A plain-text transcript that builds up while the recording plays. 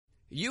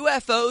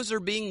UFOs are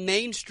being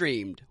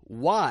mainstreamed.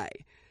 Why?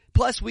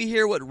 Plus, we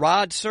hear what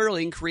Rod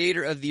Serling,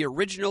 creator of the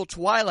original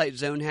Twilight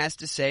Zone, has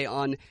to say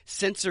on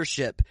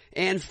censorship.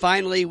 And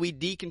finally, we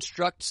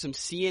deconstruct some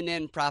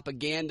CNN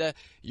propaganda.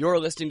 You're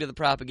listening to the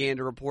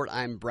Propaganda Report.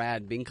 I'm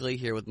Brad Binkley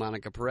here with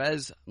Monica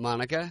Perez.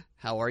 Monica,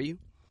 how are you?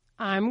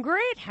 I'm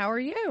great. How are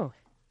you?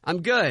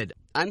 I'm good.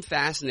 I'm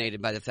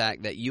fascinated by the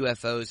fact that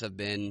UFOs have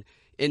been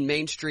in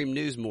mainstream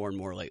news more and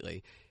more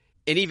lately.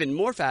 And even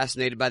more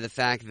fascinated by the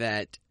fact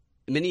that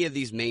many of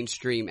these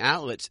mainstream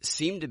outlets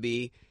seem to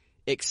be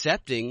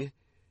accepting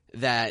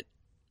that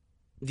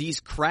these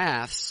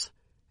crafts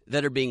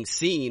that are being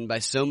seen by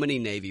so many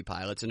Navy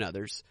pilots and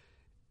others,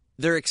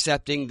 they're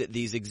accepting that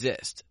these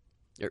exist.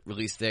 Or at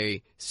least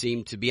they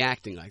seem to be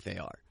acting like they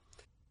are.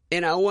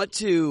 And I want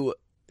to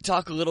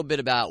talk a little bit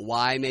about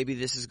why maybe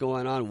this is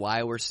going on,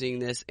 why we're seeing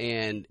this,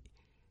 and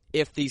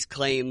if these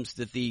claims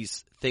that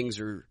these things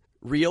are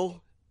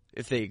real,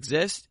 if they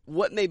exist,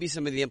 what may be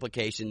some of the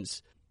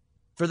implications.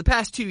 For the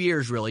past 2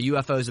 years, really,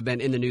 UFOs have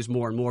been in the news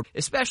more and more,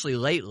 especially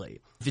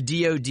lately. The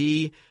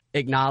DoD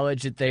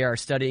acknowledged that they are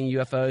studying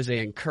UFOs.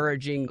 They're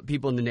encouraging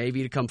people in the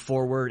Navy to come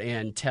forward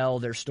and tell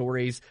their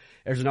stories.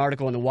 There's an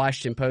article in the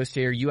Washington Post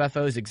here.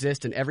 UFOs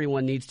exist and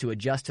everyone needs to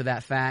adjust to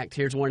that fact.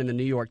 Here's one in the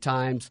New York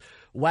Times.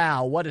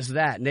 Wow, what is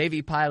that?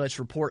 Navy pilots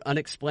report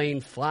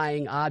unexplained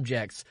flying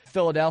objects.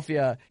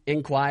 Philadelphia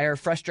Inquirer,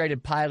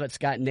 frustrated pilots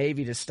got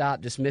Navy to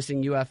stop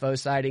dismissing UFO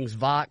sightings.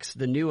 Vox,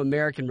 the new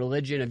American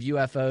religion of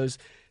UFOs.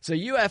 So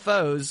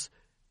UFOs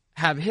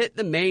have hit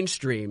the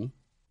mainstream,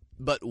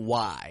 but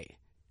why?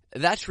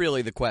 That's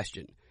really the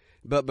question.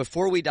 But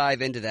before we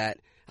dive into that,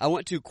 I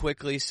want to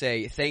quickly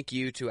say thank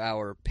you to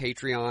our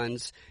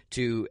Patreons,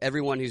 to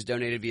everyone who's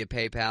donated via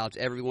PayPal, to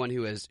everyone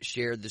who has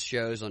shared the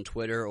shows on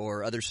Twitter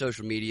or other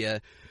social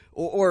media,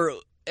 or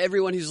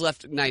everyone who's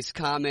left nice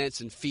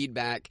comments and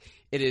feedback.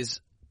 It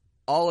is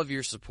all of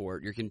your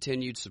support, your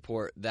continued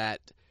support, that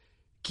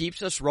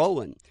keeps us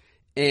rolling.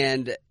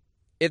 And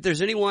if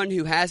there's anyone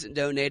who hasn't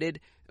donated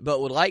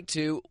but would like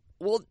to,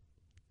 well,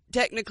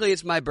 technically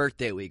it's my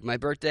birthday week. My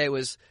birthday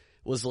was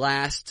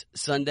last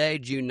Sunday,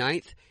 June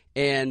 9th,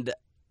 and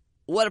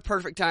what a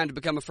perfect time to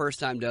become a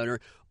first-time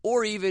donor,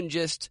 or even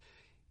just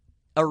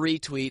a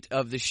retweet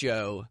of the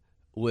show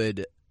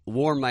would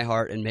warm my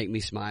heart and make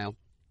me smile.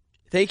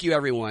 Thank you,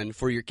 everyone,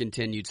 for your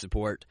continued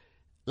support.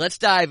 Let's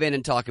dive in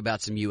and talk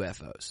about some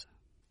UFOs.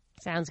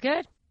 Sounds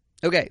good.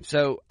 Okay,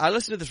 so I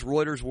listen to this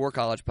Reuters War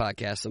College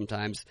podcast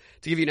sometimes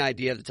to give you an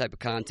idea of the type of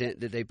content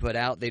that they put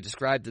out. They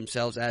describe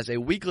themselves as a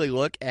weekly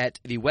look at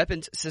the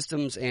weapons,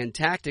 systems, and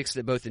tactics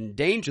that both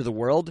endanger the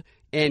world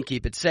and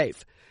keep it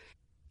safe.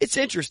 It's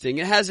interesting.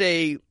 It has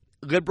a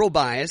liberal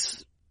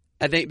bias,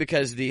 I think,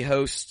 because the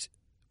hosts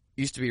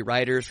used to be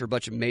writers for a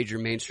bunch of major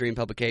mainstream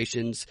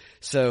publications,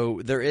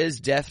 so there is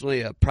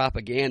definitely a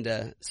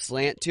propaganda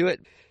slant to it.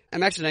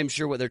 I'm actually not even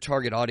sure what their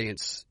target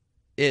audience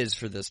is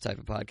for this type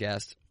of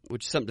podcast,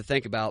 which is something to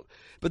think about.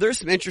 But there's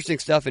some interesting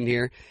stuff in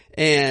here,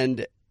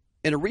 and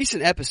in a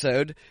recent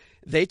episode,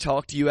 they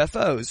talked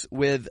UFOs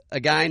with a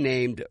guy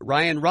named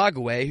Ryan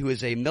Rogaway, who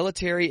is a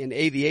military and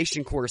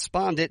aviation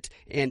correspondent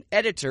and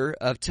editor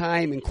of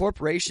Time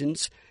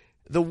Incorporation's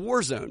The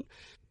War Zone.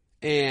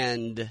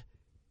 And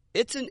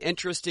it's an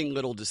interesting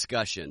little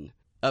discussion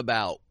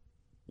about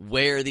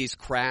where these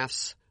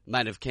crafts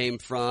might have came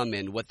from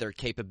and what their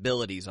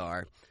capabilities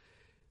are.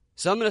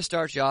 So I'm going to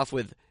start you off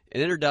with an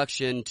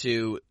introduction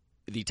to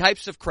the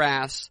types of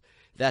crafts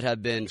that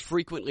have been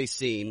frequently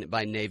seen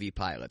by Navy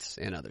pilots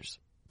and others.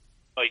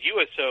 A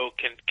USO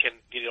can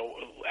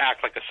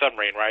act like a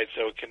submarine, right?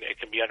 So it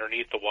can be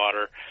underneath the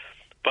water.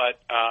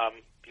 But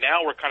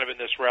now we're kind of in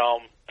this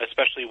realm,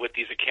 especially with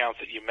these accounts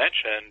that you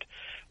mentioned,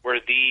 where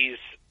these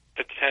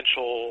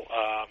potential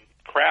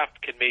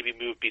craft can maybe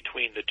move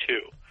between the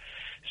two.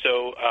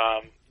 So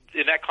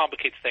and that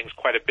complicates things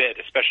quite a bit,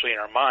 especially in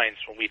our minds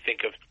when we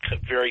think of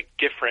very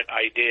different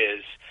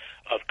ideas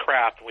of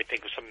craft, when we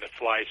think of something that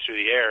flies through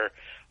the air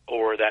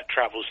or that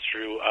travels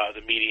through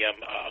the medium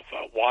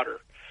of water.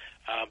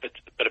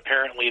 But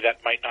apparently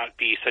that might not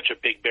be such a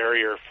big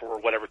barrier for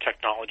whatever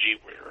technology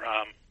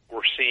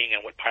we're seeing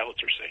and what pilots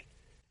are seeing.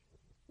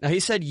 Now, he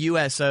said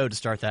USO to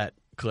start that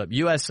clip.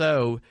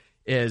 USO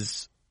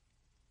is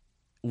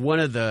one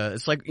of the –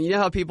 it's like – you know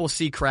how people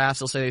see crafts?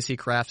 They'll say they see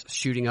crafts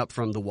shooting up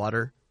from the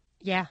water?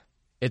 Yeah.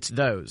 It's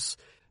those.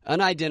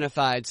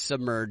 Unidentified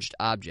submerged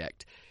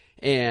object.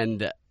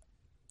 And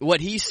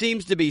what he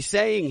seems to be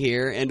saying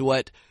here, and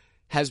what –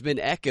 has been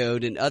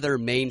echoed in other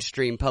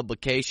mainstream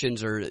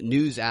publications or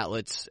news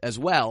outlets as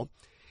well,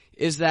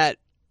 is that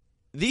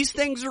these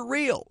things are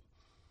real.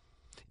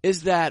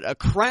 Is that a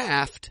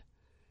craft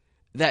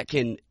that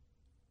can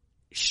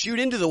shoot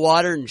into the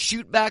water and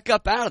shoot back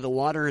up out of the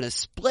water in a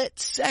split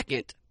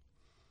second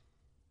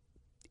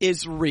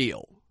is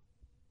real.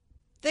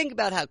 Think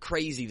about how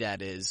crazy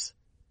that is,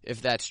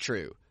 if that's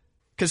true.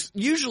 Because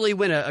usually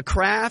when a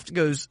craft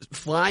goes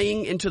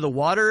flying into the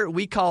water,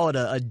 we call it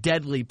a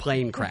deadly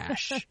plane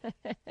crash.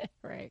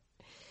 Right.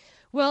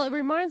 Well, it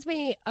reminds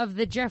me of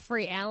the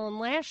Jeffrey Allen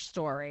Lash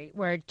story,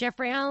 where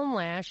Jeffrey Allen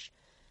Lash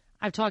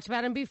I've talked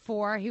about him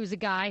before. He was a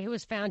guy who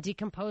was found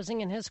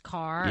decomposing in his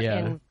car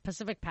in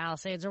Pacific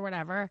Palisades or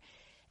whatever.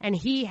 And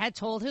he had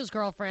told his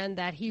girlfriend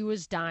that he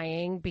was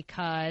dying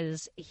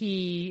because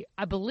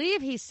I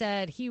believe he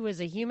said he was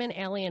a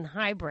human-alien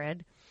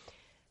hybrid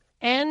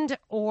and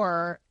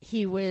or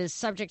he was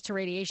subject to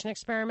radiation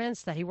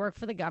experiments, that he worked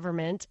for the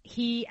government.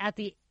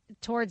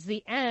 Towards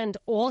the end,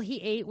 all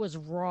he ate was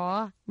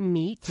raw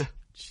meat.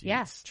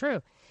 Yes,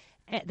 true.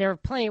 There were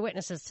plenty of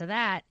witnesses to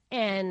that.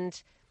 And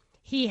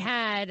he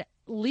had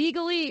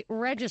legally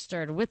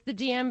registered with the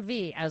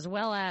DMV, as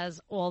well as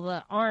all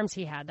the arms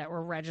he had that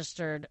were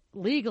registered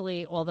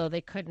legally, although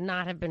they could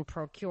not have been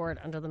procured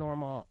under the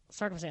normal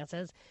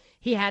circumstances.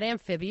 He had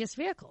amphibious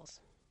vehicles.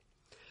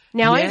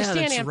 Now, I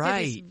understand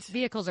amphibious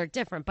vehicles are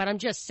different, but I'm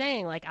just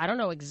saying, like, I don't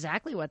know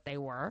exactly what they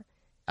were.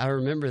 I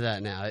remember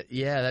that now.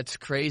 Yeah, that's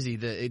crazy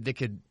that they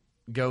could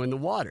go in the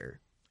water.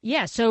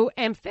 Yeah, so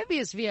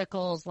amphibious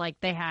vehicles like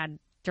they had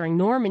during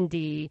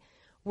Normandy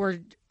were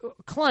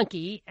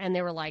clunky, and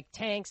they were like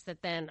tanks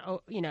that then,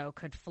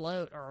 could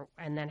float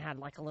and then had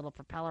like a little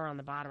propeller on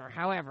the bottom or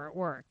however it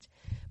worked.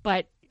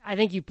 But I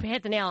think you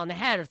hit the nail on the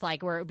head with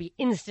like where it would be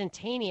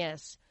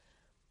instantaneous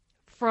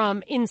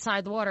from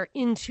inside the water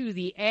into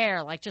the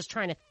air, like just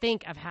trying to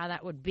think of how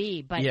that would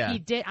be. But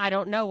I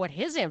don't know what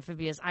his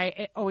amphibious,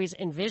 I always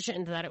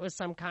envisioned that it was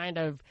some kind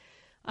of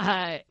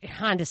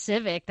Honda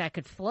Civic that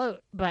could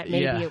float, but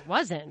maybe it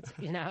wasn't,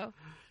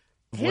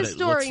 His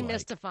story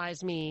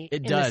mystifies me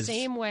the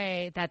same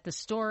way that the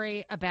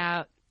story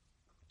about,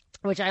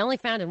 which I only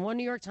found in one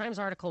New York Times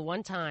article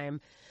one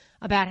time,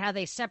 about how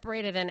they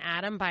separated an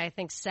atom by, I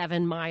think,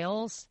 7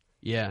 miles.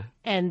 Yeah.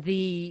 And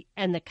the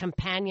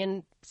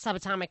companion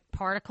subatomic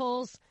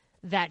particles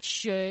that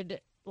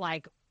should,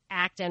 like,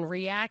 act and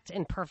react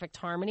in perfect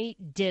harmony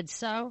did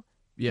so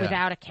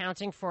without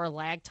accounting for a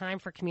lag time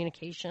for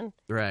communication.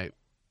 Right.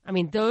 I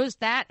mean,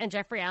 that and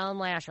Jeffrey Allen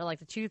Lash are like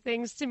the two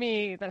things to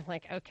me that I'm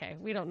like, okay,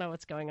 we don't know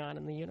what's going on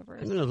in the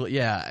universe.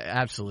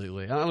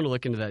 Absolutely. I'm going to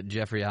look into that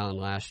Jeffrey Allen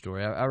Lash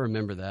story. I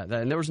remember that.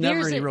 And there was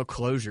never any real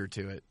closure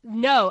to it.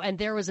 No, and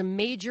there was a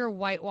major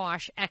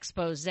whitewash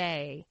expose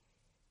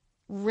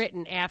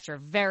written after a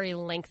very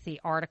lengthy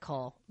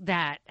article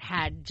that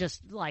had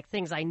just like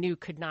things I knew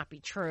could not be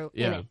true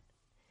in it.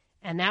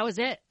 And that was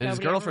it. And his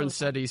girlfriend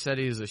said he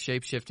was a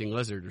shape-shifting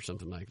lizard or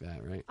something like that,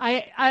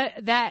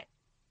 right?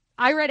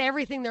 I read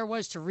everything there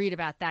was to read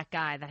about that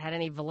guy that had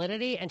any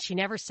validity, and she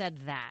never said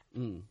that.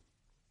 Mm.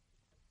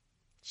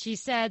 She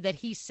said that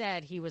he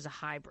said he was a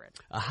hybrid.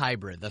 A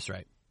hybrid, that's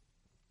right.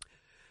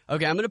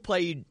 Okay, I'm going to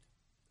play you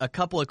a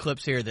couple of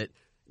clips here that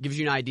gives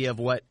you an idea of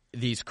what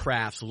these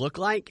crafts look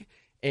like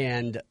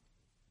and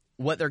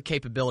what their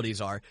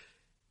capabilities are.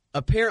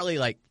 Apparently,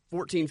 like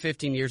 14,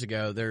 15 years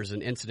ago, there's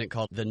an incident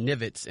called the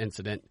Nivets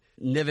incident.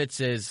 Nivets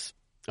is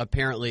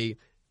apparently,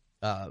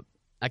 I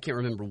can't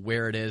remember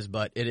where it is,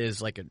 but it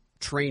is like a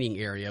training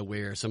area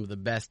where some of the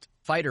best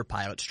fighter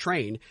pilots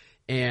train.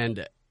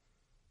 And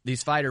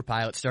these fighter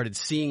pilots started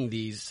seeing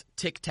these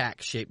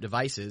tic-tac shaped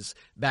devices.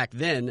 Back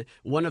then,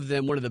 one of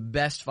the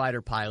best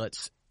fighter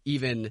pilots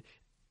even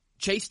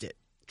chased it,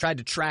 tried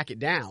to track it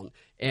down,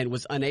 and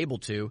was unable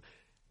to.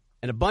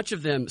 And a bunch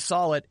of them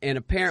saw it, and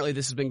apparently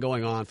this has been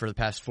going on for the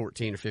past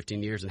 14 or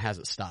 15 years and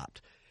hasn't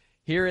stopped.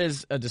 Here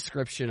is a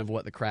description of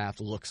what the craft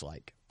looks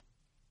like.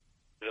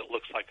 It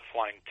looks like a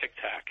flying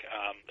tic-tac,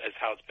 as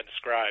how it's been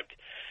described.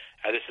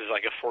 This is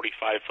like a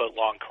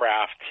 45-foot-long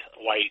craft,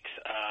 white,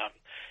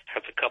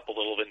 has a couple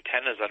little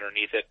antennas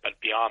underneath it, but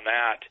beyond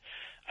that,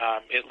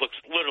 it looks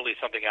literally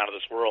something out of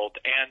this world.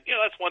 And,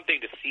 that's one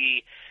thing to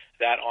see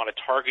that on a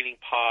targeting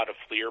pod, a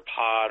FLIR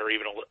pod, or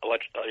even an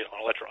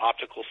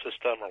electro-optical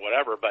system or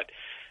whatever. But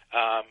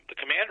the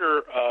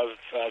commander of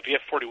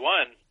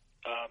VF-41,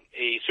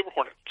 a Super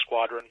Hornet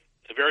squadron,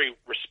 a very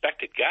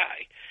respected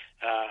guy,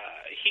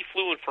 he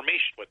flew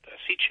information with this.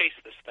 He chased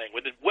this thing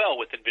within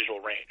visual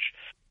range.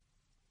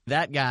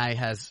 That guy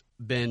has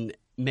been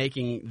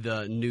making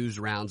the news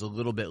rounds a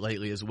little bit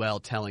lately as well,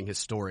 telling his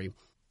story.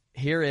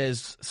 Here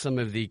is some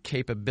of the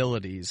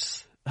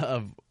capabilities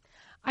of...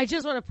 I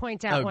just want to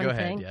point out one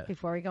thing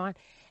before we go on,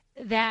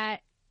 that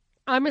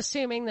I'm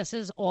assuming this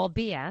is all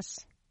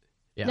BS.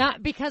 Yeah.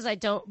 Not because I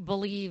don't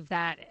believe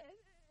that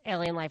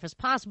alien life is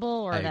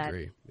possible or that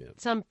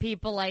some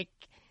people like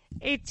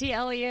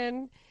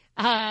ATLian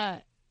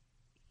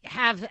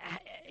have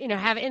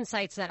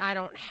insights that I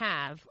don't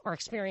have or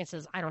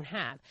experiences I don't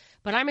have.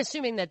 But I'm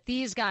assuming that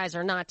these guys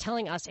are not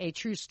telling us a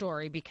true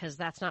story because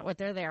that's not what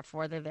they're there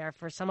for. They're there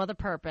for some other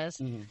purpose.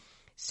 Mm-hmm.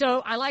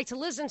 So I like to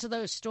listen to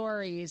those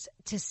stories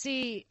to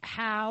see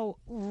how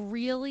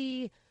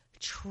really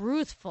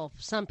truthful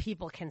some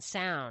people can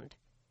sound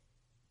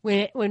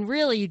when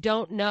really you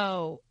don't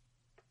know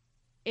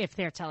if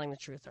they're telling the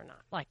truth or not.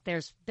 Like there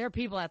are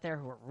people out there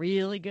who are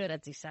really good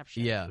at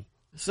deception. Yeah.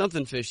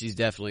 Something fishy is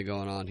definitely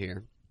going on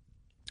here.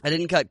 I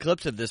didn't cut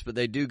clips of this, but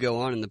they do go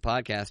on in the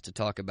podcast to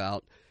talk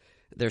about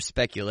their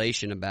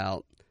speculation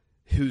about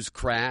whose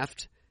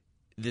craft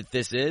that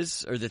this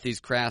is or that these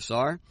crafts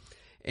are.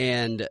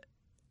 And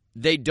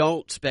they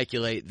don't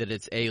speculate that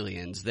it's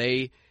aliens.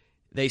 They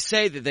They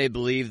say that they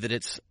believe that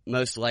it's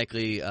most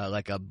likely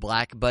like a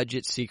black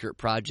budget secret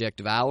project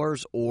of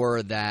ours,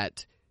 or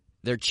that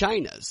they're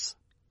China's.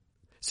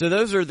 So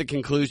those are the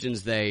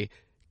conclusions they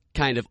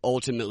kind of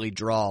ultimately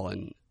draw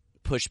and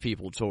push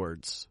people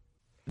towards.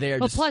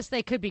 Plus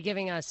they could be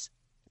giving us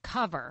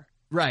cover.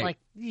 Right. Like,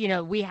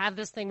 we have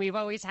this thing. We've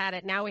always had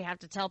it. Now we have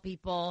to tell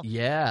people.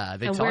 Yeah.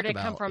 And where did it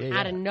come from?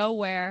 Out of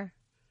nowhere.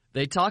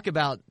 They talk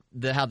about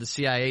how the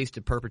CIA used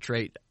to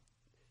perpetrate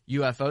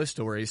UFO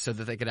stories so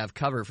that they could have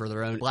cover for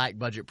their own black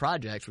budget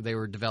projects where they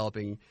were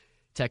developing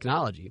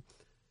technology.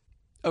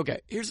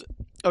 Here's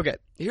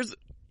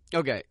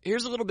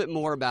a little bit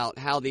more about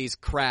how these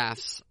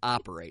crafts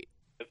operate.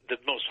 The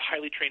most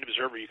highly trained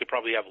observer you could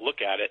probably have look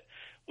at it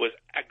was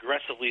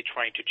aggressively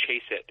trying to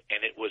chase it,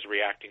 and it was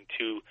reacting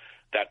to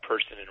that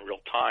person in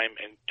real time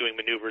and doing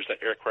maneuvers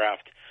that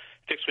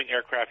fixed-wing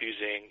aircraft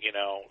using,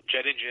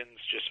 jet engines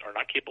just are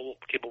not capable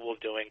of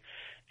doing,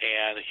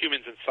 and the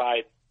humans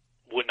inside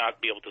would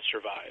not be able to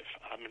survive.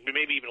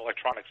 Maybe even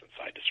electronics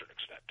inside to a certain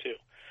extent, too,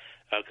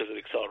 because of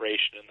the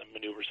acceleration and the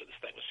maneuvers that this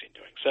thing was seen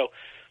doing. So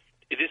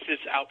this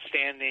is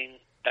outstanding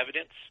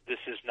evidence.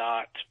 This is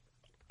not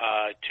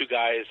two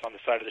guys on the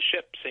side of the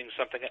ship seeing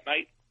something at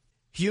night.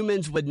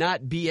 Humans would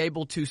not be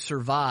able to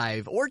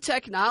survive, or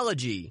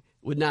technology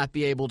would not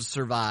be able to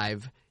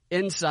survive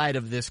inside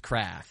of this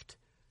craft.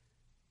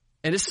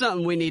 And it's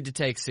something we need to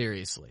take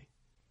seriously.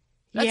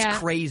 That's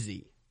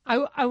crazy.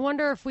 I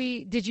wonder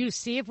did you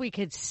see if we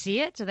could see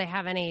it? Do they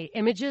have any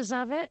images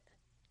of it?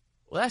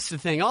 Well, that's the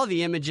thing. All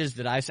the images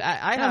that I have a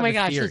theory. Oh my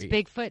gosh, those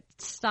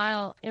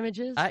Bigfoot-style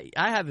images? I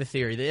have a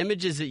theory. The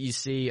images that you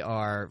see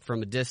are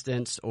from a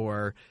distance,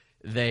 or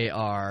they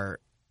are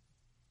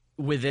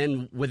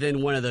within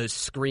one of those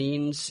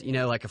screens,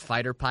 like a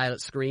fighter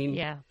pilot screen.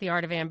 Yeah, the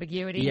art of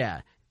ambiguity.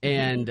 Yeah,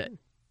 and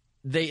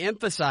they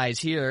emphasize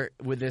here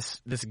with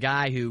this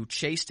guy who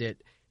chased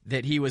it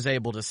that he was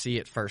able to see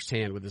it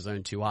firsthand with his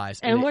own two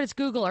eyes. And what does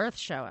Google Earth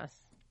show us?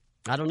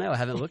 I don't know. I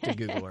haven't looked at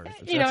Google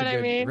Earth. You know what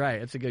I mean? Right.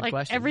 That's a good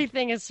question.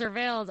 Everything is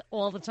surveilled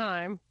all the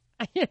time.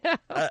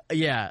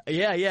 Yeah.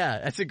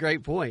 That's a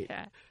great point.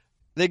 Yeah.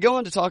 They go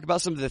on to talk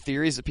about some of the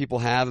theories that people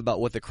have about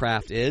what the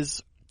craft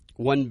is.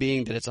 One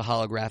being that it's a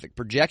holographic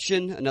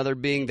projection. Another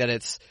being that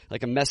it's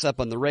like a mess up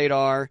on the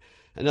radar.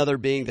 Another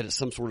being that it's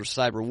some sort of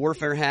cyber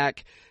warfare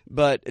hack.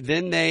 But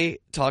then they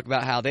talk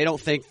about how they don't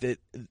think that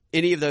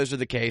any of those are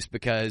the case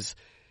because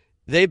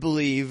they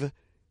believe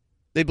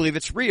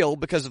it's real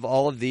because of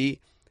all of the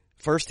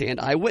firsthand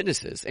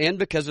eyewitnesses and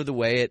because of the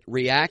way it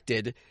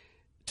reacted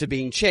to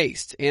being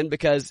chased and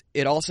because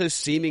it also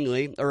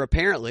seemingly or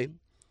apparently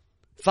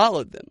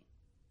followed them.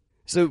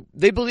 So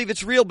they believe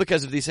it's real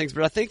because of these things,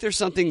 but I think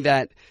there's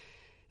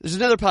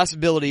another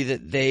possibility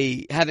that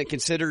they haven't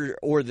considered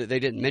or that they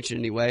didn't mention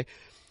anyway.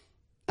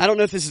 I don't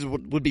know if this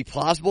would be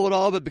plausible at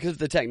all, but because of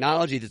the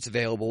technology that's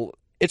available,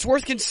 it's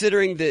worth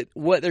considering that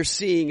what they're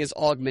seeing is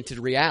augmented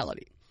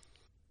reality.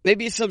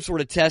 Maybe it's some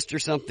sort of test or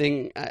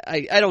something.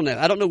 I don't know.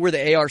 I don't know where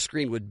the AR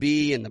screen would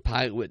be and the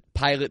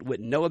pilot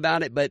wouldn't know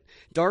about it, but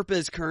DARPA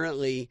is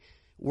currently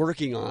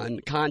working on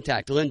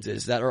contact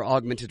lenses that are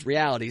augmented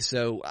reality,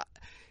 so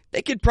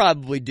they could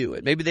probably do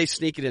it. Maybe they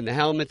sneak it in the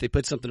helmet, they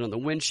put something on the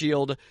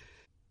windshield,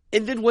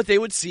 and then what they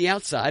would see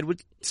outside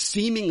would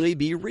seemingly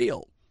be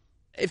real.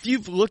 If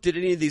you've looked at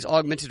any of these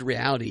augmented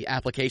reality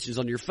applications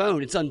on your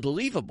phone, it's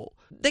unbelievable.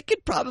 They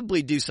could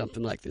probably do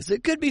something like this.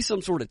 It could be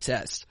some sort of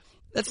test.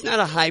 That's not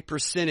a high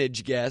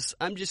percentage guess.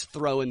 I'm just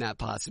throwing that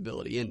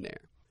possibility in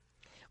there.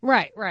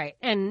 Right.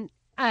 And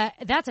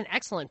that's an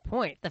excellent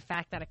point, the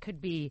fact that it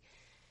could be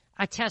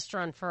a test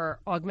run for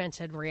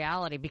augmented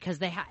reality, because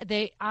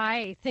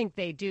I think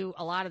they do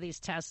a lot of these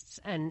tests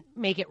and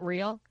make it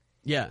real.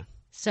 Yeah.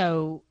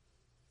 So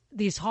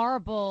these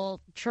horrible,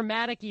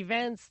 traumatic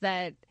events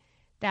that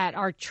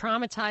are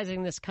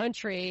traumatizing this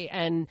country,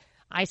 and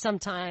I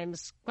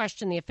sometimes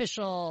question the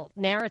official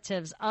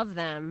narratives of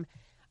them.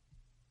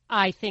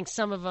 I think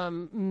some of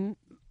them,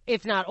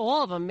 if not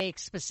all of them, make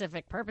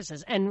specific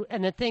purposes. And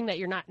the thing that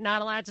you're not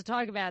allowed to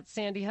talk about,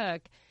 Sandy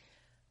Hook,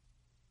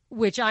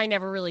 which I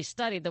never really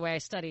studied the way I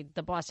studied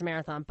the Boston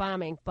Marathon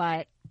bombing,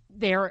 but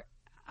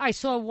I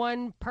saw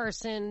one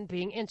person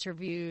being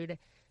interviewed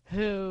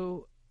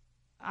who,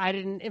 I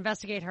didn't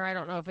investigate her, I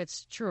don't know if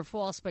it's true or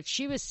false, but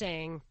she was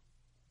saying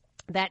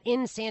that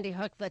in Sandy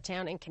Hook, the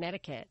town in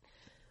Connecticut,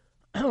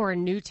 or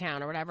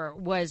Newtown or whatever,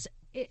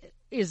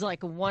 is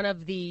like one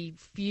of the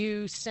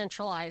few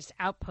centralized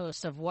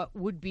outposts of what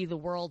would be the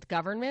world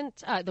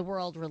government, the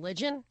world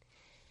religion,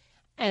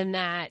 and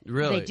that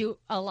they do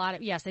a lot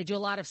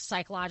of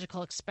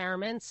psychological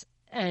experiments.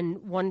 And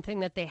one thing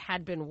that they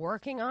had been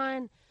working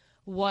on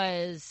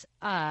was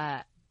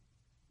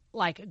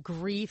like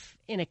grief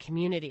in a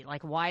community,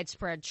 like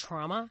widespread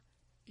trauma.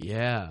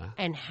 Yeah.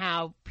 And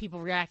how people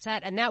react to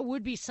that. And that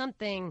would be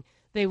something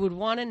they would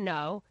want to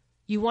know.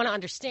 You want to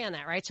understand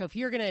that, right? So if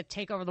you're going to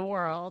take over the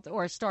world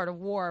or start a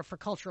war for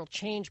cultural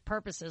change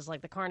purposes,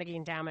 like the Carnegie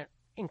Endowment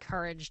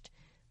encouraged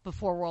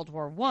before World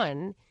War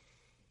I,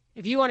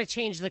 if you want to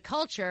change the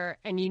culture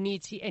and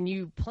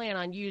you plan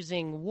on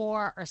using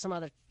war or some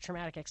other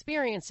traumatic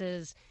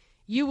experiences,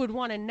 you would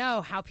want to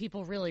know how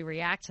people really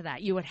react to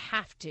that. You would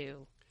have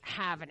to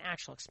have an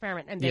actual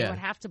experiment, and they would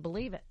have to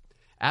believe it.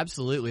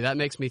 Absolutely. That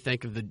makes me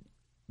think of the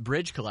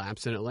bridge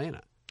collapse in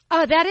Atlanta.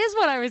 Oh, that is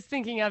what I was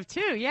thinking of,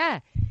 too. Yeah.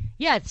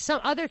 Yeah, some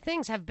other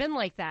things have been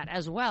like that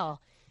as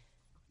well.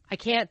 I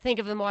can't think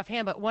of them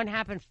offhand, but one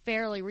happened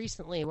fairly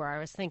recently where I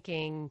was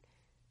thinking,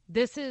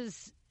 this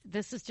is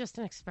just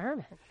an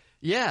experiment.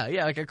 Yeah,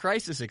 like a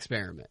crisis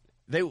experiment.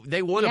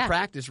 They want to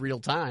practice real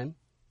time.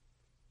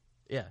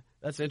 Yeah,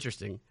 that's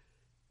interesting.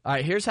 All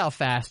right, here's how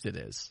fast it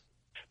is.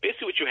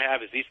 Basically what you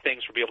have is these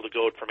things will be able to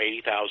go from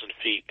 80,000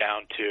 feet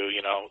down to,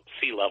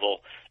 sea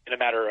level in a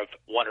matter of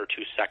 1 or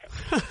 2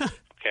 seconds.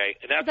 Okay,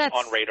 and that's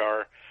on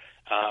radar.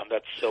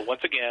 So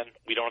once again,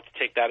 we don't have to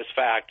take that as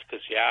fact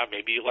because,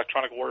 maybe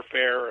electronic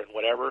warfare and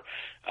whatever.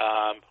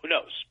 Who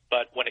knows?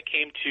 But when it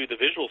came to the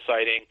visual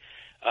sighting,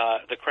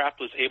 the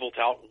craft was able to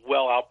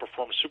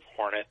outperform a Super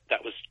Hornet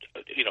that was,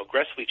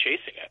 aggressively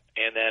chasing it.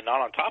 And then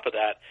not on top of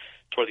that,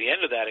 toward the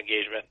end of that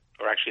engagement,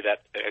 or actually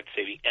I'd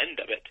say the end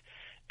of it,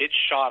 it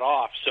shot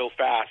off so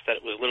fast that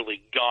it was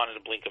literally gone in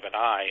the blink of an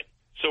eye.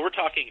 So we're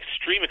talking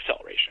extreme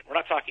acceleration. We're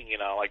not talking,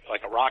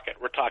 like a rocket.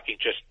 We're talking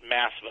just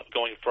massive,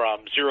 going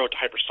from 0 to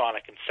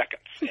hypersonic in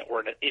seconds,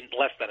 or in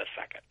less than a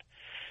second.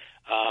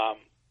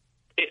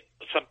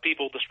 Some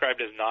people describe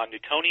it as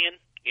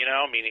non-Newtonian,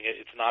 meaning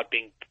it's not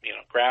being,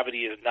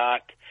 gravity is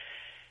not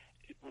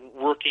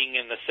working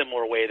in the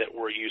similar way that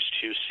we're used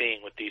to seeing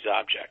with these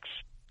objects.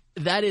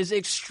 That is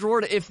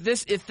extraordinary. If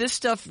this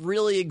stuff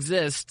really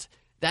exists,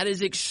 that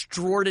is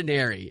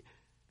extraordinary.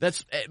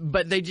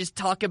 But they just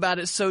talk about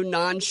it so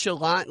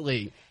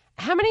nonchalantly.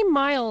 How many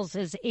miles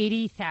is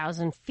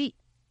 80,000 feet?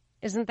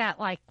 Isn't that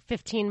like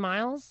 15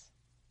 miles?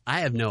 I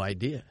have no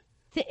idea.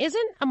 Is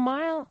a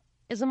mile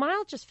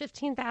just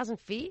 15,000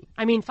 feet?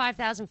 I mean,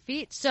 5,000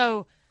 feet.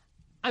 So,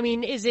 I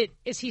mean, is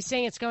he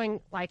saying it's going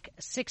like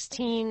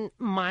 16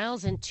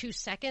 miles in 2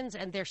 seconds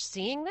and they're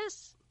seeing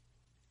this?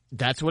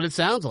 That's what it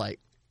sounds like.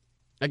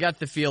 I got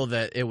the feel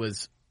that it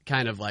was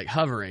kind of like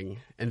hovering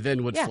and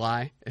then would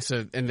fly.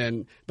 But I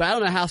don't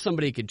know how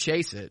somebody could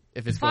chase it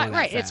if it's going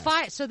that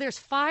fast. It's so there's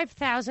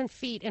 5,000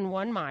 feet in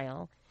 1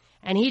 mile,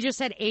 and he just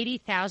said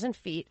 80,000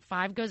 feet.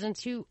 5 goes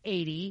into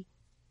 80,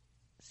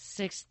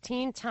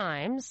 16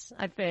 times,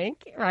 I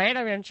think, right?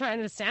 I mean, I'm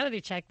trying to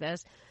sanity check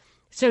this.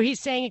 So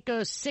he's saying it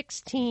goes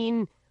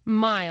 16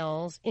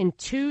 miles in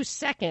 2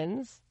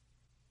 seconds.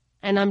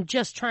 And I'm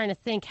just trying to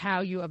think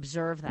how you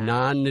observe that.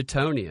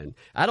 Non-Newtonian.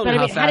 I don't know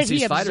how fast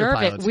these fighter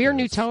pilots We're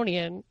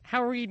Newtonian.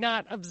 How are we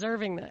not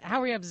observing that? How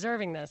are we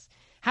observing this?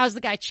 How's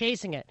the guy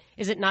chasing it?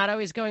 Is it not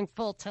always going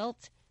full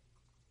tilt?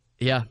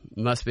 Yeah,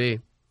 must be.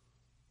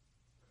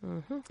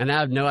 Mm-hmm. And I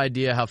have no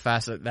idea how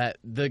fast that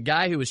the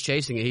guy who was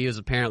chasing it, he was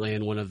apparently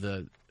in one of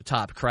the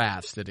top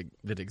crafts that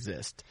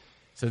exist.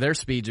 So their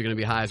speeds are going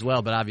to be high as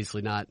well, but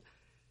obviously not.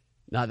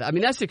 I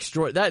mean, that's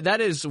extraordinary.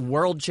 That is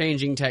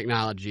world-changing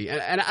technology,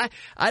 and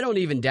I don't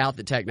even doubt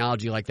that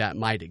technology like that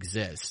might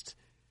exist.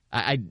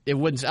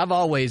 I've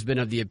always been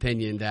of the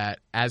opinion that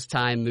as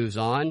time moves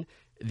on,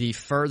 the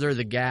further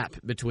the gap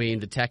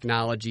between the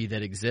technology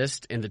that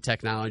exists and the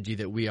technology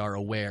that we are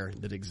aware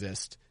that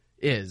exists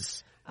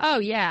is. Oh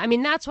yeah, I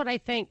mean that's what I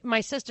think.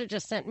 My sister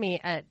just sent me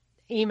an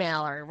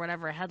email or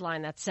whatever, a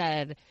headline that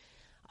said,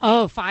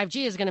 oh,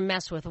 5G is going to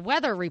mess with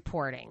weather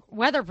reporting,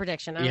 weather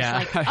prediction. I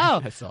was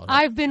like,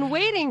 I've been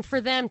waiting for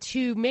them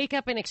to make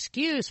up an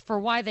excuse for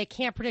why they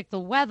can't predict the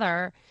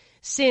weather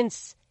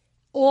since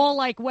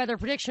all weather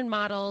prediction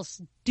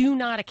models do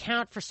not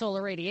account for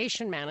solar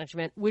radiation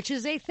management, which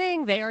is a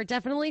thing they are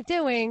definitely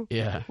doing,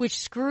 which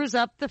screws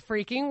up the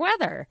freaking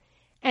weather.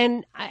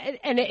 And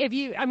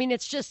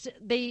it's just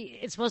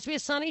it's supposed to be a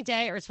sunny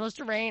day or it's supposed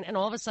to rain and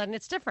all of a sudden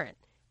it's different.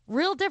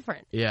 Real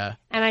different. Yeah.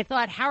 And I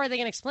thought, how are they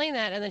going to explain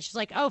that? And then she's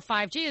like,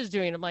 5G is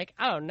doing it. I'm like,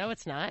 oh, no,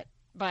 it's not.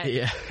 But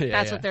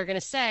that's what they're going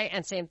to say.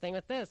 And same thing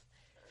with this,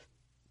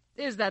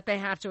 is that they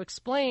have to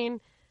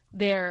explain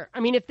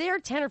if they're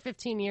 10 or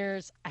 15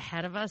 years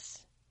ahead of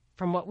us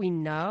from what we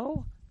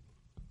know.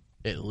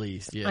 At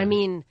least, yeah. I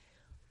mean,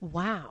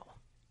 wow.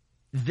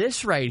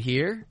 This right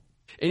here,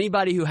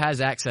 anybody who has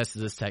access to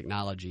this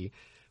technology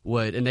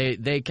would, and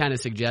they kind of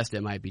suggest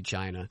it might be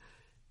China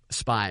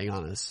spying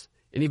on us.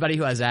 Anybody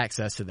who has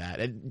access to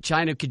that,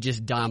 China could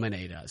just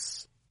dominate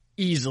us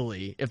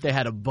easily if they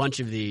had a bunch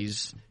of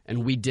these,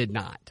 and we did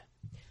not.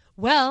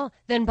 Well,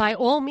 then by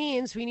all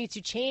means, we need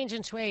to change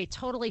into a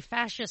totally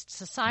fascist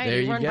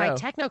society run by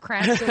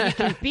technocrats so we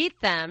can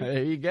beat them.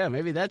 There you go.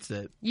 Maybe that's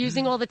it.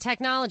 Using all the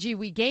technology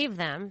we gave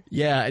them.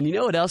 Yeah, and you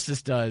know what else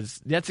this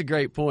does? That's a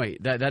great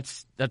point.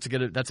 That's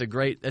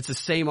the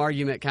same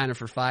argument kind of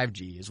for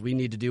 5G, is we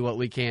need to do what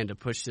we can to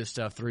push this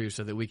stuff through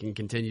so that we can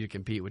continue to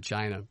compete with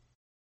China.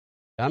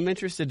 I'm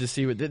interested to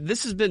see what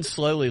this has been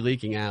slowly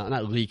leaking out.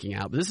 Not leaking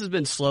out, but this has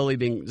been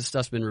this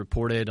stuff's been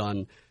reported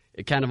on,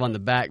 kind of on the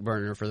back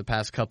burner for the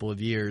past couple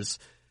of years,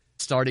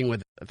 starting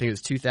with, I think it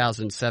was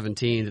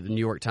 2017 that the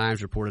New York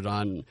Times reported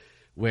on,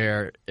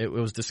 where it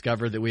was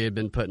discovered that we had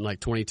been putting like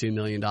 $22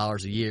 million a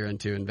year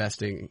into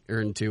investing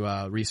or into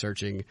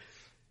researching,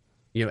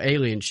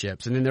 alien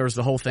ships. And then there was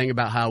the whole thing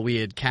about how we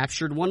had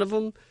captured one of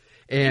them,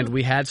 and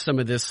we had some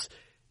of this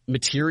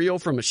material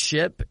from a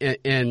ship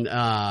in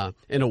a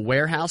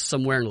warehouse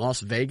somewhere in Las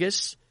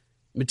Vegas,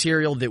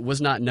 material that was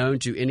not known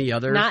to any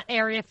other. Not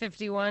Area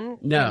 51?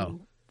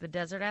 No. The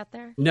desert out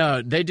there?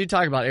 No, they do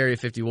talk about Area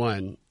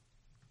 51.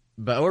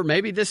 Or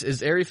maybe this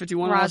is Area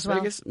 51 in Las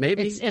Vegas.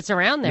 Maybe it's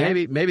around there.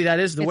 Maybe that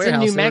is the warehouse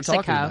in New they were Mexico.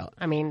 talking about.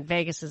 I mean,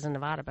 Vegas is in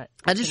Nevada, but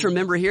I just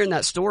remember hearing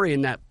that story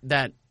and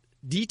that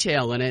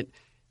detail in it,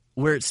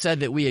 where it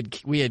said that we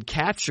had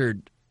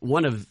captured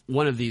one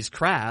of these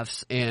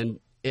crafts, and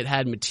it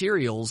had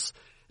materials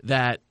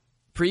that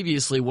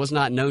previously was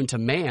not known to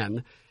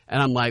man.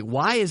 And I'm like,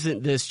 why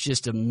isn't this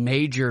just a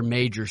major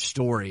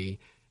story?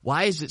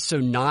 Why is it so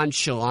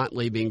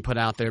nonchalantly being put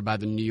out there by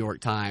the New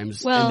York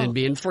Times and then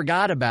being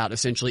forgot about,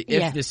 essentially,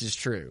 if this is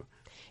true?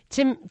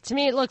 To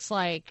me, it looks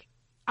like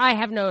I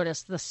have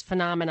noticed this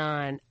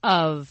phenomenon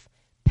of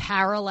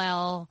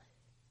parallel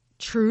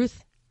truths.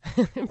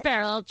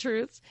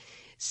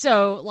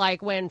 So,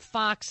 like when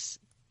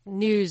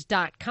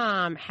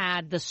FoxNews.com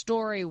had the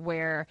story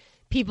where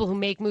people who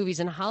make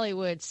movies in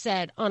Hollywood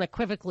said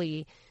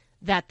unequivocally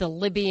that the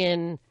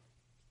Libyan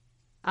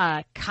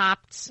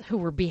Copts who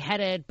were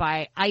beheaded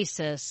by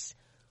ISIS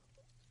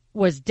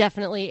was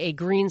definitely a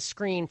green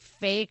screen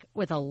fake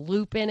with a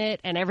loop in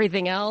it and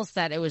everything else,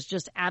 that it was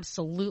just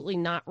absolutely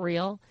not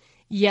real.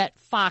 Yet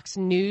Fox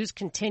News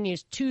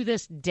continues to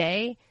this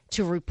day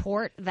to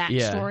report that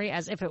story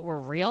as if it were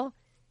real.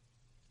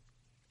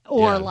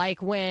 Or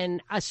like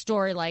when a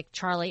story like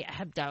Charlie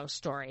Hebdo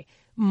story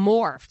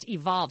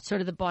evolved,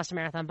 sort of the Boston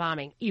Marathon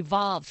bombing,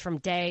 evolved from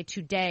day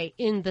to day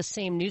in the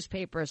same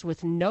newspapers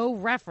with no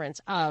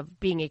reference of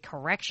being a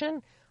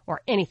correction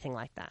or anything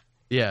like that.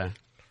 Yeah.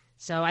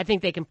 So I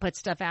think they can put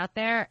stuff out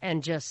there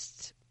and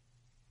just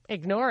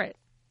ignore it.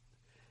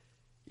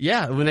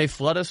 Yeah, when they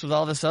flood us with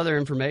all this other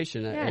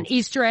information. Yeah, and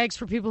Easter eggs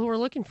for people who are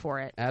looking for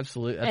it.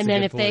 Absolutely. That's and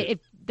then if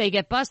they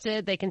get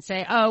busted, they can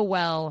say, oh,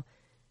 well,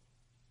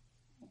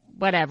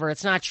 whatever,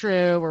 it's not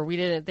true, or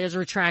there's a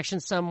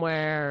retraction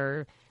somewhere,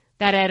 or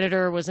that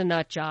editor was a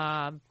nut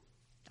job.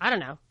 I don't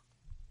know.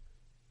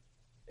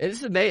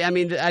 It's amazing. I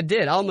mean,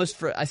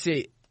 I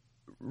see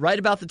right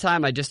about the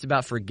time I just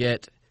about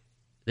forget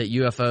that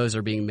UFOs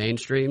are being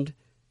mainstreamed,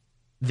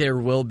 there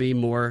will be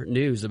more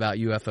news about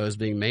UFOs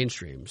being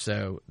mainstreamed.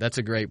 So that's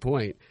a great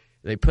point.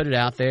 They put it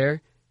out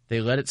there, they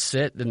let it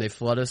sit, then they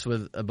flood us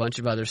with a bunch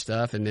of other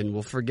stuff, and then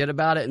we'll forget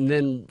about it. And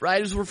then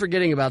right as we're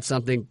forgetting about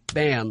something,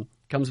 bam,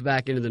 comes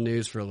back into the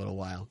news for a little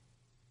while.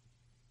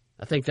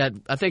 I think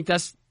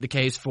that's the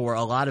case for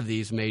a lot of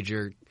these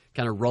major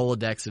kind of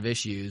Rolodex of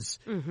issues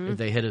that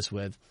they hit us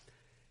with.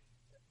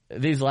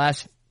 These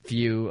last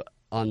few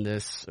on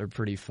this are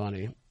pretty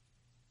funny.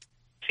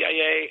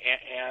 CIA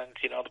and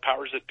the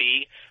powers that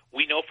be,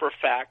 we know for a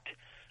fact,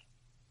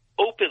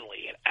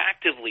 openly and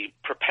actively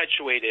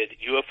perpetuated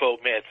UFO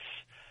myths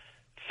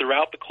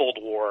throughout the Cold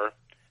War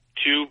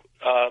to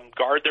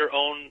guard their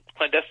own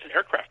clandestine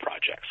aircraft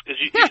projects. Because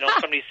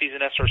somebody sees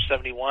an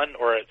SR-71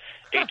 or an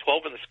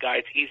A-12 in the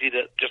sky, it's easy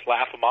to just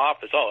laugh them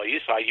off as, oh,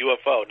 you saw a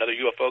UFO, another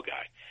UFO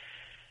guy.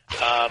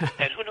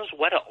 And who knows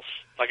what else?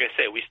 Like I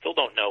say, we still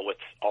don't know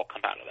what's all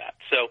come out of that.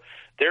 So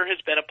there has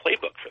been a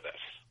playbook for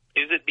this.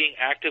 Is this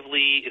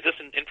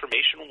an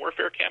information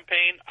warfare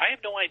campaign? I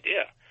have no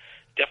idea.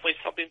 Definitely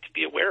something to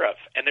be aware of.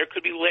 And there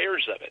could be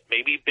layers of it.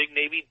 Maybe Big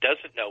Navy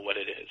doesn't know what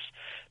it is.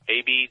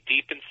 Maybe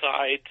deep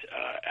inside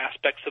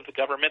aspects of the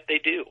government they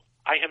do.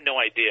 I have no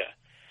idea.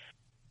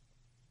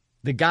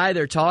 The guy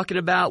they're talking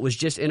about was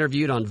just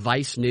interviewed on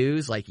Vice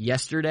News like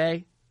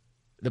yesterday,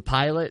 the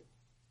pilot,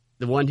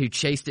 the one who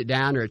chased it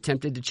down or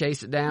attempted to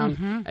chase it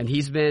down. And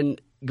he's been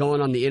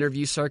going on the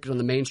interview circuit on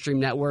the mainstream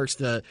networks.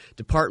 The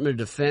Department of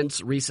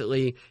Defense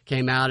recently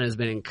came out and has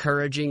been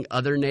encouraging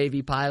other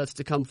Navy pilots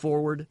to come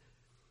forward.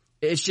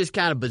 It's just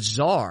kind of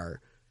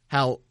bizarre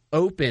how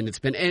open it's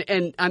been.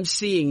 And I'm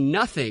seeing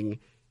nothing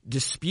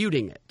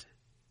disputing it.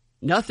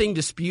 Nothing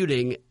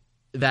disputing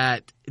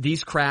that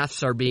these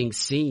crafts are being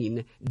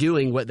seen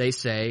doing what they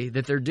say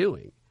that they're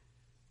doing.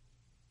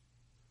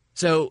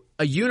 So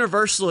a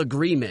universal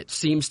agreement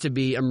seems to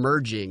be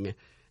emerging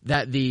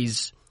that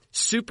these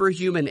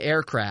superhuman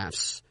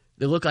aircrafts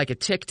that look like a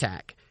Tic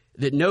Tac,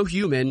 that no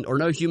human or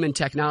no human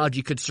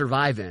technology could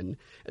survive in,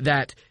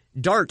 that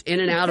dart in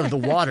and out of the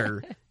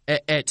water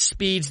at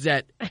speeds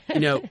that,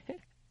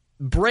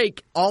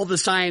 break all the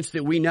science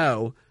that we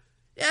know.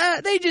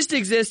 Yeah, they just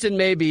exist and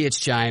maybe it's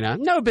China.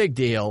 No big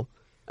deal.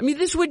 I mean,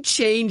 this would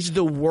change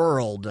the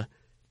world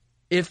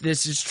if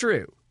this is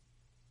true.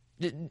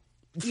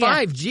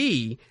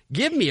 5G,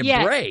 give me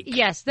a break.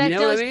 Yes, that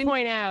does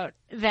point out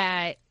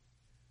that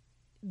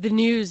the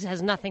news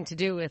has nothing to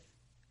do with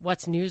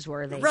what's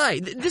newsworthy.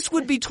 Right. This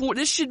should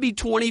be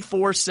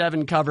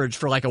 24/7 coverage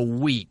for like a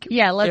week.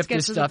 Yeah, let's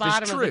get to the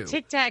bottom of the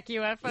Tic Tac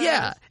UFOs.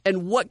 Yeah,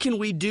 and what can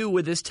we do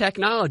with this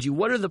technology?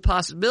 What are the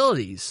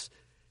possibilities?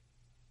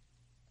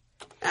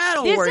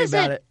 Don't worry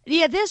about it.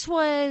 Yeah, this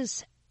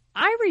was,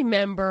 I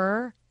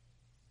remember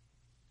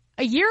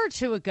a year or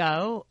two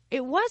ago,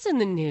 it was in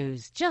the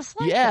news, just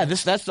like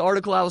that's the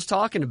article I was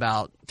talking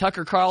about.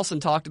 Tucker Carlson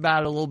talked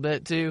about it a little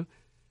bit, too.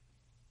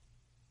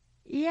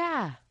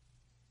 Yeah.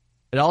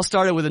 It all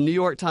started with a New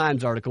York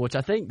Times article, which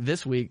I think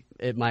this week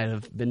it might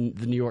have been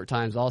the New York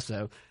Times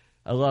also.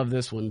 I love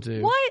this one,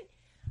 too. What?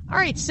 All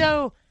right,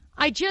 so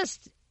I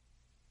just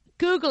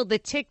Googled the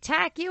Tic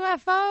Tac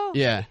UFO.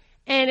 Yeah.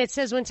 And it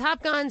says, when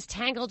Top Gun's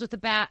tangled with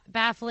the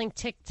baffling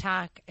Tic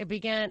Tac, it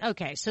began.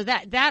 Okay, so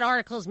that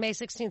article is May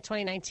 16th,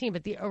 2019.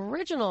 But the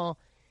original,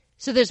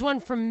 so there's one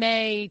from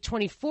May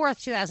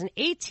 24th,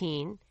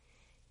 2018.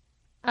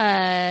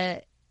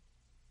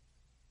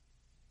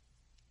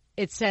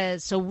 It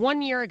says, so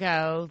 1 year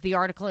ago, the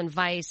article in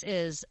Vice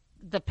is,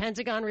 the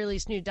Pentagon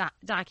released new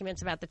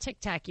documents about the Tic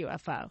Tac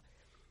UFO.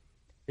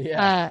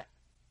 Yeah.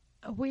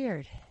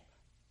 Weird.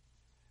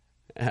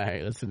 All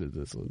right, listen to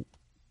this one.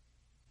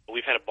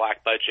 We've had a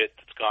black budget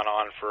that's gone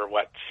on for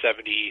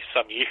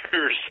 70-some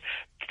years.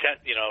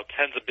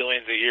 Tens of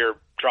billions a year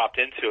dropped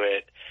into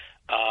it.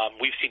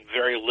 We've seen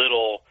very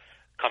little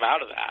come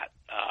out of that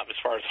as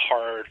far as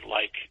hard,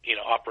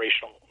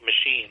 operational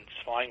machines,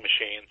 flying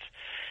machines,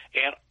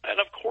 and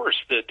of course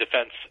the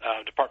Defense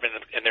Department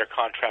and their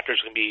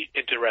contractors are going to be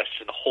interested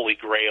in the holy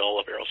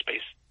grail of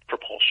aerospace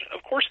propulsion.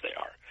 Of course they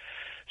are.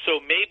 So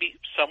maybe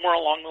somewhere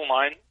along the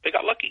line they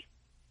got lucky.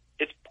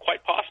 It's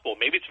quite possible.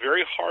 Maybe it's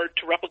very hard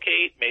to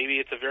replicate. Maybe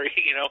it's a very,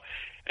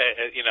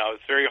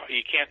 it's very.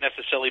 You can't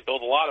necessarily build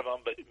a lot of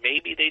them, but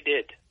maybe they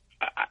did.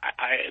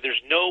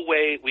 There's no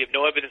way. We have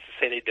no evidence to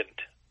say they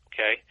didn't.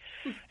 Okay,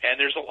 and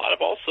there's a lot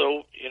of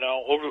also,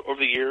 over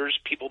the years,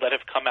 people that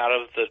have come out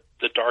of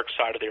the dark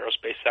side of the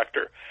aerospace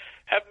sector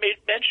have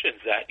made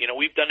mentions that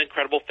we've done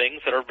incredible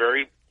things that are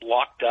very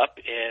locked up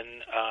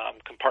in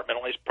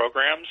compartmentalized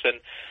programs,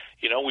 and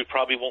we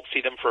probably won't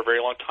see them for a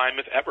very long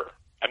time, if ever.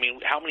 I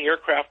mean, how many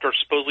aircraft are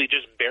supposedly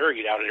just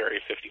buried out at Area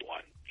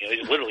 51?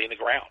 They're literally in the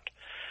ground.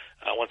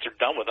 Once they're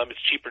done with them,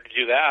 it's cheaper to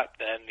do that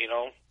than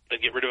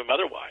get rid of them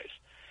otherwise.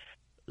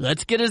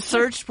 Let's get a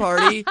search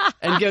party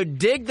and go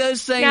dig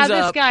those things up.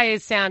 Now this guy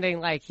is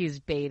sounding like he's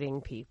baiting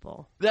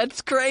people.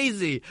 That's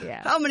crazy.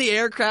 Yeah. How many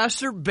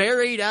aircrafts are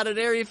buried out at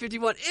Area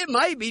 51? It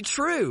might be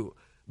true,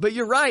 but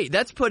you're right.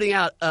 That's putting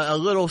out a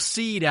little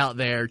seed out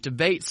there to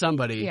bait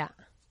somebody. Yeah.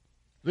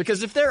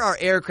 Because if there are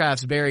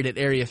aircrafts buried at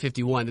Area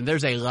 51, then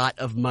there's a lot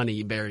of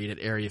money buried at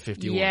Area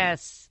 51.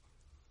 Yes.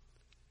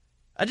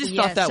 I just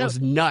thought that was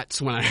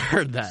nuts when I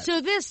heard that. So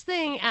this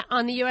thing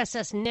on the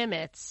USS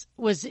Nimitz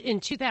was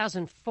in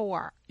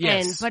 2004.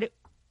 Yes.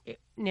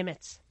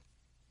 Nimitz.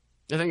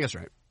 I think that's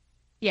right.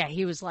 Yeah,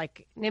 he was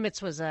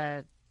Nimitz was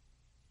a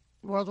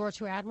World War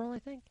II admiral, I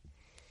think.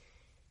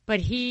 But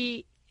I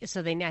think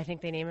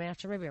they named him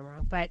after, maybe I'm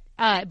wrong. But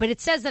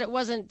it says that it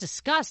wasn't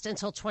discussed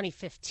until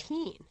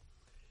 2015.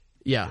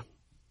 Yeah.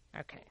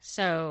 Okay,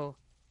 so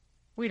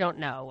we don't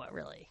know what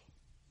really.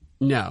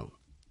 No,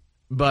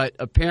 but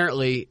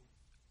apparently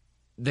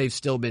they've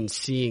still been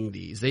seeing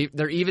these.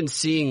 They're even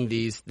seeing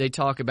these. They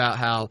talk about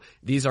how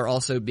these are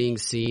also being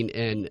seen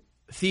in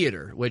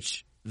theater,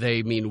 which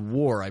they mean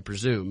war, I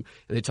presume.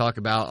 And they talk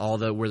about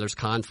where there's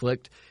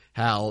conflict,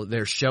 how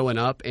they're showing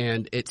up,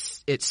 and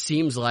it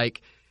seems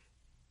like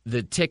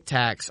the Tic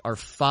Tacs are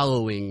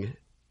following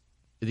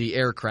the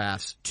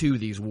aircrafts to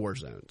these war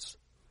zones.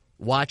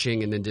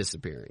 Watching and then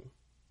disappearing.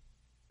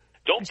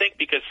 Don't think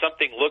because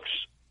something looks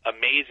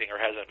amazing or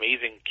has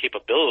amazing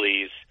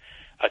capabilities,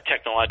 a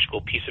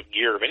technological piece of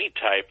gear of any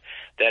type,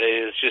 that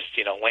it is just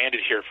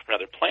landed here from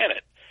another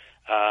planet.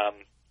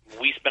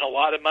 We spend a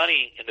lot of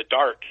money in the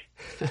dark.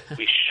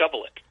 We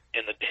shovel it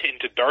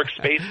into dark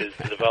spaces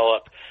to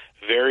develop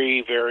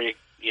very, very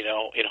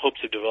in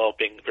hopes of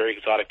developing very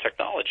exotic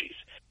technologies.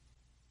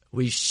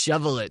 We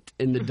shovel it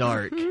in the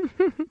dark.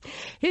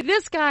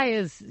 This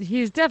guy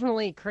he's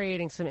definitely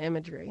creating some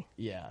imagery.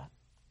 Yeah.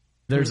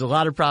 There's a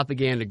lot of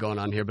propaganda going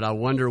on here, but I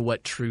wonder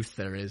what truth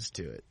there is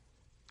to it.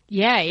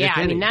 Yeah.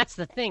 I mean, that's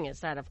the thing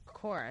is that, of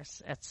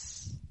course,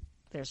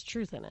 there's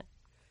truth in it.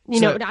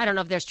 I don't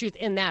know if there's truth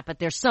in that, but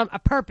there's a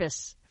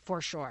purpose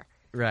for sure.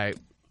 Right.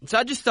 So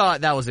I just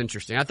thought that was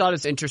interesting. I thought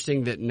it's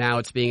interesting that now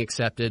it's being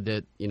accepted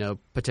that,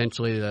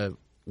 potentially the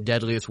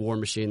deadliest war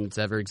machine that's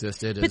ever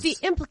existed. But the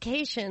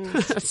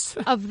implications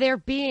of there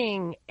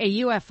being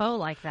a UFO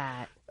like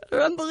that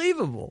are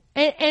unbelievable.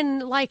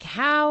 And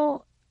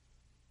how...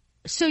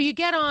 So you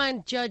get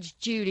on Judge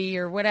Judy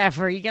or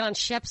whatever, you get on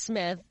Shep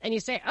Smith, and you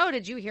say, oh,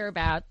 did you hear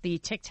about the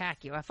Tic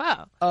Tac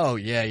UFO? Oh,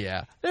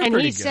 yeah. And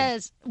he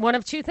says one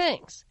of two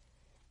things.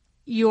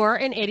 You're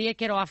an idiot,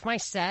 get off my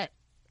set.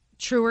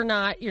 True or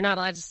not, you're not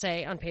allowed to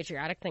say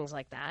unpatriotic things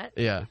like that.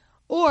 Yeah.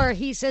 Or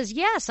he says,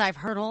 yes, I've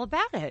heard all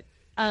about it.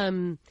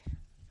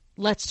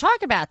 Let's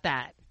talk about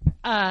that.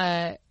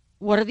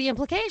 What are the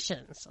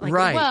implications?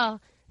 Right. Well,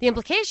 the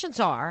implications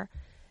are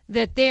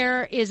that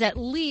there is at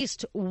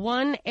least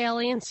one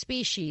alien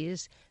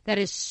species that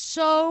is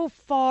so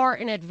far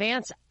in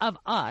advance of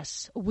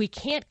us, we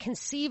can't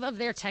conceive of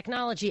their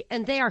technology,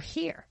 and they are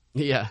here.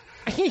 Yeah.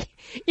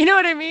 You know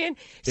what I mean?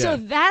 Yeah. So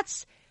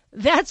that's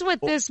what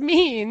this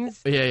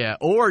means. Yeah.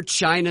 Or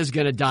China's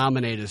going to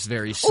dominate us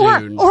very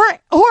soon.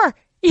 Or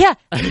yeah,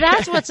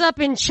 that's what's up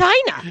in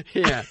China.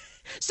 Yeah.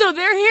 So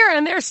they're here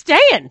and they're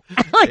staying.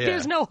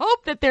 There's no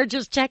hope that they're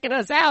just checking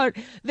us out.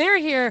 They're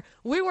here.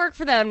 We work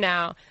for them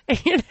now.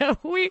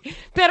 We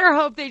better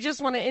hope they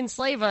just want to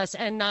enslave us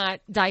and not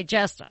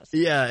digest us.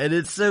 Yeah, and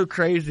it's so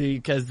crazy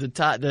because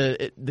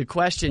the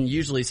question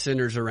usually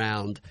centers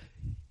around,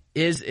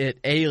 is it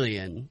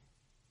alien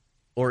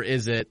or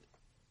is it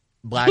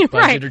black budget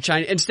right. or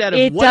China? Instead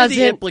of what are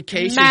the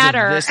implications of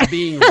this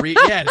being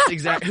yes,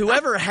 exactly.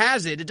 Whoever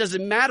has it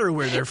doesn't matter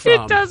where they're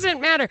from. It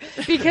doesn't matter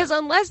because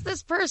unless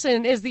this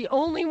person is the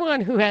only one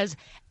who has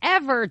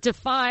ever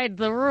defied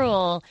the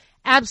rule,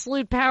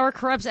 absolute power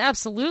corrupts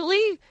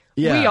absolutely,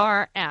 we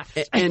are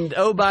effed. And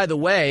oh, by the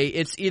way,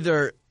 it's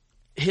either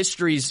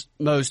history's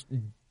most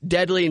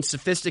deadly and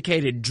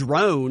sophisticated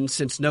drone,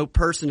 since no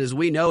person as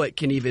we know it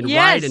can even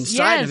ride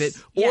inside of it,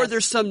 or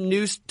there's some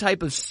new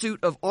type of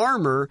suit of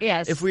armor,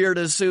 if we are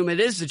to assume it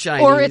is the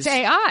Chinese. Or it's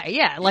AI,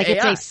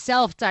 it's a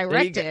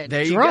self-directed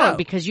drone, go.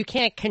 Because you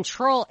can't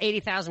control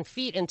 80,000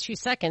 feet in 2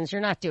 seconds. You're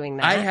not doing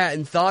that. I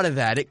hadn't thought of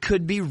that. It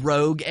could be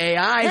rogue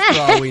AI for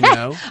all we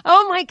know.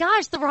 Oh my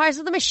gosh, the rise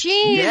of the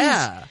machines.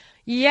 Yeah.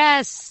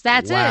 Yes,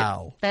 that's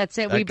it. That's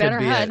it. We better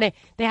have.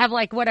 They have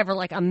like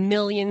 1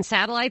 million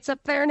satellites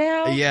up there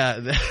now.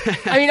 Yeah.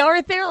 I mean,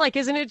 aren't there?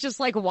 Isn't it just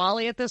like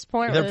WALL-E at this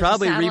point? They're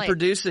probably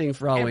reproducing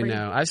for all we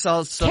know. I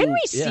saw some. Can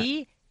we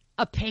see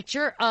a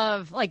picture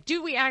of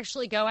do we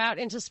actually go out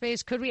into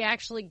space? Could we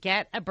actually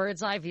get a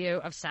bird's eye view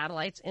of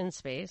satellites in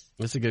space?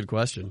 That's a good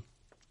question.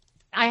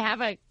 I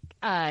have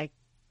a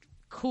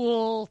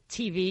cool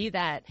TV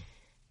that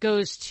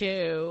goes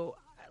to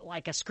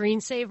a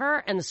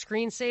screensaver, and the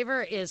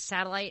screensaver is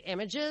satellite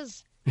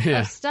images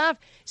of stuff.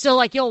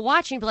 So you'll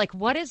watch and be like,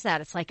 what is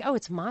that? It's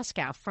it's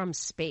Moscow from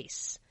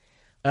space.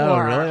 Oh,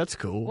 really? That's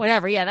cool.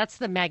 Whatever. Yeah, that's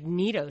the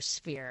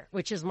magnetosphere,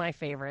 which is my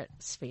favorite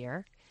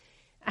sphere.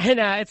 And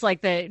it's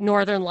like the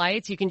northern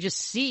lights. You can just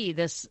see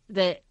this.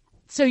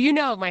 So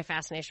my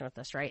fascination with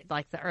this, right?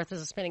 The Earth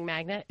is a spinning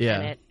magnet,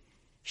 and it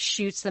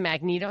shoots the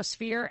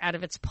magnetosphere out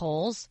of its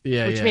poles,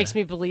 which makes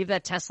me believe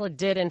that Tesla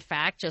did, in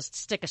fact, just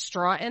stick a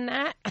straw in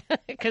that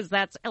because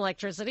that's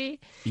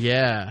electricity.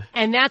 Yeah.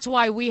 And that's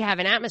why we have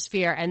an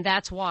atmosphere, and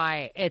that's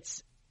why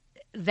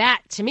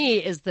that, to me,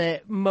 is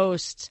the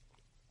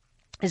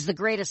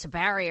greatest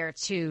barrier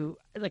to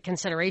the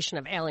consideration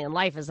of alien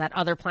life, is that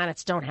other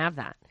planets don't have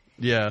that.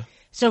 Yeah.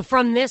 So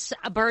from this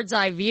bird's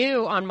eye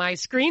view on my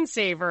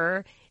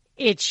screensaver,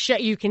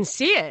 you can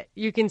see it.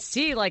 You can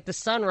see the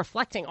sun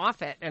reflecting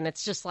off it, and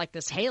it's just like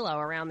this halo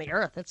around the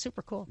Earth. It's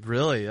super cool.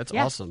 Really? That's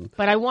awesome.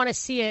 But I want to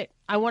see it.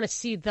 I want to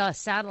see the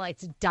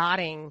satellites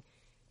dotting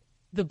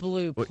the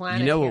blue planet.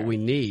 You know what we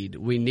need?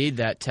 We need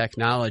that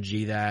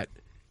technology that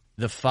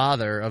the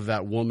father of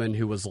that woman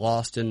who was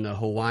lost in the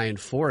Hawaiian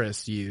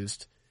forest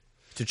used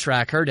to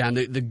track her down.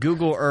 The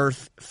Google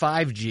Earth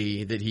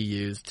 5G that he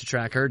used to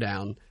track her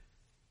down.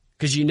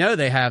 Because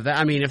they have that.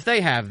 I mean, if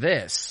they have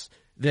this,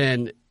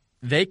 then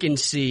they can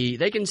see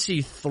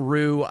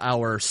through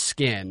our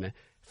skin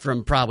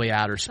from probably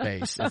outer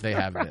space if they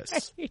have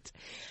this.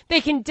 They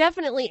can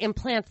definitely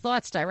implant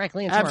thoughts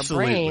directly into our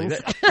brains.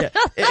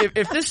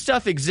 If this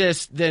stuff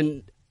exists,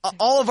 then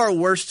all of our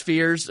worst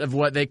fears of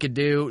what they could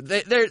do,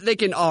 they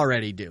can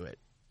already do it.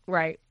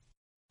 Right.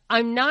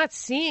 I'm not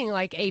seeing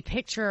a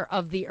picture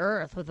of the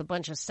Earth with a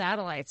bunch of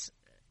satellites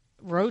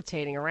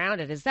rotating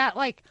around it. Is that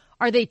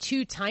are they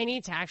too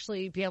tiny to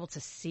actually be able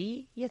to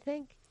see, you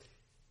think?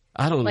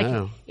 I don't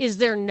know. Is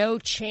there no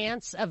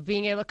chance of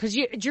being able? Because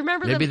do you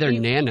remember? Maybe they're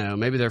nano.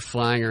 Maybe they're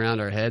flying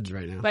around our heads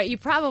right now. But you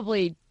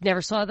probably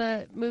never saw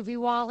the movie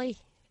WALL-E.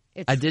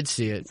 I did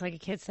see it. It's like a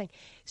kid's thing.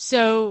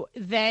 So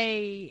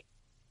they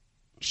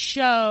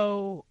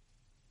show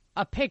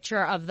a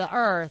picture of the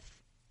Earth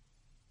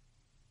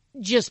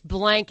just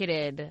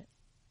blanketed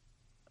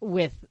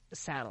with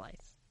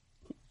satellites.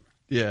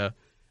 Yeah.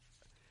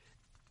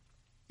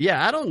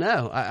 Yeah, I don't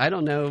know. I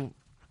don't know.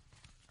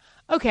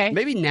 Okay.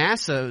 Maybe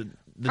NASA.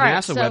 The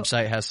NASA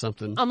website has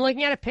something. I'm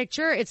looking at a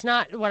picture. It's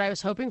not what I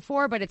was hoping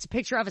for, but it's a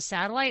picture of a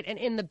satellite, and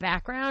in the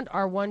background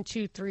are 1,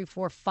 2, 3,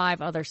 4,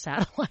 5 other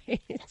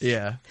satellites.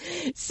 Yeah.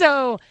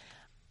 So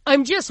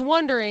I'm just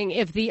wondering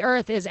if the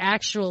Earth is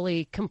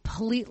actually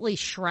completely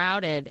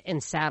shrouded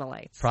in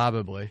satellites.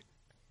 Probably.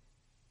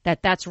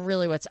 That's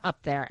really what's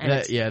up there.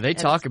 And they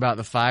talk about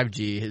the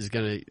 5G is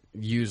going to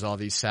use all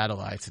these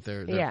satellites.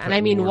 They're and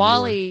I mean,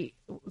 WALL-E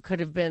could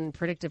have been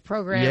predictive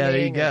programming. Yeah,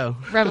 there you go.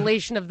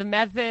 Revelation of the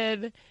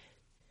method.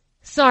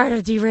 Sorry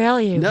to derail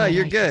you. No,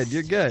 you're good.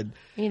 You're good.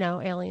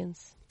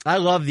 Aliens. I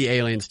love the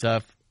alien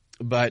stuff,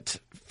 but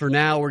for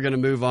now we're going to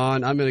move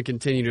on. I'm going to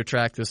continue to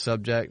track this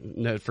subject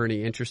for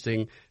any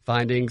interesting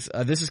findings.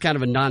 This is kind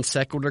of a non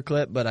sequitur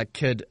clip, but I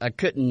could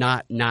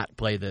not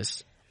play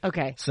this.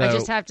 Okay, so I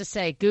just have to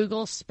say,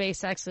 Google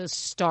SpaceX's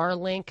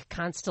Starlink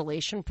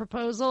constellation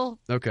proposal.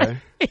 Okay.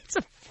 It's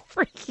a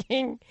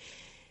freaking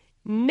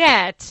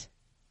net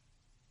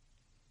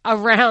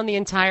around the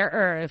entire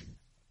Earth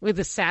with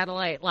a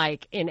satellite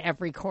like in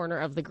every corner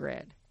of the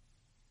grid.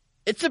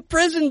 It's a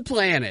prison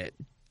planet.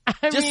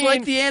 Just mean,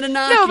 like the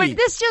Anunnaki. No, but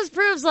this just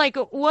proves like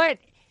what,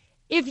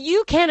 if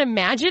you can't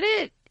imagine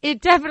it,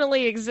 it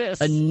definitely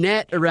exists. A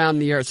net around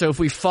the Earth. So if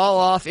we fall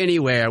off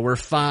anywhere, we're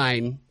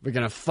fine. We're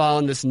going to fall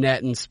in this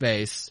net in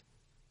space.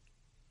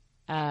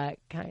 Kind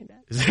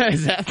of.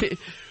 Is that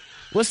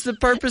what's the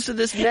purpose of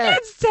this net?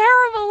 It's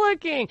terrible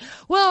looking.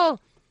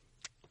 Well,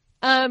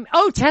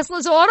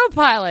 Tesla's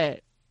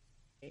autopilot.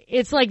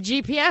 It's like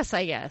GPS,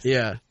 I guess.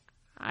 Yeah.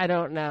 I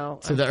don't know.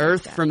 So the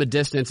Earth from a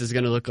distance is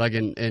going to look like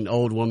an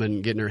old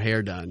woman getting her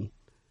hair done.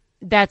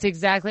 That's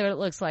exactly what it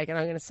looks like, and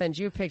I'm going to send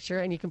you a picture,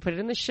 and you can put it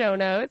in the show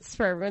notes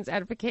for everyone's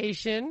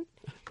edification.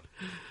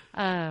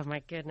 Oh,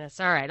 my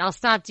goodness. All right, I'll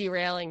stop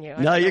derailing you.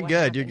 No, you're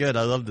good. You're good.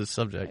 I love this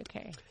subject.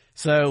 Okay.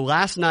 So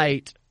last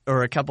night,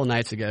 or a couple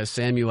nights ago,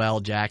 Samuel L.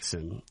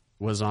 Jackson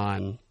was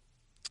on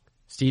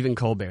Stephen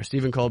Colbert.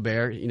 Stephen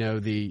Colbert,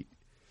 the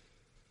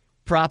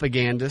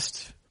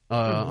propagandist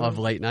of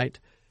late night.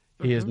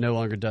 He no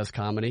longer does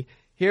comedy.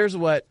 Here's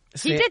what...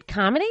 He did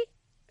comedy?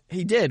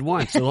 He did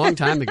once, a long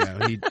time ago.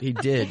 He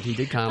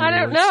did comedy. I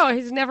don't know.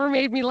 He's never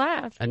made me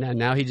laugh. And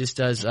now he just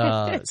does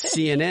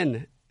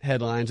CNN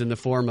headlines in the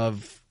form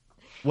of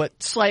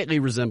what slightly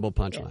resemble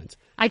punchlines.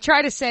 I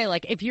try to say,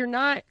 like, if you're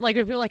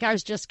like, I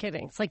was just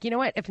kidding. It's like, you know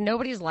what? If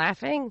nobody's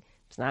laughing,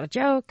 it's not a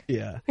joke.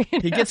 Yeah.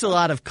 He gets a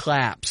lot of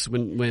claps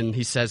when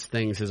he says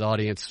things his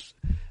audience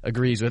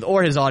agrees with,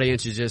 or his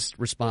audience is just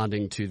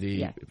responding to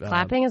the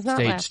clapping is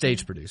not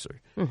stage producer.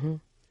 Mm-hmm.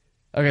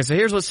 Okay, so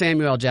here's what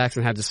Samuel L.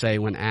 Jackson had to say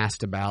when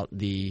asked about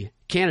the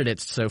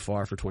candidates so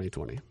far for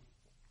 2020.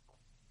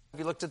 Have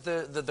you looked at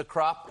the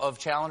crop of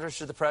challengers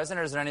to the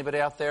president? Is there anybody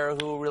out there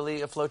who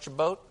really afloats your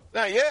boat?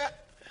 Not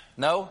yet.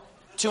 No?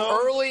 Too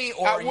early,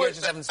 or you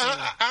just haven't seen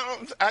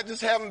it? I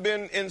just haven't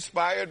been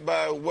inspired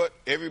by what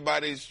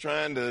everybody's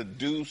trying to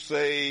do,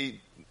 say,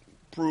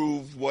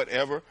 prove,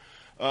 whatever.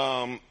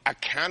 I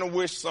kind of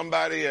wish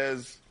somebody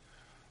as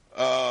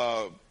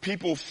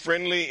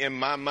people-friendly in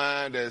my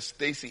mind as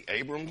Stacey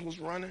Abrams was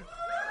running.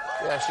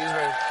 Yeah, she's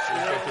very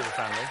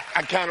people-friendly.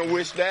 I kind of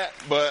wish that,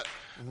 but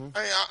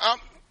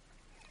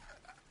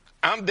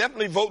I'm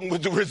definitely voting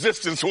with the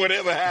resistance,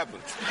 whatever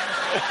happens.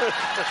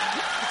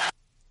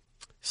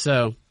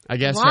 So, I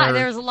guess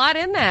there's a lot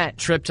in that.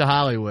 Trip to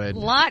Hollywood. A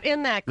lot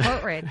in that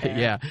quote right there.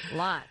 Yeah. A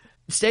lot.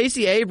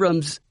 Stacey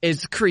Abrams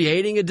is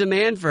creating a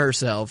demand for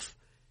herself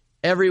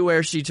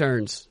everywhere she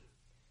turns.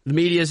 The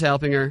media's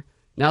helping her.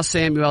 Now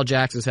Samuel L.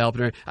 Jackson's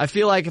helping her. I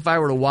feel like if I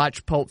were to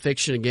watch Pulp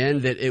Fiction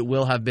again, that it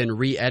will have been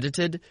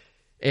re-edited.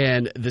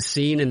 And the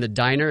scene in the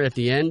diner at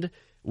the end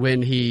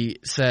when he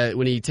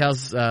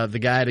tells the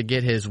guy to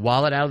get his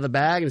wallet out of the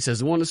bag and says,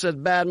 the one that says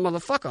bad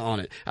motherfucker on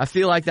it. I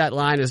feel like that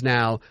line is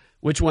now,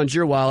 which one's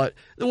your wallet?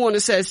 The one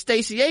that says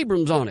Stacey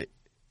Abrams on it.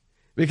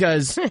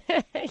 Because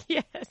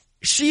yes.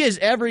 She is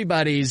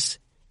everybody's.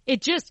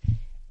 It just,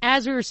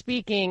 as we were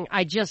speaking,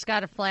 I just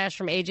got a flash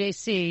from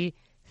AJC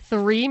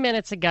 3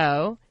 minutes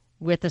ago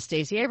with the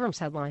Stacey Abrams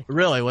headline.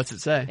 Really? What's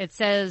it say? It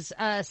says,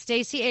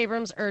 Stacey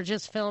Abrams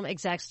urges film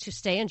execs to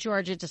stay in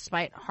Georgia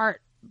despite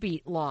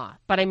heartbeat law.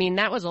 But, I mean,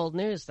 that was old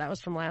news. That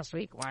was from last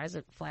week. Why is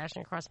it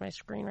flashing across my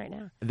screen right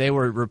now? They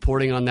were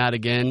reporting on that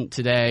again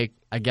today.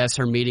 I guess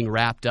her meeting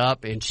wrapped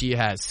up, and she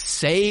has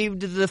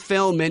saved the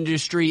film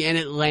industry in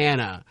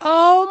Atlanta.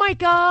 Oh, my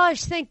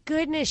gosh. Thank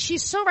goodness.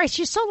 She's so right.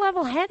 She's so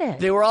level-headed.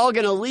 They were all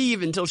going to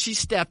leave until she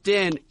stepped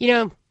in. You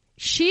know,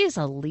 she is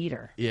a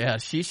leader. Yeah,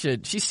 she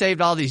should. She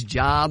saved all these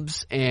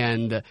jobs,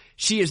 and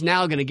she is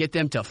now going to get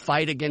them to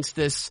fight against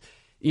this,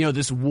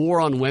 this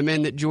war on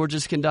women that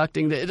Georgia's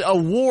conducting. A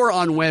war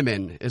on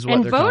women is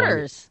what they're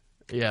voters.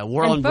 Calling it. Yeah,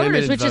 war on women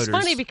and which voters. Is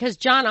funny because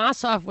John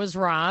Ossoff was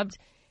robbed,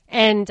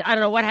 and I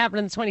don't know what happened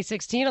in the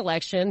 2016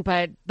 election,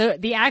 but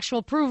the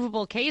actual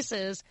provable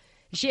cases,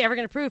 is she ever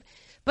going to prove?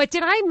 But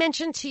did I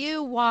mention to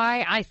you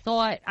why I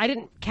thought I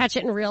didn't catch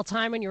it in real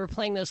time when you were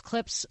playing those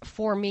clips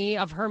for me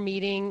of her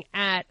meeting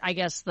at, I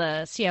guess,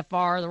 the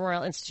CFR, the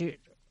Royal Institute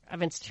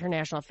of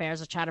International Affairs,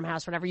 the Chatham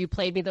House, whatever. You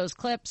played me those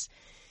clips.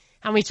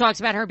 And we talked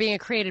about her being a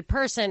created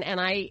person. And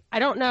I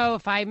don't know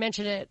if I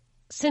mentioned it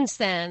since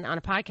then on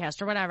a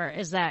podcast or whatever,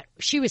 is that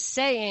she was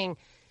saying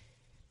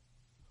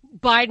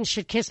Biden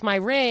should kiss my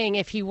ring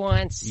if he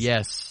wants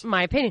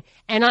my opinion.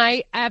 And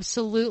I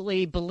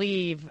absolutely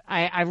believe,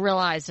 I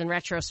realized in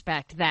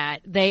retrospect that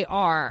they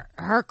are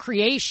her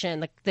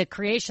creation, the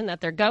creation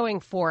that they're going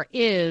for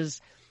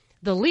is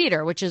the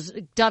leader, which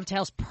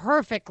dovetails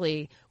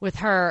perfectly with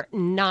her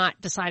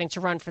not deciding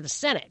to run for the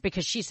Senate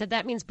because she said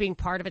that means being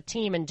part of a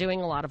team and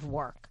doing a lot of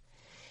work.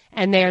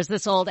 And there's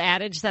this old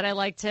adage that I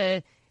like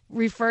to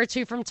refer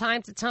to from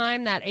time to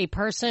time that a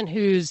person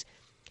who's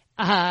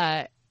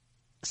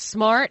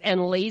smart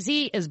and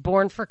lazy is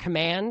born for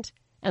command,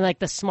 and like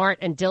the smart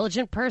and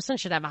diligent person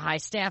should have a high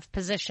staff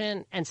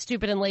position, and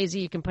stupid and lazy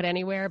you can put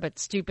anywhere, but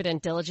stupid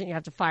and diligent you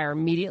have to fire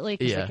immediately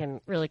because they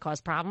can really cause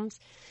problems.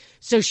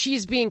 So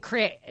she's being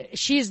her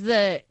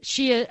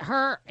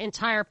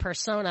entire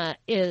persona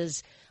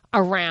is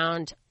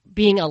around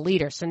being a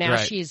leader. So now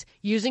Right. she's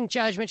using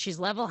judgment. She's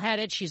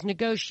level-headed. She's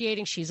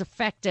negotiating. She's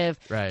effective.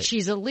 Right.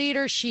 She's a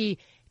leader. She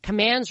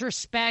commands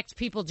respect.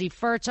 People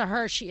defer to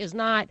her. She is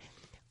not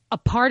a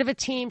part of a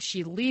team.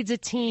 She leads a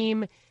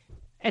team,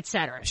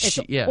 etc. It's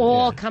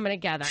all coming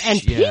together.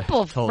 And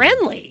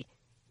people-friendly.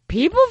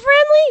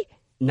 People-friendly?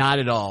 Not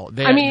at all.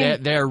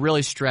 They're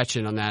really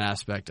stretching on that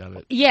aspect of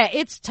it. Yeah,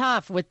 it's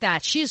tough with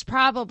that. She's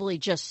probably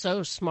just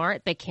so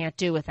smart they can't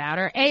do without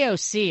her.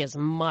 AOC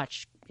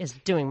is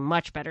doing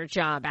much better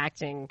job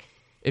acting.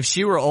 If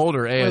she were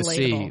older, AOC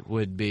relatable.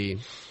 would be.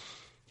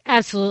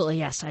 Absolutely,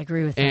 yes, I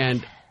agree with that.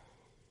 And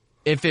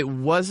if it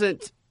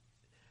wasn't,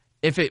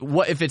 if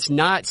it's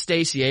not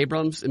Stacey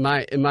Abrams, in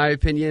my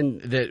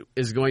opinion, that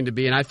is going to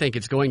be, and I think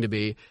it's going to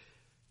be.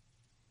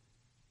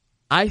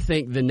 I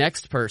think the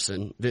next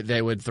person that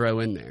they would throw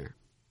in there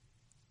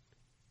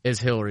is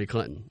Hillary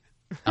Clinton,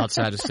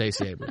 outside of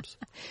Stacey Abrams.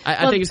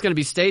 I think it's going to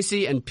be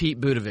Stacey and Pete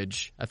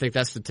Buttigieg. I think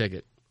that's the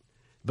ticket.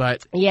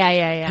 But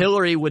yeah.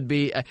 Hillary would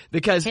be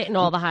because hitting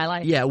all the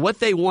highlights. Yeah, what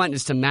they want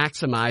is to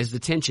maximize the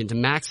tension, to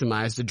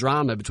maximize the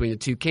drama between the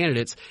two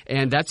candidates,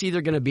 and that's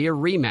either going to be a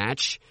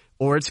rematch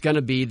or it's going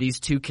to be these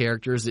two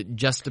characters that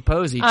just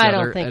oppose each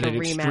other at an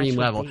extreme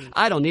level.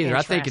 I don't either.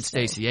 I think it's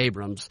Stacey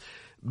Abrams,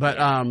 but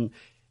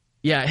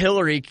yeah,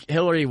 Hillary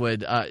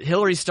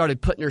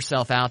started putting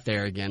herself out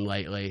there again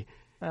lately.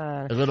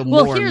 A little more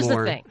and more. Well, here's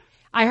the thing.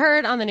 I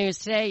heard on the news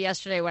today,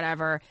 yesterday,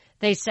 whatever,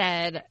 they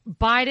said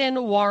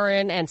Biden,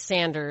 Warren, and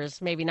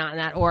Sanders, maybe not in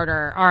that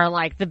order, are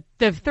like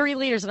the three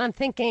leaders. And I'm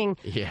thinking,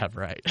 yeah,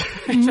 right.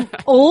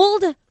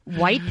 Old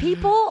white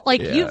people?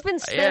 Like you've been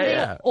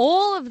spending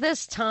all of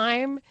this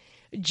time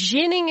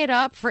ginning it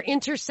up for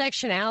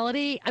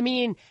intersectionality. I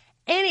mean,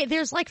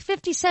 there's like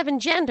 57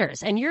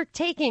 genders, and you're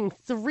taking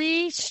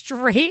three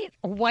straight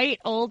white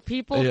old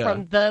people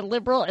from the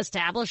liberal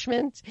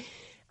establishment.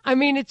 I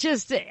mean, it's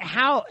just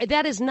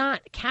that is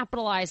not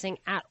capitalizing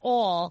at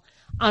all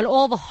on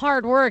all the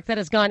hard work that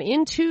has gone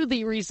into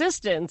the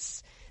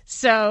resistance.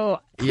 So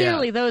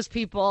clearly those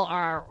people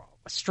are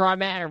straw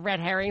man or red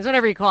herrings,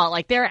 whatever you call it.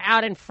 Like they're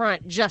out in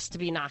front just to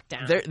be knocked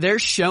down. They're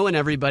showing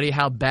everybody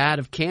how bad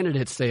of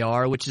candidates they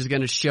are, which is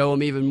going to show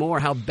them even more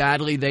how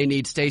badly they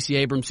need Stacey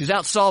Abrams, who's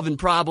out solving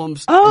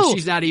problems, and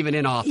she's not even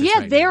in office. Yeah,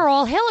 right they're now.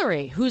 all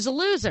Hillary, who's a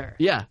loser.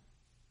 Yeah.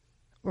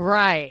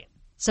 Right.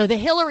 So the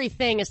Hillary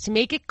thing is to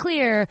make it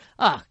clear,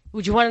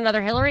 would you want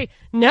another Hillary?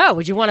 No.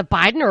 Would you want a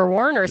Biden or a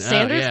Warren or a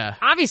Sanders? Yeah.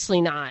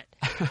 Obviously not.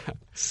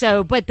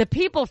 So, but the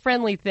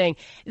people-friendly thing,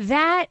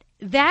 that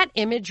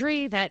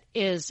imagery that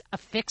is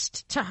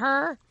affixed to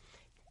her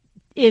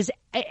is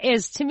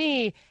to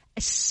me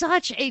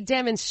such a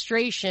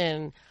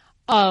demonstration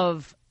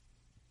of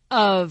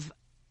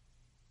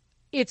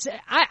it's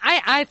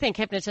I think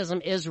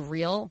hypnotism is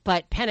real,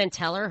 but Penn and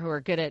Teller, who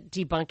are good at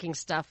debunking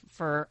stuff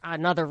for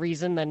another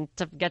reason than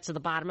to get to the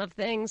bottom of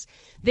things,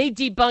 they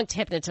debunked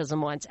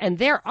hypnotism once, and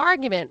their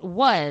argument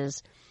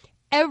was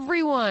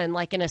everyone,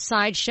 like in a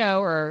sideshow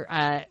or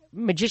a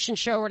magician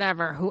show or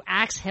whatever, who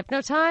acts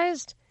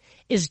hypnotized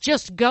is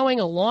just going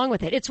along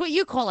with it. It's what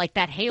you call like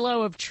that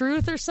halo of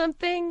truth or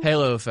something.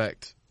 Halo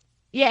effect.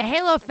 Yeah,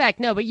 halo effect.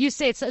 No, but you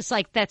say it's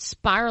like that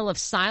spiral of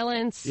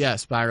silence. Yeah,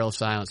 spiral of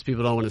silence.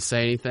 People don't want to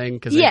say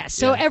anything.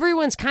 So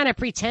everyone's kind of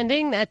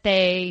pretending that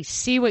they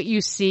see what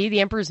you see,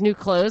 the emperor's new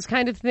clothes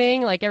kind of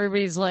thing. Like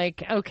everybody's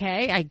like,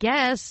 okay, I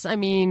guess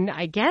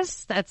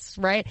that's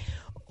right.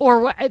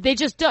 Or they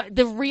just don't,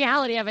 the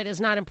reality of it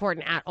is not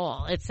important at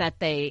all. It's that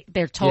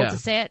they're told to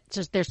say it,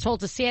 just they're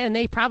told to see it, and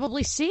they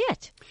probably see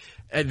it.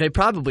 They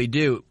probably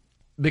do.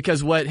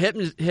 Because what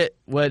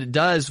it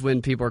does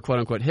when people are quote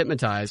unquote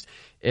hypnotized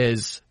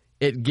is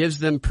it gives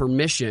them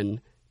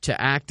permission to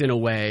act in a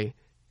way,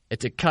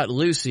 to cut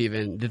loose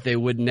even, that they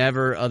would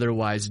never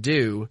otherwise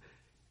do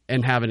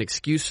and have an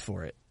excuse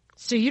for it.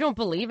 So you don't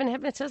believe in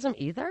hypnotism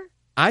either?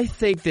 I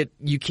think that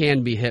you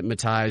can be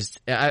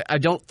hypnotized. I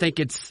don't think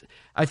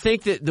I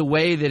think that the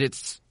way that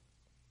it's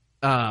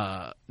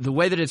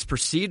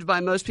perceived by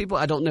most people,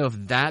 I don't know if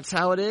that's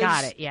how it is.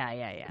 Got it.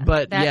 Yeah.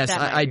 But yes,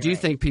 I do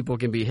think people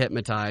can be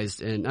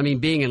hypnotized, and I mean,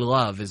 being in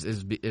love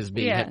is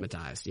being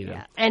hypnotized. You know.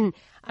 Yeah. And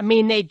I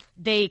mean,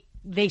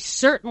 they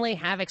certainly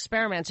have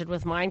experimented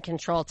with mind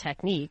control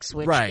techniques,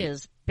 which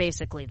is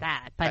basically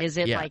that. But is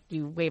it like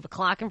you wave a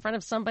clock in front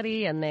of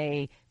somebody and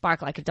they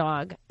bark like a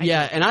dog?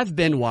 And I've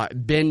been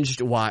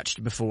binge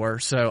watched before,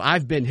 so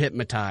I've been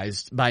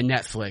hypnotized by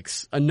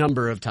Netflix a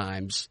number of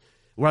times.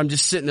 Where I'm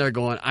just sitting there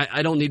going,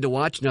 I don't need to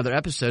watch another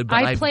episode,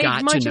 but I've got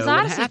to know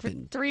what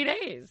happened. For 3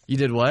 days. You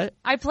did what?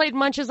 I played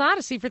Munch's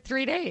Odyssey for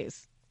 3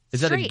 days.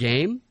 Is that a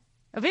game?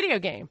 A video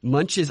game.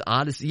 Munch's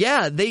Odyssey.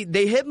 Yeah, they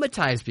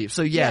hypnitize people.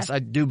 So yes, I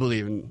do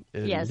believe in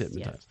hypnotized.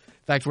 Yes.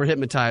 In fact, we're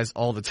hypnotized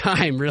all the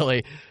time,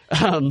 really.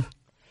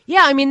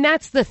 Yeah, I mean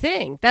that's the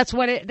thing. That's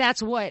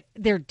what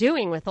they're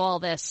doing with all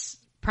this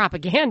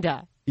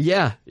propaganda.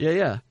 Yeah.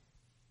 That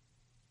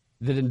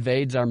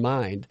invades our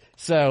mind.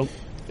 So,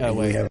 oh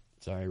wait.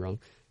 Sorry, wrong.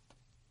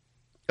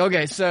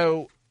 Okay,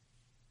 so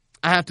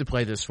I have to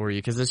play this for you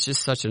because it's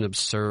just such an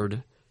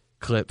absurd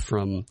clip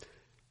from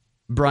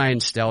Brian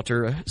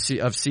Stelter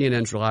of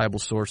CNN's reliable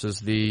sources,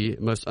 the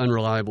most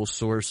unreliable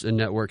source in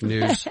network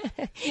news.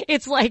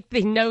 It's like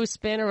the no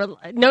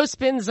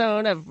spin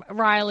zone of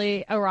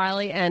O'Reilly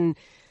and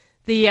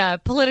the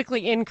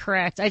politically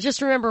incorrect. I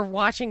just remember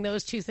watching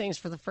those two things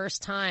for the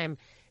first time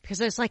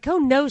because I was like, oh,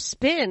 no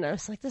spin. I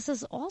was like, this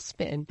is all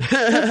spin.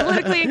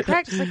 Politically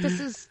incorrect. It's like, this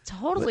is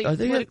totally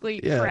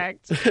politically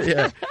correct.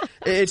 Yeah.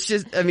 It's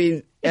just, I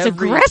mean, it's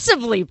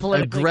aggressively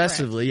politically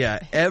correct. Yeah.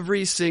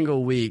 Every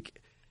single week,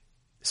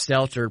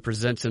 Stelter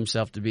presents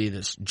himself to be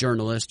this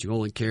journalist who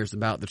only cares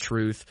about the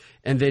truth.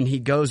 And then he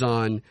goes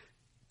on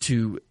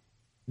to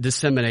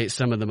disseminate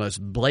some of the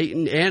most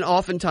blatant and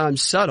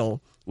oftentimes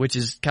subtle, which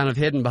is kind of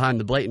hidden behind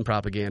the blatant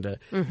propaganda.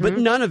 Mm-hmm. But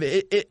none of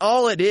it,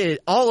 all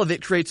of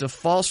it creates a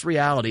false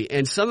reality.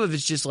 And some of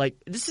it's just like,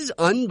 this is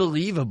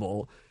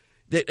unbelievable.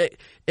 That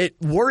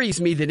it worries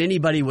me that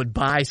anybody would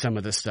buy some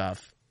of the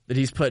stuff that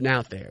he's putting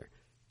out there.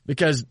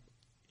 Because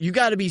you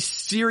got to be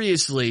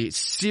seriously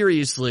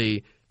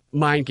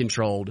mind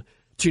controlled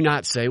to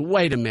not say,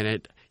 wait a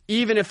minute,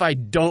 even if I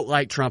don't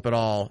like Trump at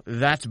all,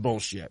 that's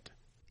bullshit.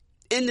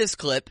 In this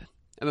clip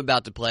I'm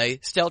about to play,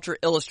 Stelter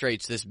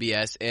illustrates this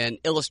BS and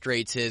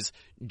illustrates his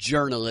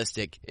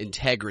journalistic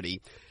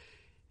integrity.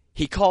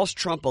 He calls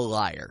Trump a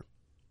liar.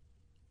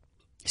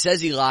 He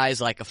says he lies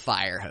like a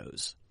fire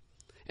hose.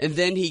 And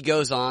then he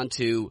goes on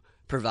to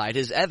provide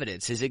his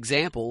evidence, his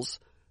examples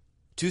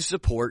to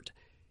support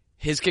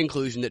his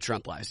conclusion that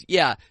Trump lies.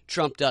 Yeah,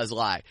 Trump does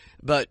lie,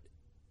 but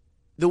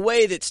the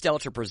way that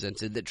Stelter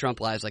presented that Trump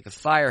lies like a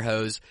fire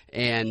hose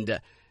and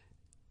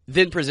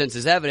then presents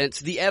his evidence,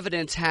 the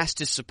evidence has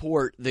to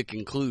support the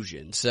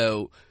conclusion.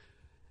 So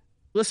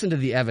listen to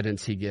the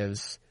evidence he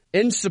gives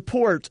in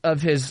support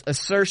of his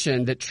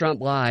assertion that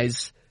Trump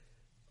lies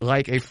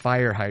like a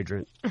fire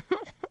hydrant.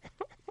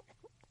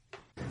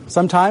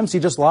 Sometimes he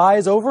just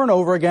lies over and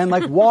over again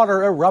like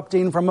water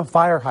erupting from a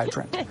fire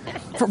hydrant.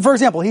 For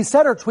example, he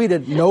said or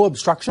tweeted no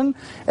obstruction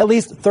at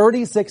least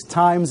 36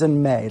 times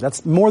in May.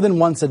 That's more than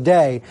once a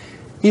day,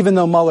 even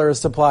though Mueller has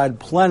supplied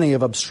plenty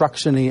of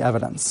obstruction-y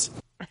evidence.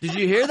 Did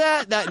you hear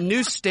that? That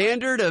new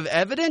standard of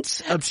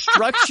evidence?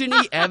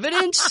 Obstruction-y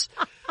evidence?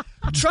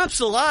 Trump's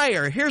a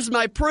liar. Here's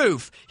my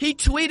proof. He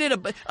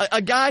tweeted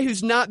a guy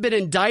who's not been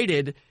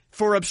indicted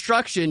for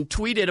obstruction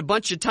tweeted a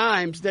bunch of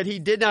times that he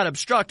did not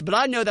obstruct, but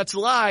I know that's a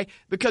lie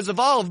because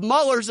of all of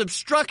Mueller's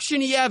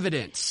obstruction-y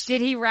evidence.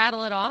 Did he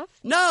rattle it off?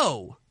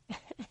 No.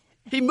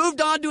 He moved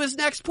on to his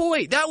next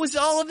point. That was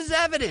all of his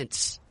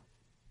evidence.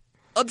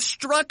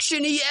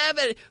 Obstruction-y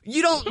evidence.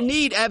 You don't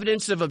need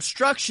evidence of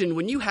obstruction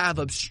when you have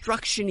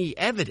obstruction-y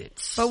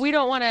evidence. But we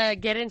don't want to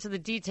get into the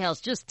details.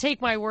 Just take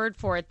my word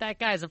for it. That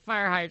guy's a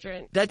fire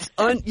hydrant. That's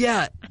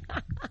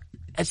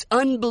It's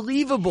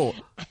unbelievable.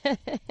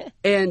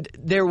 And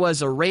there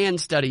was a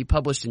RAND study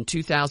published in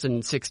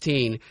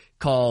 2016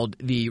 called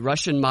The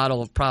Russian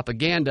Model of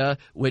Propaganda,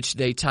 which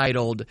they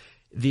titled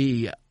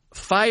The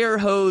Fire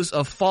Hose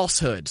of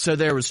Falsehood. So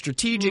there was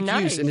strategic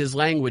use in his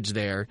language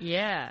there.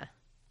 Yeah.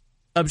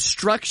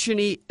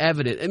 Obstruction-y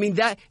evidence. I mean,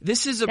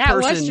 this is a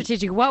person... That was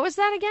strategic. What was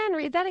that again?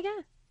 Read that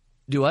again.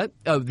 Do what?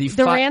 Oh, the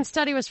RAND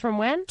study was from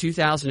when?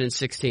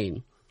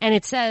 2016. And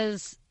it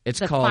says... It's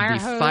called The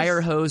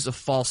Fire Hose of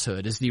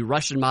Falsehood. It's the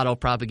Russian model of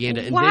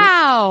propaganda. And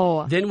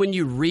wow. Then when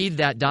you read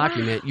that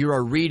document, you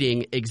are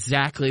reading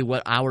exactly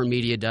what our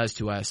media does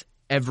to us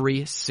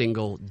every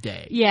single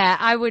day. Yeah,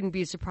 I wouldn't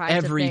be surprised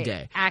every if they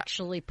day.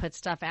 Actually put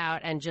stuff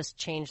out and just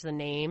change the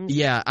names.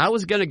 Yeah, I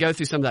was going to go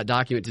through some of that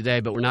document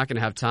today, but we're not going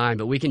to have time.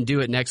 But we can do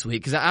it next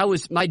week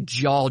because my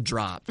jaw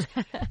dropped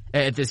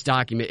at this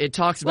document. It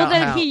talks about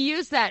how he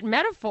used that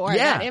metaphor,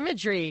 that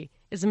imagery.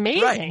 Is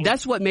amazing. Right.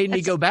 That's what made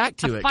me go back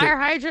to it. Fire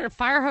hydrant, a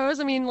fire hose.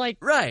 I mean, like,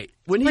 right.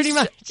 When pretty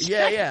much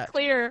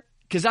clear.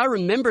 Because I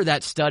remember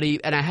that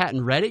study and I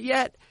hadn't read it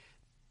yet.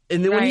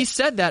 And then when he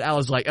said that, I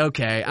was like,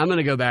 okay, I'm going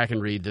to go back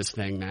and read this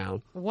thing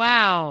now.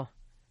 Wow.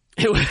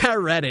 And when I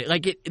read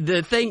it,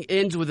 the thing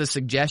ends with a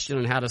suggestion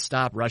on how to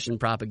stop Russian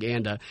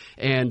propaganda.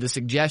 And the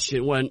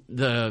suggestion, one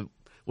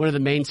of the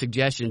main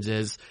suggestions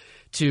is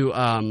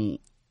to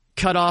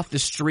cut off the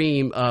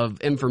stream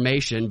of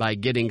information by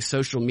getting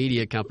social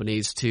media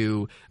companies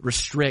to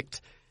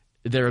restrict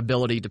their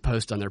ability to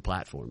post on their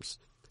platforms.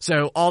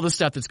 So all the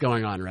stuff that's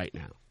going on right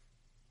now.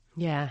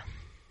 Yeah.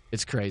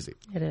 It's crazy.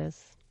 It is.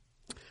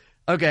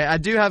 Okay, I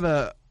do have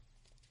I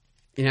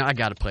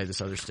got to play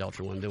this other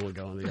Stelter one, then we'll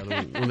go on the other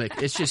one.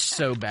 It's just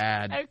so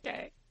bad.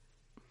 Okay.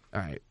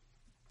 All right.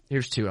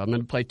 Here's two. I'm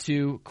going to play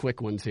two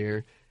quick ones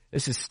here.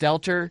 This is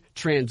Stelter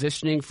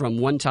transitioning from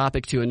one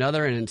topic to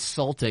another and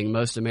insulting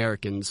most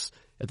Americans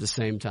at the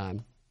same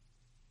time.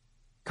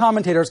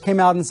 Commentators came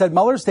out and said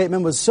Mueller's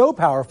statement was so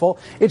powerful,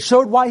 it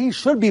showed why he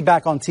should be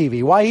back on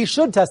TV, why he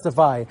should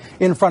testify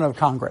in front of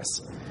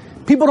Congress.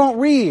 People don't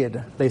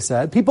read, they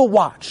said. People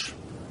watch.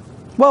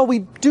 Well, we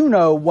do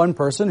know one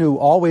person who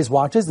always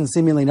watches and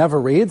seemingly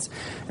never reads,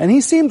 and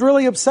he seemed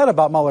really upset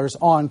about Mueller's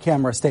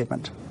on-camera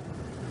statement.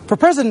 For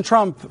President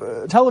Trump,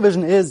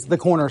 television is the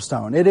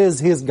cornerstone. It is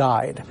his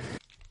guide.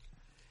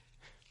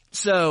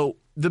 So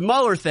the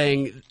Mueller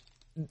thing,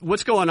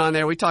 what's going on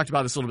there, we talked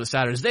about this a little bit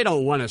Saturday, is they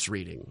don't want us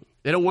reading.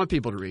 They don't want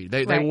people to read.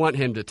 They want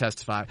him to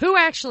testify. Who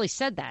actually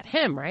said that?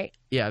 Him, right?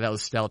 Yeah, that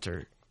was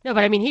Stelter. No,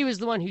 but I mean, he was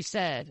the one who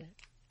said.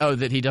 Oh,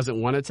 that he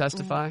doesn't want to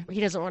testify? He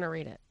doesn't want to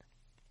read it.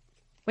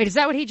 Wait, is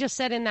that what he just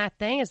said in that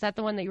thing? Is that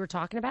the one that you were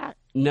talking about?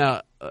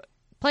 No.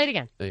 Play it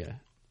again. Yeah.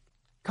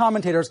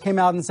 Commentators came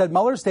out and said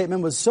Mueller's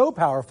statement was so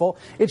powerful,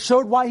 it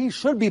showed why he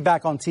should be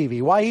back on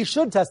TV, why he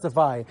should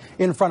testify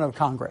in front of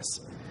Congress.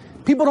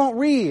 People don't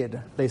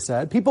read, they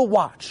said. People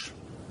watch.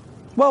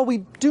 Well, we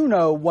do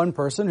know one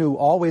person who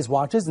always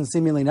watches and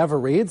seemingly never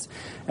reads,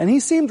 and he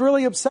seemed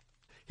really upset.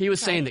 He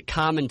was saying that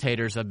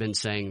commentators have been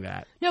saying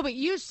that. No, but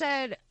you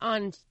said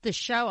on the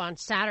show on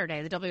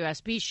Saturday, the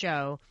WSB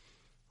show,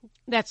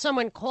 that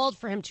someone called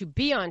for him to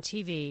be on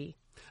TV.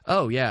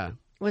 Oh, yeah.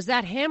 Was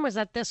that him? Was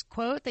that this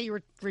quote that you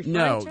were referring to?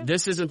 No,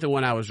 this isn't the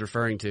one I was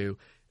referring to.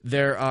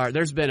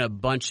 There's been a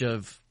bunch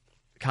of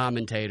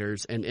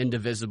commentators, and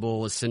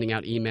Indivisible is sending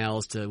out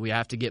emails to, we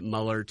have to get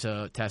Mueller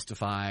to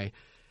testify.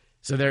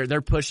 So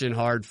they're pushing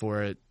hard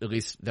for it. At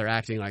least they're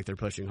acting like they're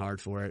pushing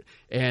hard for it.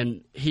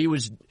 And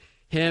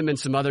him and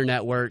some other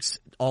networks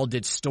all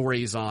did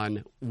stories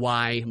on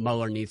why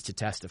Mueller needs to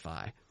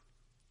testify.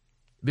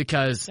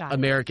 Because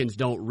Americans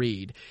don't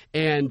read.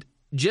 And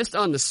just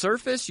on the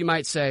surface, you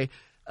might say,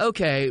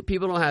 okay,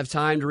 people don't have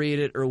time to read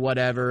it or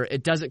whatever.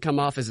 It doesn't come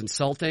off as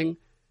insulting.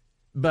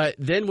 But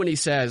then when he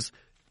says,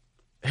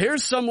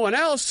 here's someone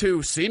else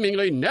who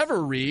seemingly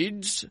never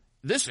reads,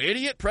 this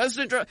idiot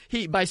President Trump,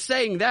 by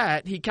saying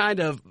that, he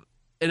kind of,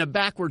 in a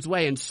backwards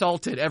way,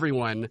 insulted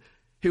everyone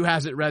who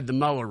hasn't read the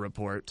Mueller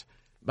report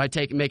by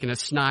making a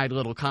snide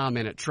little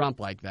comment at Trump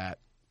like that.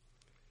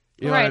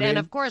 You know right, what I mean? And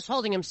of course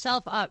holding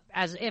himself up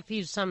as if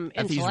he's some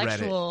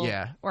intellectual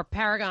or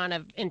paragon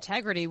of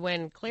integrity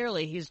when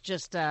clearly he's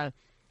just a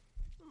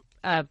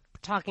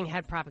talking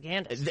head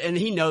propagandist. And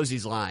he knows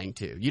he's lying,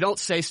 too. You don't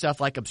say stuff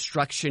like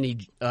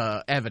obstruction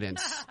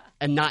evidence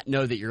and not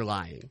know that you're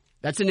lying.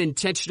 That's an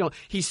intentional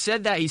 – he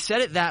said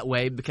it that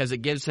way because it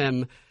gives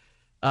him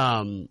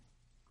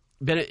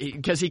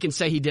because he can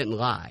say he didn't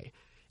lie.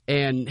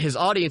 And his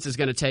audience is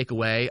going to take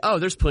away, oh,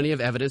 there's plenty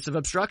of evidence of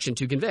obstruction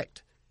to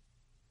convict.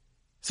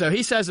 So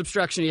he says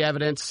obstruction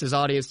evidence, his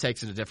audience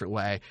takes it a different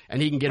way,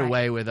 and he can get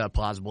away with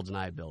plausible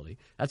deniability.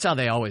 That's how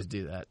they always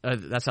do that.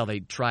 That's how they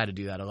try to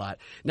do that a lot.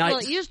 Now, well,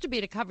 it used to be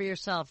to cover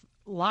yourself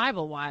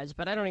libel-wise,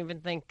 but I don't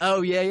even think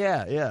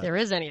there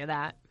is any of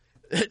that.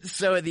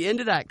 So at the end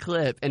of that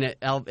clip, and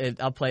I'll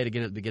play it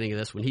again at the beginning of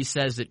this one, he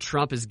says that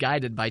Trump is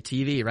guided by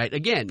TV, right?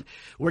 Again,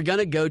 we're going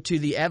to go to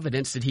the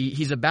evidence that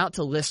he's about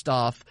to list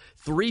off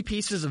 3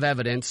 pieces of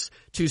evidence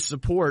to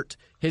support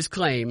his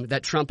claim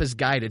that Trump is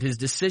guided. His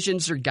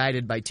decisions are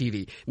guided by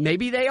TV.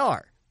 Maybe they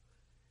are.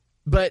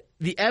 But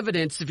the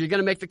evidence, if you're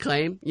going to make the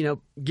claim,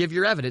 give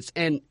your evidence.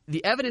 And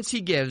the evidence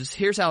he gives,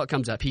 here's how it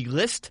comes up. He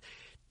lists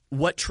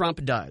what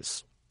Trump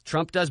does.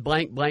 Trump does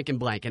blank, blank, and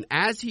blank. And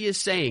as he is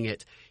saying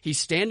it, he's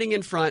standing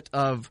in front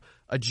of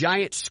a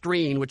giant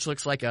screen, which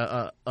looks like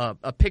a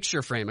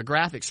picture frame, a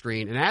graphic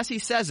screen. And as he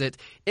says it,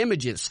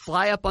 images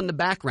fly up on the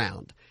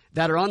background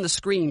that are on the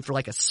screen for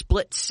like a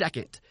split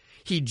second.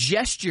 He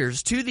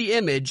gestures to the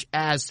image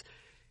as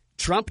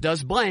Trump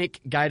does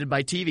blank, guided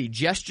by TV.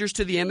 Gestures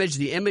to the image.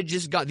 The image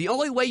is gone. The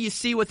only way you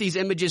see what these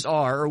images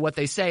are or what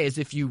they say is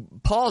if you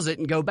pause it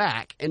and go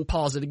back and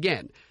pause it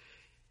again.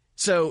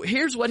 So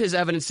here's what his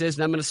evidence is,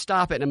 and I'm going to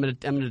stop it, and I'm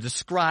going to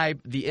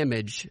describe the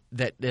image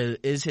that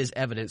is his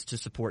evidence to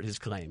support his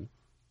claim.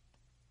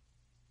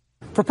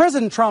 For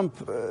President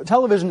Trump,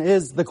 television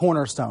is the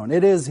cornerstone.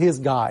 It is his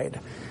guide.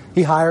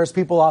 He hires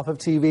people off of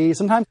TV.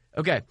 Sometimes.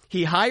 Okay,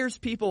 he hires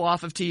people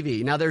off of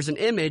TV. Now there's an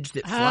image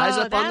that flies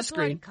up on the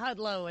screen. That's what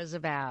Kudlow is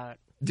about.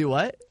 Do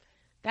what?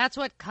 That's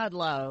what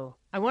Kudlow.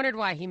 I wondered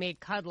why he made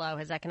Kudlow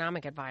his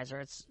economic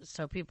advisor. It's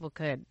so people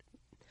could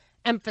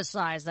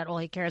emphasize that all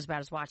he cares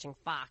about is watching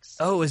Fox.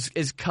 Oh, is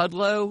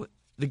Kudlow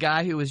the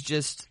guy who was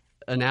just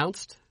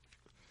announced?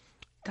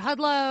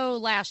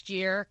 Kudlow last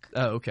year.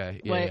 Oh,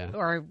 okay. Yeah.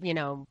 Or,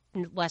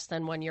 less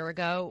than 1 year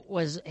ago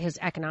was his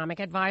economic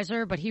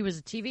advisor, but he was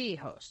a TV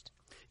host.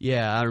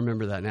 Yeah, I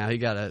remember that now.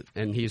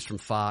 And he's from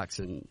Fox.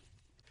 And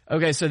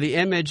okay, so the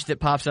image that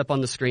pops up on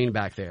the screen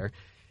back there,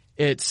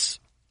 it's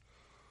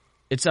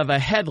of a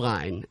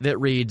headline that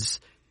reads,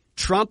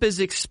 Trump is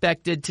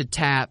expected to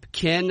tap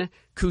Ken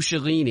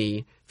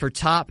Cucciolini for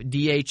top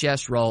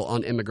DHS role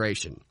on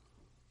immigration.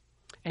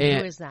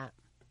 And who is that?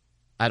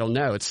 I don't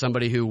know. It's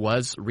somebody who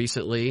was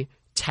recently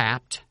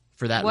tapped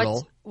for that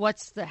role. How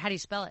do you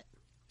spell it?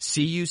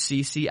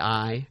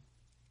 Cucciolli.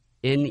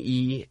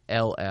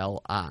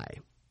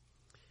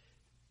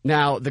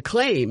 Now, the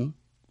claim,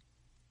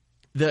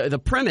 the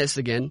premise,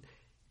 again,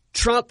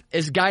 Trump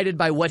is guided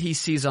by what he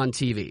sees on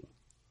TV.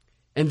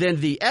 And then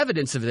the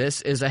evidence of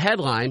this is a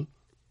headline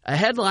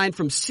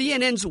from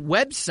CNN's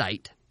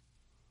website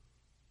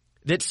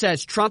that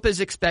says Trump is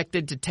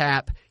expected to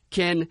tap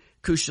Ken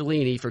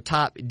Cucciolini for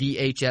top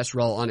DHS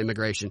role on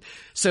immigration.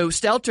 So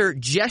Stelter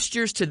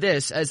gestures to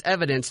this as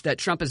evidence that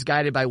Trump is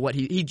guided by what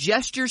he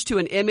gestures to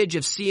an image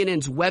of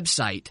CNN's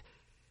website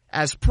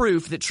as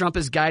proof that Trump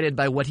is guided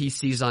by what he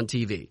sees on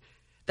TV.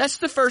 That's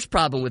the first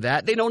problem with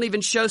that. They don't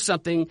even show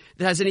something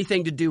that has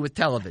anything to do with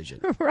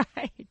television.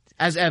 Right.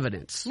 As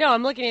evidence. No,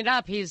 I'm looking it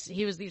up. He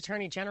was the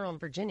Attorney General in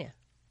Virginia.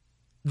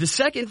 The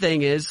second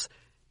thing is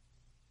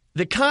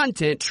the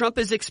content. Trump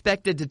is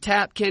expected to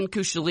tap Ken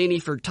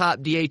Cucciolini for top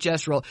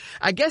DHS role.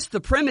 I guess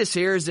the premise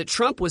here is that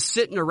Trump was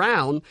sitting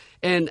around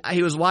and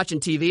he was watching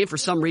TV, and for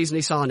some reason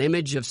he saw an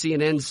image of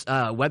CNN's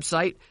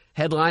website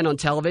headline on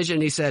television,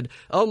 and he said,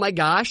 oh my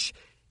gosh,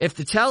 if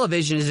the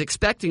television is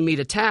expecting me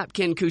to tap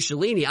Ken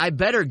Cucciolini, I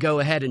better go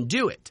ahead and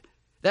do it.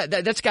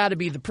 That's got to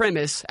be the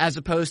premise, as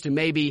opposed to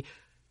maybe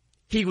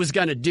he was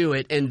going to do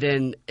it and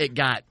then it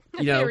got,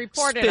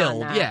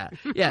 spilled. Yeah.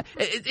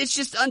 It's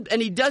just,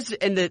 and he does,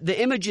 and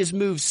the images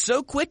move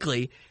so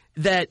quickly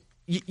that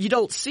you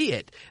don't see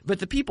it. But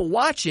the people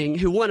watching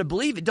who want to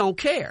believe it don't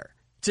care.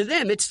 To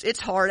them, it's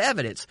hard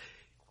evidence.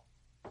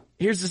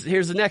 Here's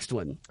the next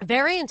one.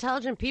 Very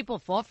intelligent people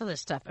fall for this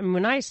stuff. I mean,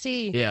 when I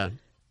see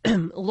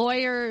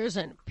lawyers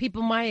and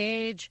people my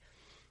age,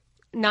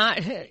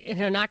 not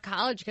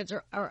college kids,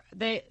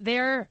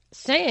 they're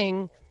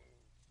saying.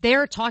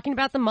 They're talking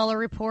about the Mueller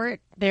report.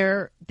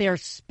 They're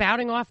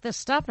spouting off this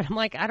stuff. And I'm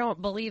like, I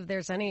don't believe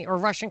there's any, or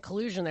Russian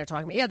collusion they're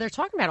talking about. Yeah, they're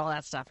talking about all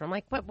that stuff. And I'm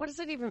like, what does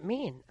it even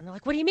mean? And they're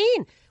like, what do you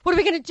mean? What are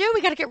we going to do?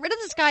 We got to get rid of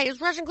this guy. It's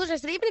Russian collusion. I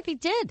said, even if he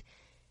did.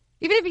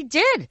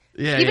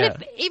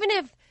 Even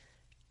if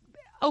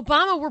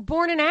Obama were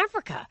born in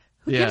Africa,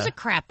 who gives a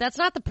crap? That's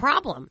not the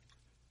problem.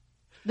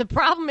 The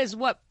problem is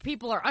what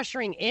people are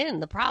ushering in.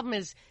 The problem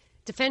is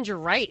defend your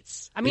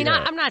rights. I mean,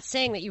 I'm not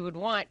saying that you would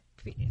want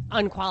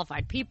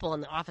unqualified people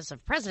in the office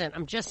of president.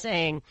 I'm just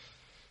saying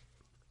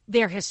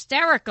they're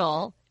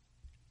hysterical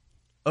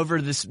over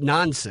this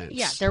nonsense.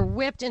 Yeah, they're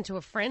whipped into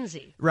a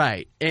frenzy.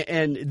 Right.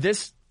 And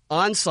this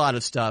onslaught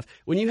of stuff,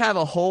 when you have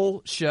a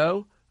whole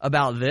show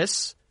about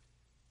this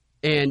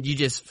and you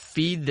just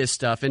feed this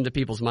stuff into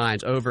people's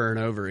minds over and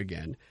over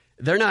again,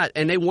 they're not,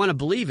 and they want to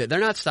believe it.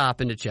 They're not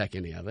stopping to check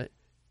any of it.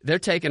 They're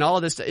taking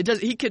all this.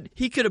 He could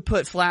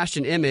have flashed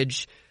an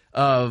image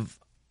of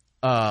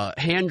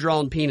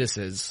hand-drawn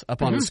penises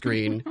up on the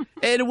screen,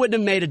 and it wouldn't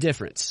have made a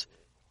difference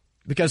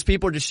because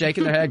people are just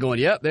shaking their head going,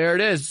 yep, there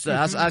it is.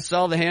 I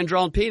saw the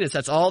hand-drawn penis.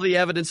 That's all the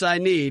evidence I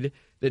need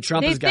that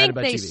Trump is guided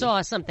by TV. They think they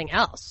saw something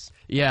else.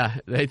 Yeah,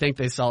 they think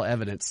they saw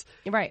evidence.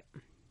 Right.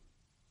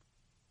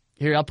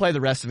 Here, I'll play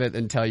the rest of it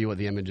and tell you what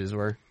the images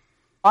were.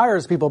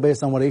 Hires people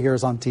based on what he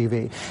hears on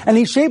TV. And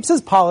he shapes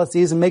his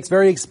policies and makes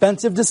very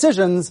expensive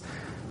decisions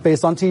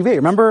based on TV.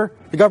 Remember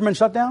the government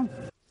shutdown?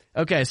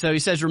 Okay, so he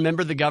says,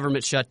 remember the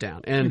government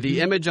shutdown. And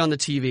the image on the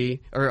TV,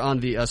 or on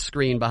the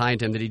screen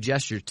behind him that he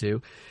gestured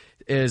to,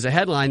 is a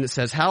headline that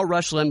says, how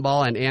Rush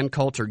Limbaugh and Ann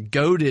Coulter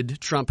goaded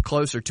Trump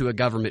closer to a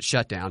government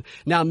shutdown.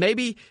 Now,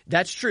 maybe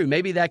that's true.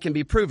 Maybe that can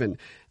be proven.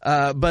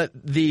 But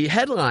the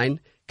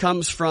headline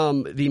comes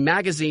from the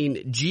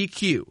magazine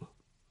GQ.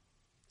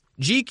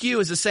 GQ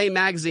is the same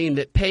magazine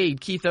that paid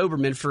Keith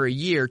Olbermann for a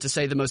year to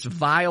say the most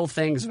vile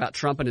things about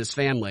Trump and his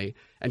family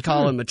and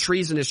call him a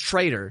treasonous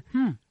traitor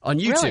on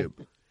YouTube.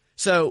 Really?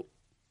 So,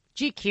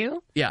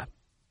 GQ? Yeah.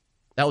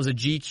 That was a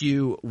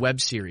GQ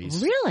web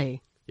series.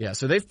 Really? Yeah.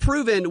 So they've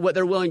proven what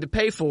they're willing to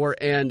pay for,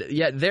 and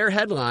yet their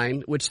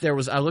headline, which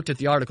I looked at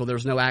the article, there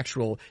was no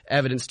actual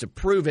evidence to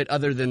prove it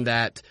other than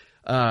that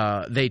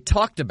they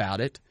talked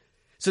about it.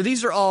 So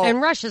these are all.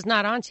 And Rush is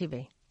not on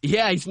TV.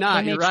 Yeah, he's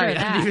not. You're right.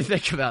 I didn't even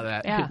think about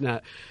that. Yeah. He's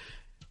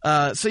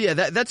not. So yeah,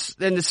 that's,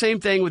 and the same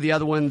thing with the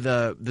other one,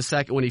 the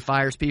second, when he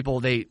fires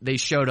people, they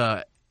showed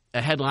a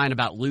headline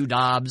about Lou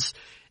Dobbs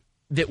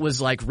that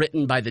was like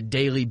written by the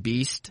Daily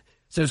Beast.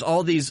 So there's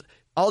all these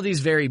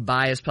very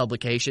biased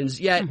publications.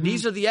 Yet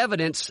these are the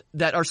evidence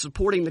that are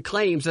supporting the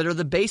claims that are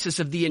the basis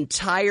of the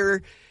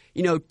entire,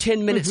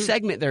 10-minute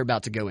segment they're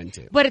about to go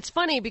into. But it's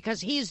funny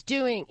because he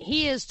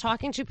is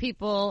talking to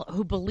people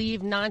who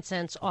believe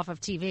nonsense off of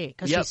TV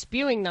because he's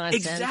spewing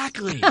nonsense.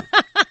 Exactly.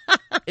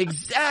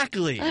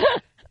 Exactly.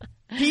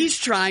 He's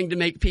trying to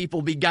make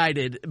people be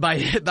guided by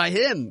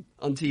him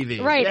on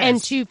TV. Right, yes.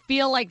 and to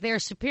feel like they're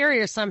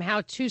superior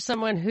somehow to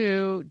someone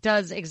who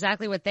does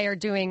exactly what they are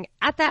doing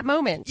at that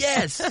moment.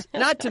 Yes,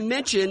 not to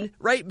mention,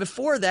 right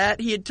before that,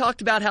 he had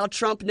talked about how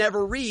Trump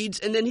never reads,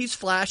 and then he's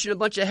flashing a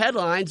bunch of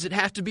headlines that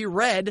have to be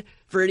read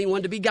for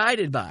anyone to be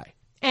guided by.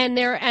 And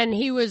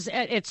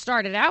it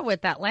started out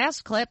with that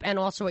last clip, and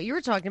also what you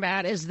were talking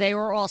about is they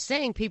were all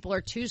saying people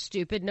are too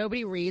stupid,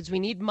 nobody reads, we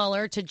need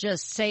Mueller to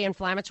just say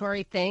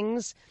inflammatory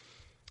things,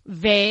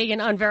 vague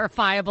and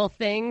unverifiable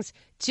things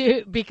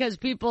because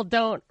people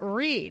don't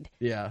read.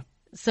 Yeah.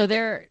 So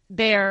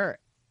they're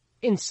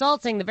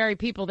insulting the very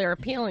people they're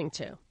appealing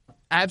to.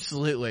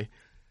 Absolutely.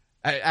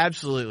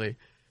 Absolutely.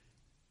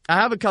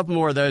 I have a couple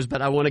more of those,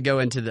 but I want to go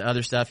into the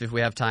other stuff. If we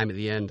have time at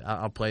the end,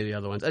 I'll play the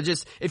other ones.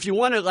 If you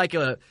want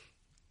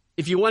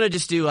to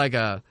just do like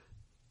an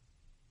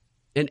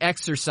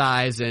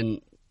exercise in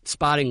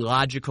spotting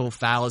logical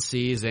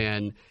fallacies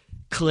and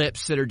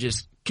clips that are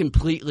just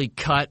completely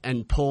cut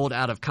and pulled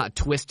out of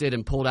twisted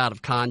and pulled out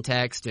of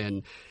context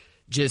and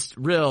just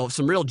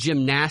some real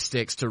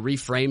gymnastics to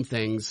reframe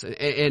things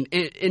and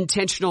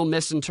intentional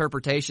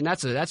misinterpretation.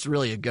 That's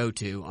really a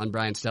go-to on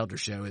Brian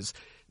Stelter's show, is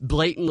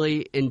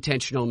blatantly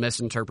intentional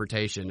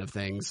misinterpretation of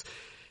things.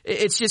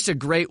 It's just a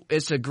great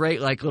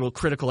like little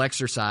critical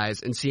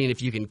exercise in seeing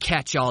if you can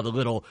catch all the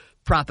little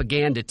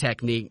propaganda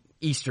technique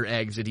Easter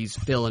eggs that he's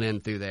filling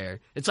in through there.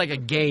 It's like a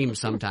game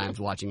sometimes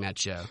watching that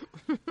show.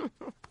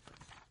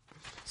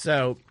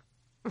 So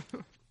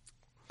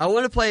I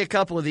want to play a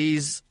couple of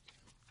these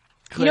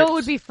clips. You know what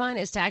would be fun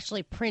is to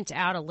actually print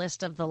out a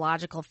list of the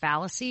logical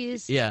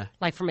fallacies. Yeah.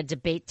 Like from a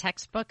debate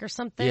textbook or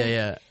something.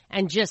 Yeah.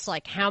 And just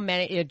like how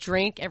many you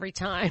drink every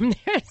time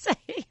there's a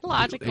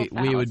logical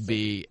fallacy. We would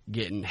be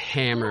getting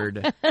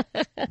hammered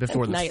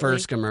before the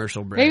first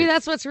commercial break. Maybe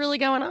that's what's really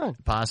going on.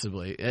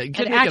 Possibly. It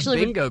could make a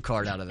bingo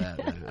card out of that.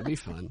 That'd be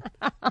fun.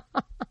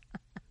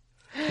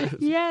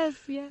 Yes.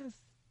 We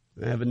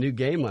have a new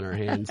game on our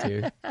hands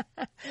here.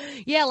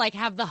 Yeah, like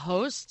have the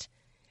host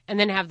and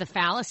then have the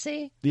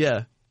fallacy.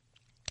 Yeah.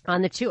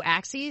 On the two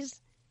axes.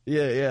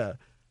 Yeah.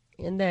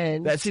 And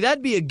then...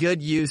 that'd be a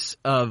good use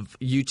of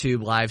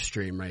YouTube live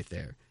stream right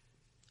there.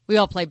 We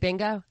all play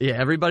bingo? Yeah,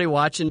 everybody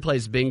watching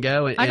plays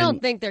bingo. I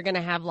don't think they're going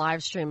to have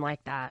live stream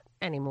like that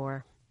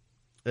anymore.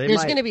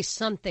 There's going to be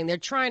something. They're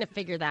trying to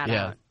figure that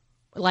out.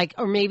 Like,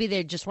 or maybe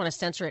they just want to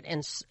censor it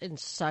in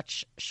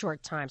such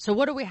short time. So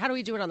how do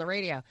we do it on the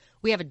radio?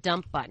 We have a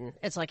dump button.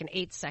 It's like an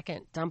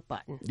 8-second dump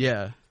button.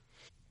 Yeah.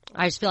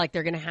 I just feel like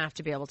they're going to have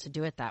to be able to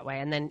do it that way,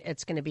 and then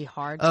it's going to be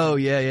hard. Oh,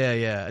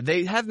 yeah.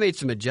 They have made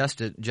some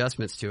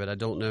adjustments to it. I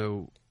don't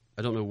know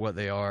what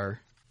they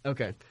are.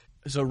 Okay.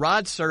 So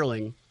Rod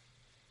Serling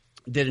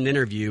did an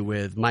interview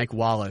with Mike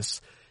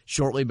Wallace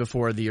shortly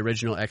before the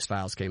original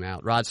X-Files came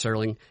out. Rod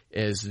Serling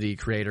is the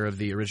creator of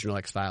the original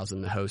X-Files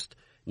and the host,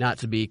 not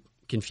to be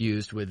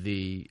confused with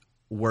the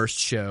worst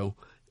show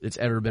that's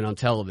ever been on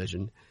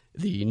television,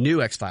 the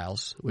new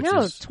X-Files, which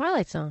is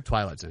Twilight Zone.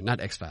 Twilight Zone, not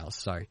X-Files.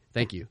 Sorry.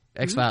 Thank you.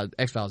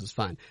 X-Files is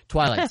fine.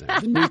 Twilight Zone.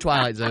 The new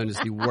Twilight Zone is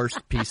the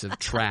worst piece of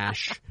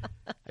trash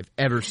I've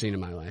ever seen in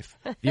my life.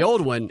 The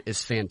old one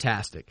is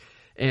fantastic.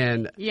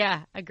 And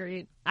yeah,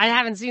 agreed. I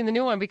haven't seen the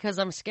new one because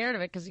I'm scared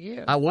of it because of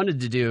you. I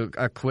wanted to do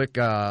a quick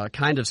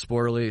kind of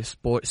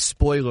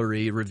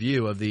spoilery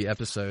review of the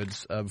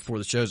episodes before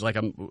the shows, like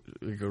a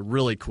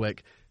really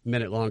quick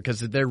minute long,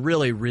 because they're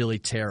really, really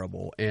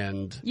terrible.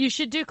 And you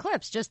should do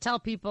clips. Just tell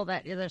people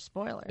that they're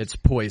spoilers. It's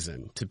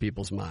poison to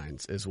people's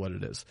minds is what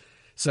it is.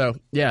 So,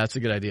 yeah, it's a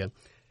good idea.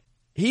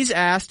 He's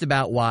asked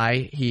about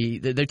why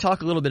they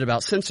talk a little bit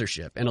about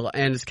censorship, and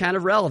it's kind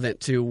of relevant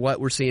to what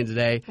we're seeing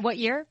today. What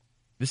year?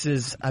 This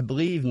is, I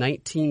believe,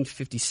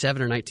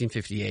 1957 or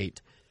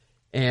 1958.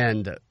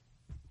 And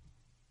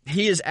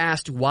he is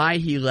asked why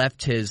he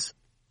left his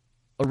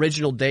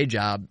original day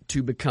job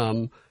to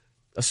become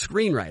a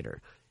screenwriter.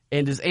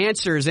 And his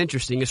answer is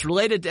interesting. It's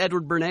related to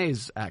Edward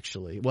Bernays,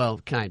 actually. Well,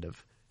 kind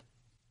of.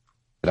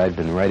 I'd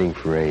been writing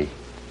for a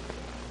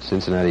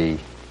Cincinnati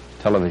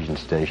television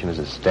station as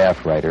a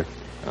staff writer,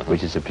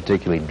 which is a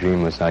particularly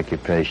dreamless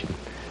occupation,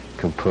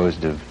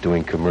 composed of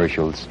doing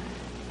commercials,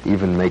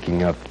 even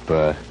making up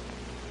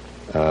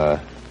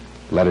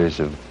letters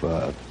of,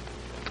 what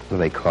do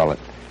they call it,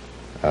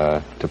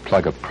 to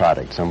plug a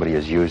product. Somebody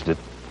has used it.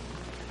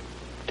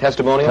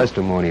 Testimonial?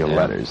 Testimonial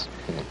letters.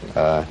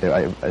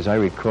 As I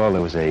recall,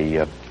 there was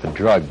a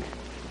drug,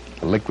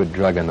 a liquid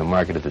drug on the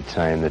market at the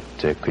time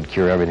that could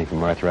cure everything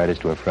from arthritis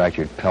to a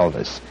fractured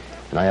pelvis.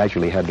 And I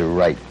actually had to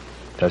write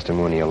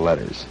testimonial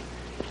letters.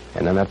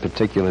 And on that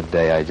particular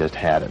day, I just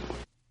had it.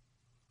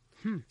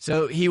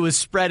 So he was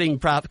spreading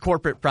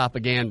corporate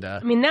propaganda.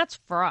 I mean, that's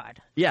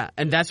fraud. Yeah,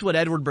 and that's what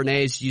Edward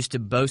Bernays used to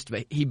boast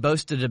about. He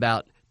boasted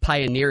about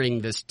pioneering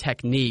this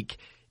technique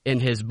in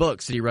his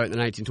books that he wrote in the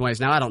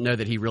 1920s. Now, I don't know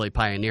that he really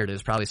pioneered it.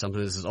 It's probably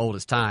something that's as old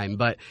as time.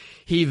 But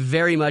he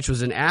very much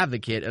was an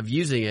advocate of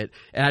using it.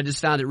 And I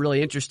just found it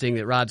really interesting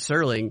that Rod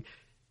Serling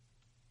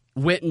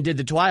went and did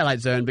the Twilight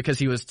Zone because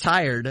he was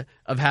tired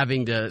of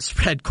having to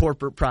spread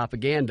corporate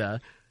propaganda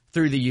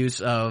through the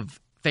use of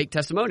fake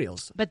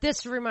testimonials. But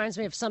this reminds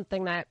me of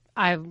something that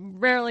I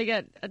rarely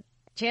get a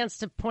chance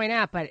to point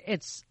out, but I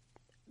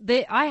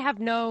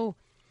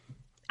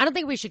don't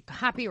think we should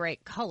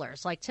copyright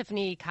colors. Like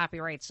Tiffany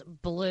copyrights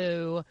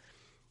blue.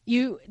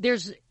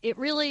 It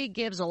really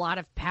gives a lot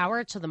of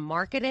power to the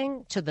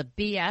marketing, to the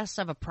BS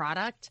of a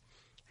product,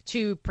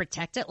 to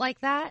protect it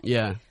like that.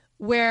 Yeah.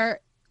 Where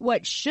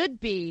what should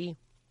be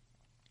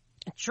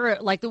true,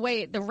 like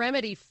the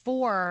remedy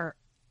for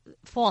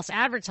false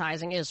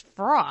advertising is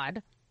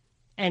fraud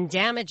and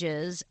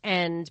damages,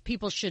 and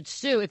people should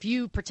sue. If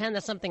you pretend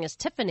that something is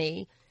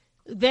Tiffany,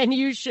 then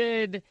you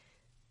should,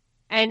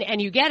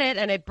 and you get it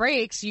and it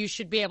breaks, you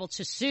should be able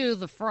to sue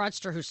the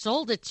fraudster who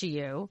sold it to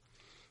you.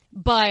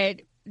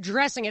 But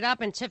dressing it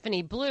up in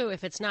Tiffany blue,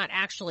 if it's not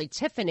actually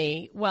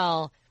Tiffany,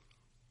 well,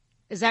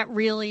 should that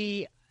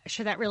really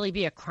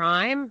be a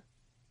crime?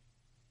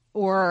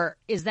 Or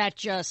is that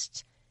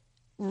just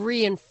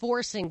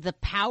reinforcing the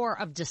power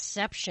of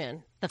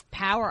deception, the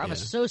power of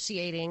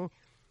associating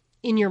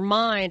in your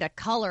mind a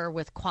color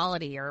with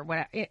quality or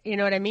what, you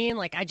know what I mean?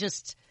 Like I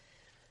just,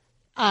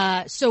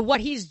 so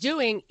what he's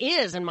doing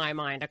is in my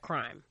mind a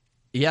crime.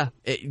 Yeah.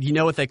 You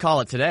know what they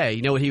call it today?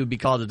 You know what he would be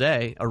called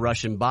today? A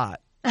Russian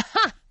bot.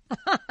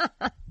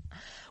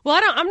 Well,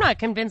 I'm not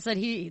convinced that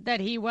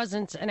he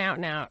wasn't an out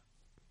and out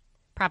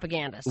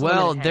propagandist.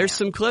 Well, there's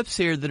some clips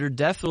here that are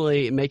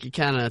definitely make you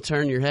kind of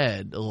turn your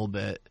head a little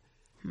bit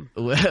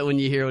when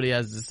you hear what he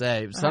has to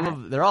say.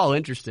 They're all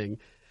interesting,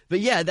 but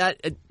yeah,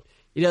 that I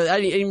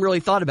didn't even really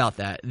thought about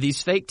that.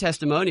 These fake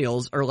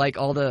testimonials are like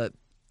all the,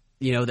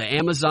 the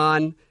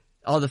Amazon,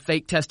 all the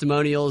fake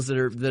testimonials that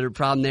are a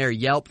problem there.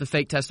 Yelp, the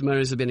fake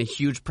testimonials have been a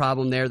huge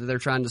problem there that they're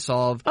trying to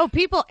solve. Oh,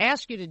 people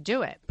ask you to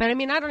do it. But I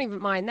mean, I don't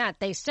even mind that.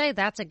 They say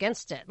that's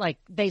against it. Like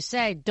they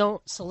say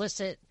don't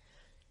solicit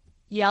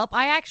Yelp.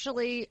 I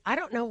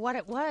don't know what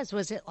it was.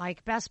 Was it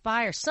like Best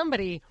Buy or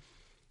somebody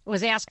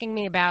was asking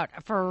me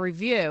for a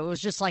review? It was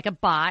just like a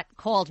bot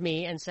called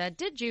me and said,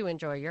 "Did you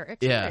enjoy your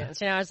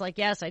experience?" Yeah. I was like,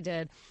 "Yes, I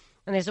did."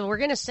 And they said, "We're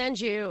going to send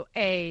you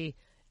a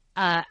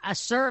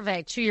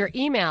survey to your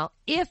email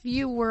if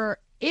you were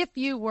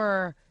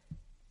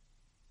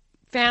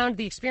found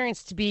the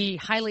experience to be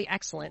highly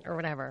excellent or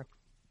whatever.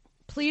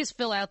 Please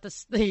fill out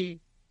the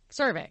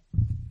survey."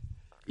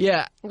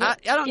 Yeah, I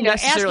don't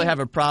necessarily have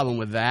a problem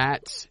with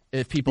that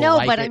if people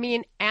like it. No, but I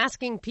mean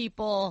asking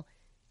people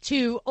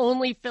to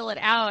only fill it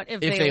out if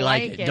they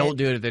like it. Don't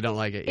do it if they don't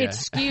like it. Yeah. It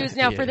skews.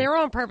 Now, for their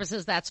own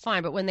purposes, that's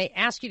fine. But when they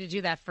ask you to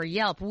do that for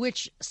Yelp,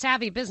 which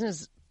savvy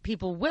business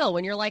people will,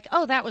 when you're like,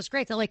 "Oh, that was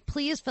great," they're like,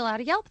 "Please fill out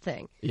a Yelp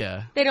thing."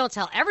 Yeah. They don't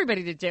tell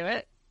everybody to do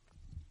it.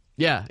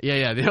 Yeah.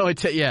 They only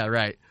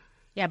right.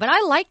 Yeah, but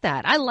I like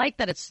that. I like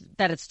that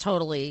it's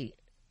totally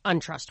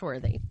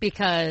untrustworthy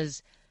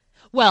because,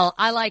 well,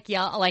 I like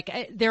Yelp.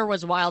 Like there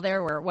was a while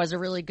there where it was a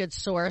really good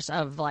source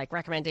of like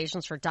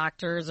recommendations for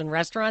doctors and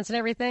restaurants and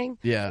everything.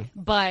 Yeah.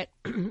 But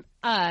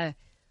I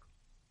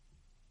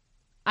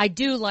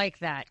do like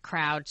that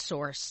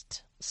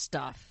crowdsourced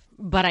stuff,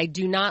 but I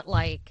do not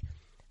like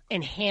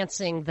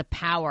enhancing the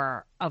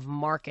power of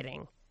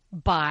marketing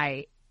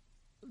by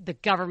the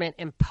government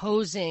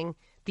imposing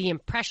the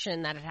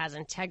impression that it has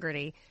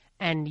integrity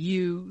and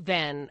you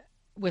then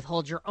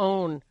withhold your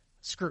own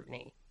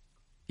scrutiny.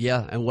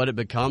 Yeah, and what it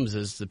becomes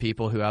is the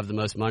people who have the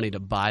most money to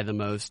buy the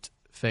most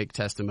fake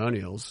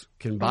testimonials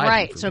can buy them.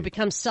 Right, so it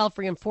becomes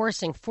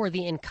self-reinforcing for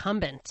the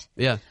incumbent.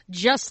 Yeah.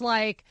 Just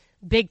like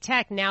big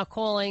tech now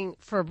calling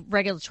for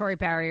regulatory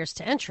barriers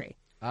to entry.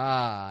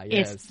 Ah,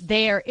 yes.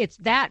 It's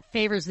that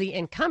favors the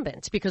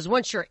incumbent because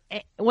once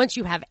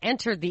you have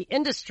entered the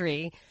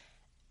industry,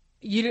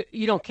 you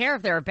don't care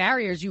if there are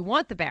barriers. You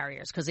want the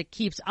barriers because it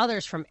keeps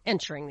others from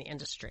entering the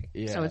industry.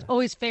 Yeah. So it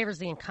always favors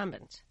the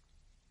incumbent.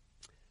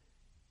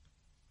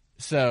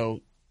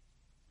 So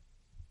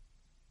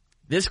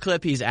this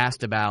clip, he's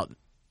asked about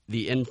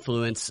the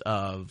influence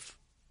of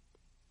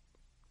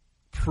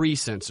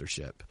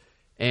pre-censorship,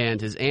 and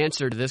his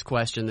answer to this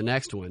question, the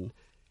next one,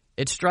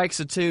 it strikes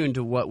a tune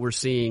to what we're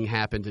seeing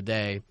happen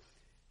today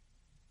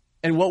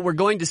and what we're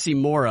going to see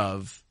more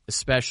of,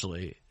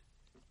 especially.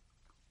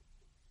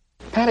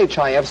 Patty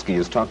Chayefsky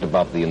has talked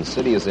about the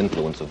insidious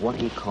influence of what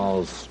he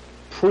calls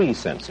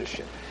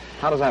pre-censorship.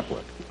 How does that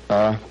work?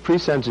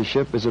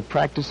 Pre-censorship is a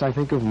practice, I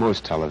think, of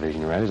most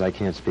television writers. I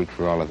can't speak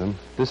for all of them.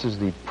 This is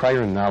the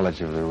prior knowledge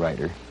of the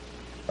writer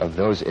of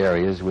those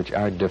areas which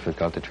are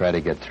difficult to try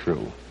to get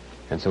through.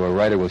 And so a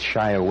writer will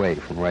shy away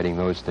from writing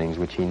those things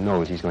which he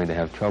knows he's going to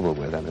have trouble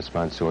with on the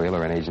sponsorial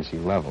or an agency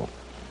level.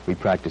 We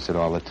practice it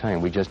all the time.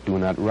 We just do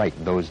not write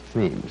those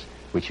themes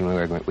which we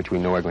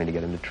know are going to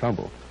get into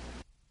trouble.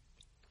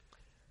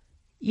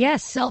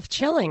 Yes,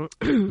 self-chilling.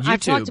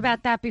 I've talked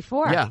about that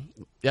before. Yeah,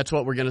 that's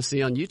what we're going to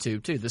see on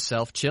YouTube too. The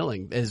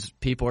self-chilling is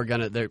people are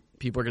going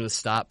to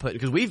stop putting,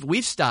 because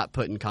we've stopped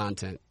putting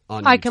content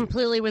on YouTube. I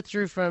completely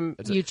withdrew from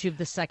YouTube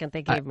the second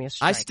they gave me a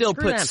strike. I still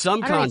put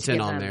some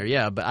content on there,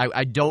 yeah, but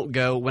I don't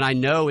go when I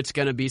know it's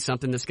going to be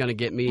something that's going to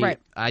get me. Right.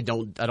 I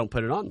don't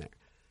put it on there,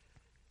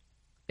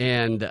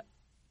 and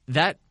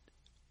that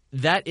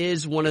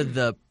is one of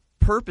the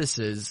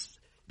purposes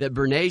that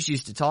Bernays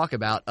used to talk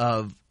about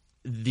of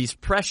these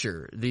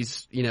pressure,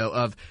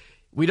 of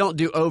we don't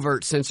do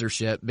overt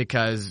censorship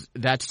because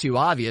that's too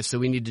obvious, so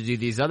we need to do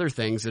these other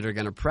things that are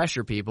going to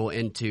pressure people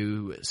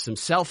into some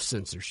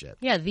self-censorship.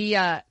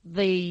 Yeah,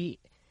 the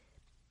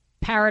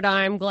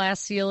paradigm glass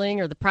ceiling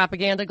or the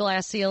propaganda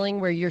glass ceiling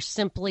where you're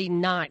simply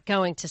not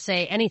going to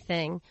say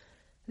anything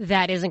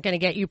that isn't going to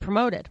get you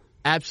promoted.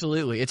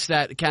 Absolutely. It's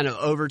that kind of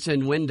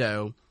Overton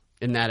window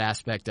in that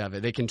aspect of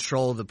it. They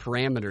control the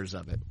parameters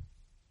of it.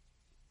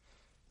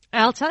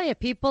 I'll tell you,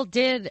 people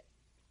did.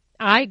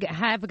 I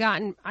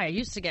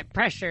used to get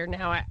pressure.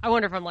 Now, I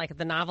wonder if I'm like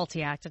the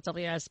Novelty Act at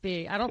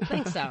WSB. I don't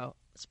think so,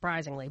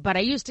 surprisingly. But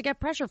I used to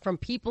get pressure from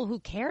people who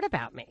cared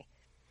about me.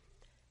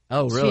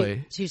 Oh,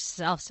 really? To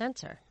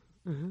self-censor.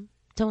 Mm-hmm.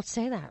 Don't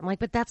say that. I'm like,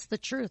 but that's the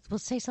truth. We'll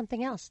say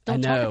something else.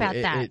 Don't talk about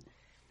that.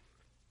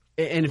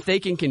 And if they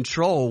can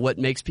control what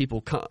makes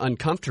people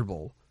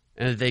uncomfortable,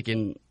 and if they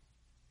can,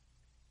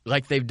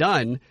 like they've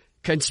done,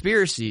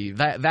 conspiracy,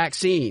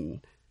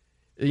 vaccine,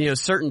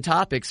 certain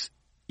topics,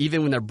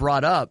 even when they're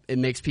brought up, it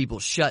makes people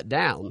shut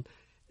down.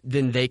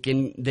 Then they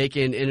can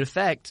in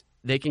effect,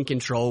 they can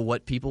control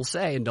what people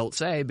say and don't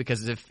say,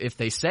 because if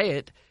they say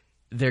it,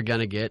 they're going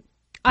to get pushback.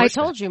 I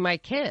told you, my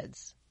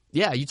kids.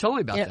 Yeah, you told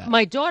me about that.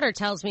 My daughter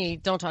tells me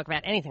don't talk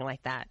about anything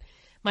like that.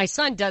 My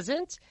son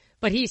doesn't,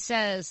 but he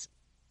says,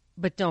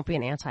 but don't be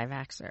an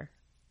anti-vaxxer.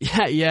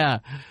 Yeah.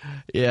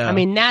 I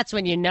mean, that's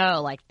when you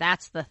know, like,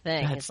 that's the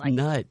thing. That's it's like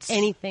nuts.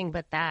 Anything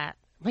but that.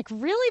 Like,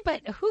 really?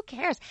 But who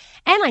cares?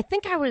 And I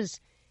think I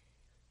was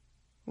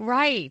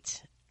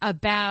right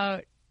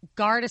about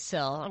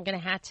Gardasil. I'm going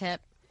to hat tip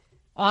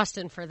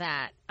Austin for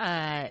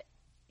that.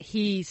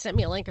 He sent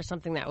me a link or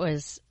something that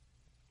was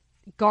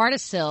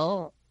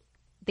Gardasil,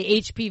 the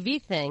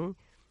HPV thing,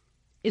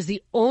 is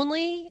the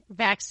only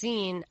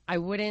vaccine I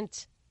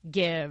wouldn't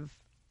give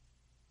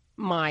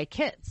my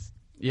kids.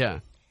 Yeah.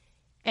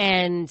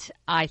 And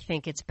I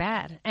think it's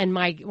bad. And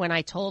when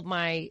I told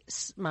my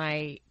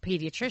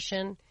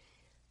pediatrician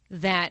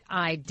that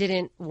I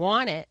didn't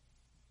want it,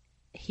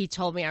 he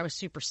told me I was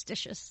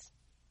superstitious.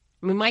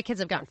 I mean, my kids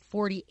have gotten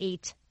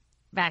 48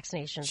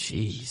 vaccinations.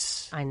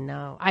 Jeez. I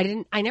know.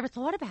 I never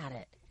thought about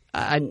it.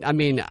 I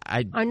mean,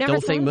 I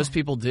don't think most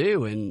people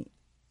do, and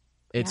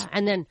it's. Yeah.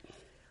 And then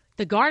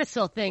the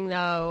Gardasil thing,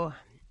 though,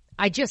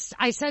 I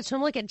said to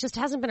him, look, it just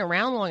hasn't been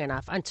around long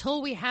enough.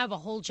 Until we have a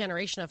whole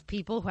generation of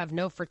people who have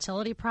no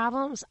fertility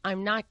problems,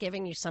 I'm not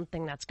giving you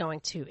something that's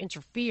going to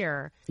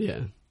interfere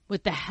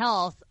with the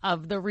health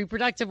of the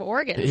reproductive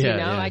organs.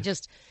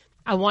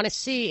 I want to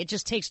see. It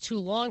just takes too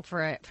long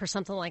for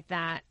something like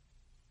that.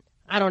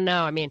 I don't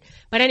know. I mean,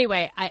 but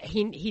anyway,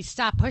 he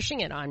stopped pushing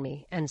it on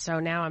me, and so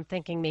now I'm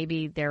thinking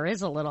maybe there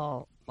is a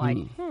little like,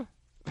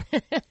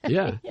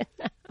 Yeah.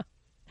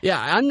 Yeah,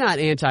 I'm not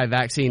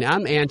anti-vaccine.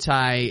 I'm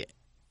anti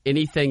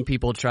anything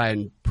people try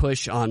and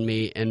push on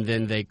me, and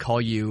then they call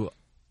you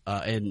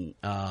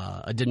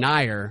a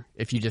denier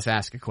if you just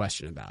ask a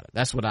question about it.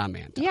 That's what I'm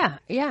anti.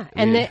 Yeah.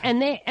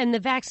 And the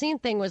vaccine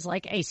thing was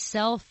like a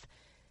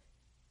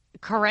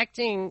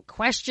self-correcting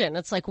question.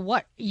 It's like,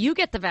 what? You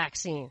get the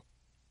vaccine.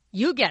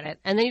 You get it,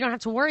 and then you don't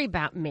have to worry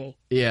about me.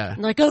 Yeah.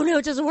 I'm like, oh, no,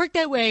 it doesn't work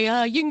that way.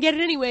 You can get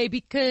it anyway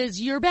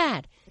because you're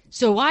bad.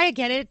 So I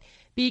get it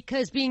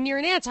because being near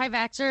an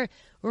anti-vaxxer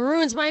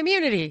ruins my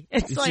immunity.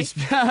 It's like,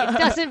 it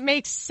doesn't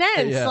make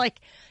sense. Yeah.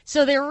 Like,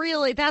 so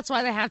that's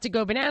why they have to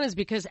go bananas,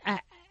 because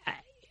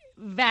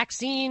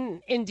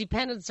vaccine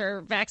independence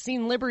or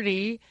vaccine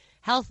liberty,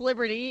 health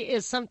liberty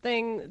is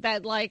something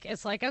that, like,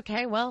 it's like,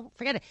 okay, well,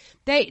 forget it.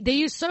 They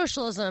use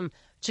socialism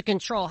to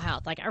control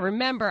health. Like, I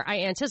remember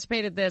I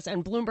anticipated this,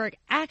 and Bloomberg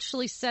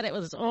actually said it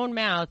with his own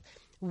mouth.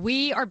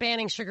 We are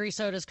banning sugary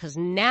sodas because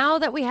now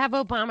that we have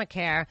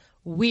Obamacare,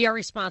 we are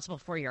responsible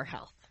for your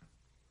health.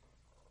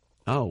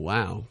 Oh,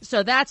 wow.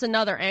 So that's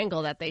another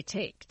angle that they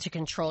take to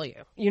control you.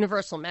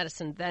 Universal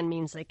medicine then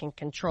means they can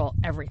control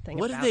everything.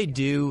 What did they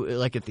do,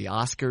 like at the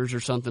Oscars or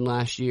something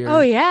last year?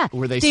 Oh, yeah.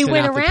 Where they sent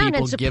went out the around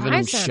people and giving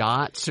them surprised them.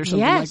 shots or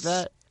something like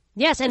that?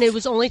 Yes, and it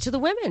was only to the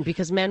women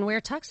because men wear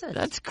tuxes.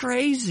 That's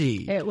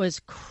crazy. It was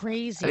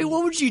crazy. I mean,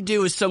 what would you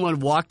do if someone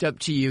walked up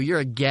to you, you're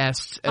a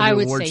guest at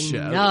an award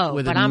show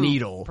with a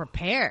needle?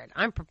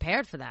 I'm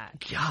prepared for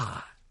that.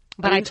 God.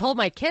 But I told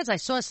my kids, I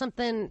saw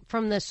something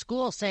from the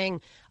school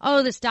saying,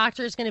 oh, this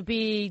doctor is going to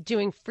be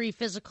doing free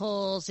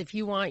physicals. If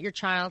you want your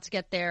child to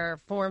get their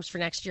forms for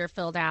next year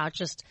filled out,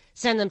 just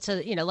send them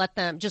to, let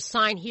them just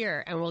sign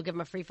here and we'll give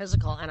them a free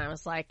physical. And I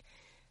was like,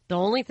 the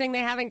only thing they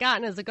haven't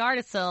gotten is a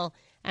Gardasil.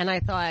 And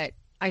I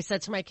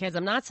said to my kids,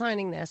 I'm not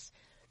signing this.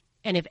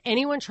 And if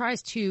anyone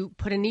tries to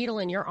put a needle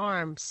in your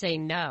arm, say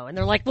no. And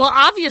they're like, well,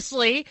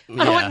 obviously,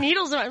 I don't want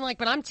needles. I'm like,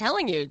 but I'm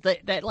telling you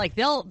that like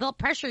they'll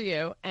pressure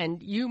you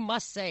and you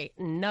must say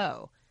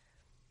no.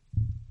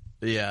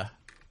 Yeah.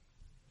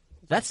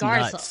 That's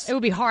Gardasil. Nuts. It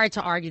would be hard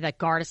to argue that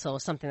Gardasil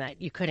was something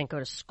that you couldn't go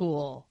to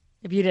school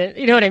if you didn't.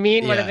 You know what I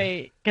mean?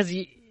 Yeah. Because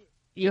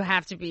you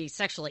have to be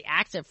sexually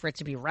active for it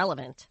to be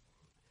relevant.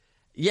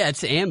 Yeah,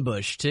 it's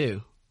ambush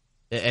too.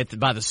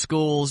 By the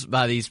schools,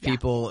 by these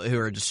people who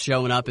are just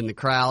showing up in the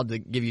crowd to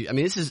give you. I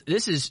mean,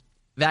 this is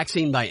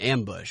vaccine by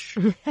ambush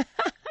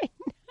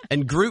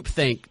and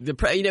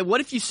groupthink.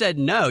 What if you said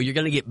no? You're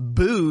going to get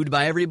booed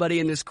by everybody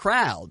in this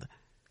crowd.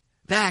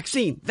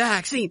 Vaccine,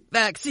 vaccine,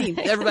 vaccine.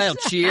 Everybody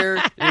will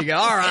cheer. And you go,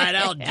 all right,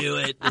 I'll do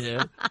it.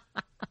 Yeah.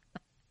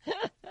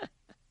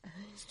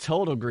 It's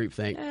total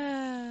groupthink.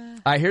 All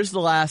right, here's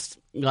the last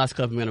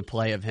clip I'm going to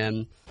play of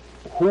him.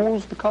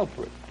 Who's the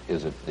culprit?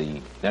 Is it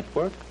the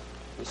network?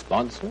 The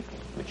sponsor,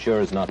 which sure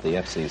is not the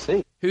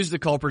FCC. Who's the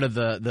culprit of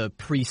the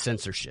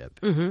pre-censorship?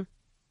 Mm-hmm.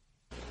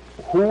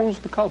 Who's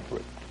the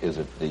culprit? Is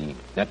it the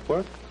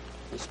network,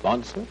 the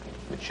sponsor,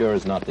 which sure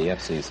is not the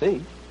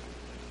FCC?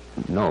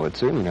 No, it's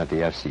certainly not the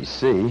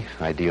FCC,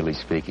 ideally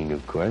speaking,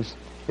 of course.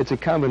 It's a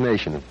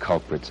combination of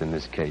culprits in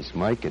this case,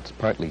 Mike. It's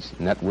partly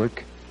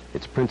network.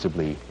 It's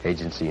principally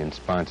agency and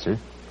sponsor.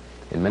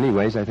 In many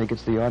ways, I think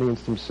it's the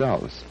audience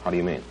themselves. How do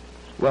you mean?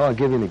 Well, I'll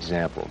give you an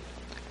example.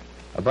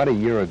 About a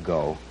year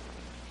ago,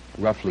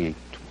 roughly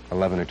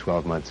 11 or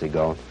 12 months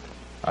ago,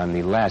 on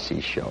the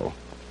Lassie show,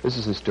 This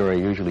is a story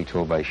usually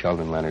told by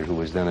Sheldon Leonard, who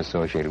was then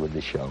associated with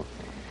the show.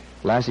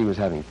 Lassie was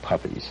having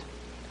puppies,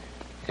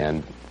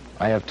 and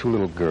I have two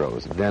little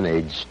girls, then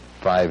aged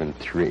 5 and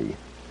 3,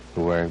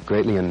 who were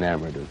greatly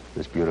enamored of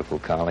this beautiful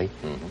collie,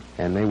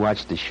 and they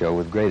watched the show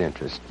with great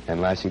interest,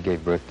 and Lassie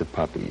gave birth to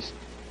puppies.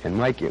 And,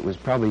 Mike, it was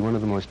probably one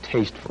of the most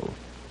tasteful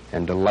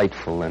and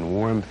delightful and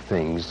warm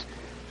things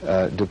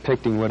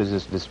depicting what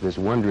is this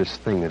wondrous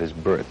thing that is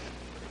birth.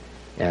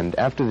 And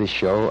after the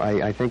show,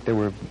 I think there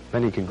were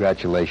many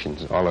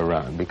congratulations all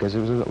around, because it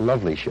was a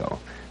lovely show.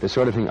 The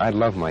sort of thing I'd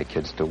love my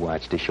kids to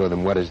watch, to show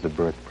them what is the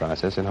birth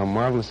process and how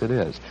marvelous it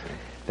is.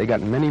 They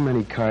got many,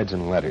 many cards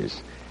and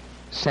letters.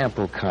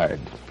 Sample card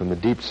from the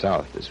Deep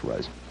South, this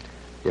was.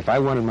 If I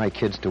wanted my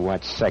kids to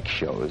watch sex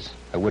shows,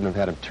 I wouldn't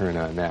have had them turn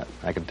on that.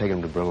 I could take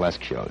them to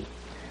burlesque shows.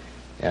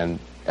 And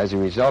as a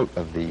result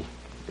of the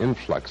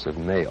influx of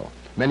mail,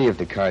 many of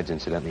the cards,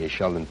 incidentally, as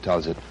Sheldon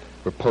tells it,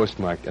 were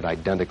postmarked at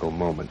identical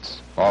moments,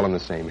 all in the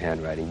same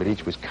handwriting, but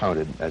each was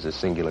counted as a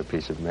singular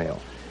piece of mail.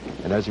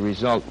 And as a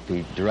result,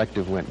 the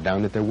directive went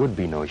down that there would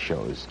be no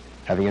shows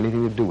having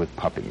anything to do with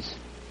puppies,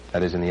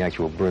 that is, in the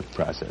actual birth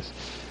process.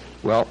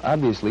 Well,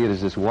 obviously, it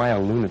is this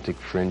wild lunatic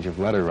fringe of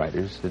letter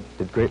writers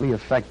that greatly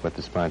affect what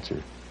the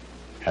sponsor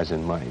has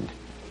in mind.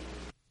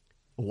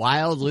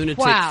 Wild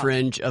lunatic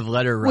fringe of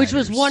letter writers. Which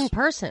was one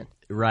person.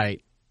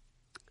 Right.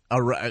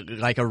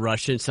 Like a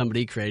Russian,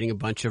 somebody creating a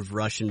bunch of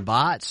Russian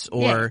bots,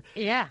 or...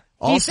 Yeah.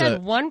 Also, he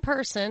said one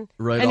person,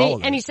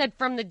 and he said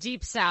from the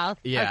Deep South.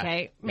 Yeah.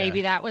 Okay,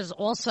 maybe that was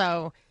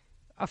also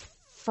a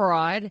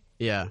fraud.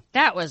 Yeah.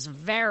 That was a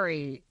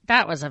very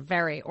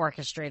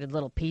orchestrated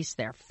little piece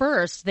there.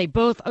 First, they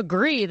both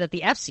agree that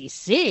the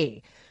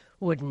FCC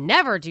would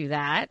never do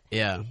that.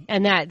 Yeah.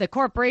 And that the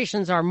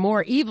corporations are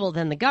more evil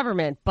than the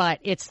government, but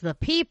it's the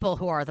people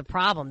who are the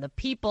problem. The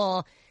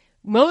people,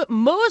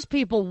 most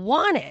people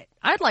want it.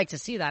 I'd like to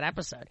see that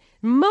episode.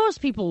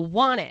 Most people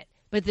want it,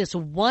 but this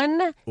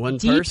one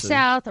Deep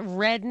South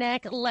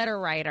redneck letter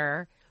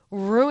writer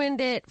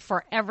ruined it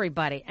for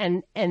everybody.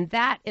 And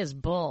that is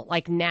bull.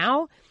 Like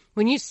now,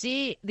 when you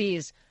see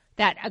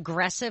that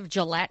aggressive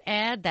Gillette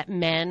ad that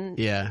men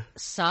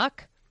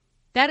suck,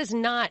 that is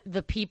not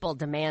the people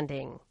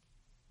demanding.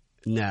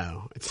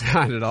 No, it's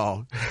not at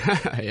all.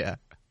 Yeah.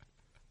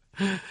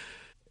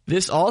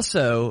 This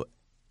also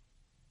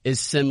is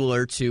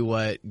similar to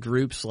what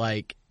groups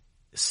like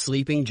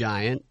Sleeping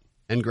Giant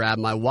and Grab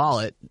My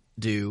Wallet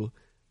do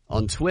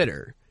on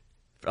Twitter,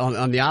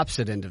 on the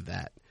opposite end of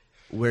that,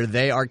 where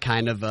they are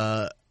kind of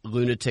a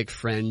lunatic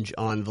fringe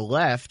on the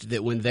left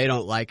that when they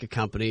don't like a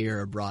company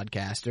or a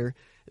broadcaster,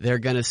 they're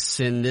going to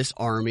send this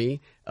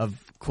army of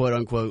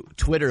quote-unquote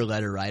Twitter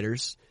letter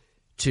writers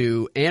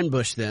to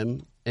ambush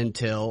them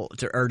to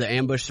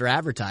ambush their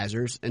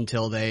advertisers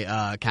until they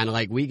kind of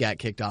like we got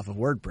kicked off of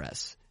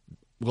WordPress,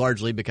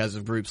 largely because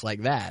of groups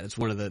like that. It's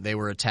they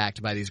were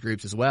attacked by these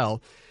groups as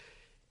well.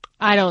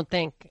 I don't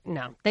think,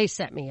 no, they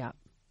set me up.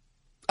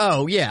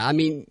 Oh, yeah. I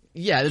mean,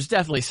 yeah, there's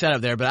definitely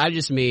setup there, but I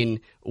just mean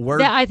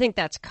I think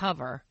that's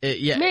cover.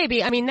 Yeah.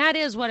 Maybe. I mean, that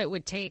is what it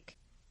would take.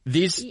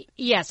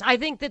 Yes, I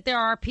think that there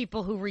are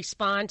people who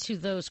respond to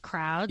those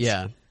crowds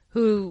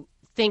who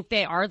think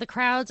they are the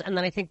crowds, and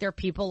then I think there are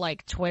people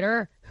like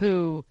Twitter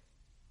who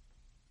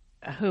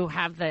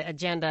have the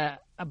agenda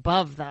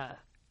above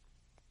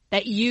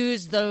that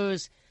use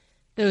those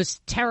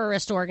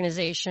terrorist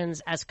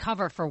organizations as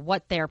cover for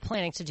what they're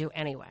planning to do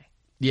anyway.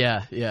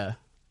 Yeah, yeah.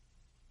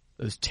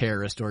 Those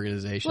terrorist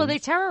organizations. Well, they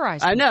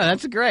terrorize people. I know,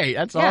 that's great.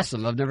 That's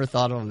awesome. I've never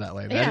thought of them that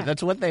way. But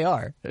that's what they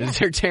are. Yeah.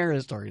 They're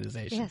terrorist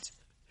organizations.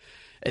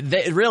 Yes.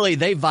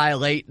 They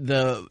violate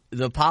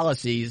the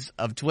policies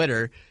of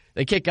Twitter.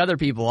 They kick other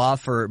people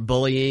off for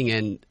bullying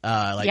and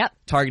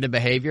targeted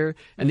behavior.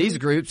 And these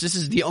groups, this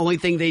is the only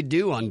thing they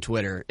do on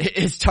Twitter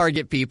is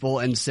target people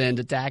and send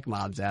attack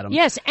mobs at them.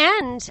 Yes,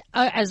 and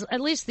as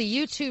at least the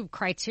YouTube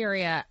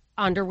criteria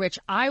under which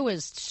I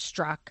was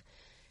struck,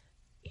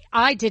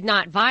 I did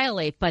not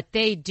violate, but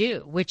they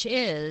do, which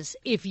is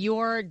if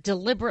you're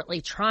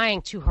deliberately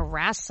trying to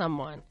harass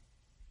someone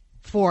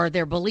for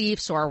their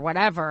beliefs or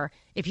whatever,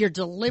 if you're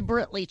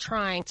deliberately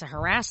trying to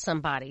harass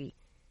somebody,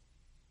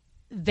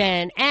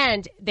 then,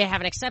 and they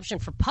have an exception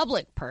for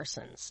public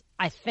persons,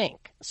 I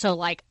think. So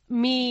like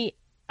me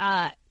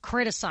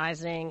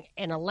criticizing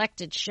an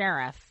elected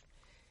sheriff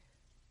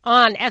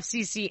on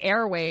FCC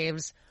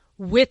airwaves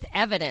with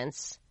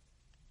evidence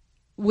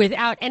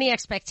without any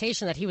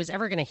expectation that he was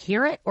ever going to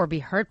hear it or be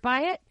hurt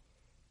by it.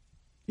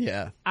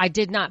 Yeah. I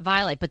did not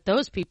violate, but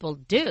those people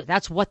do.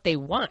 That's what they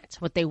want.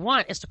 What they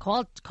want is to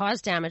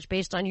cause damage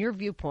based on your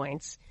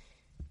viewpoints.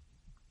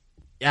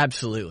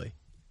 Absolutely.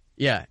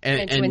 Yeah.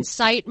 And to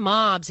incite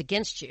mobs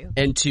against you.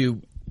 And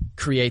to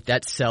create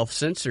that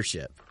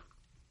self-censorship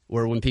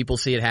where when people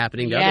see it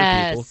happening to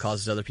other people, it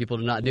causes other people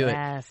to not do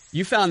it.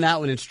 You found that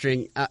one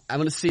interesting. I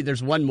want to see,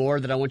 there's one more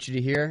that I want you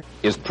to hear.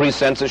 Is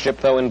pre-censorship,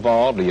 though,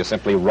 involved? Are you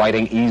simply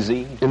writing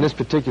easy? In this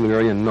particular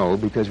area, no,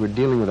 because we're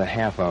dealing with a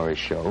half-hour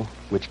show,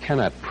 which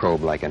cannot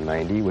probe like a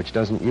 90, which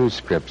doesn't use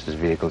scripts as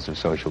vehicles of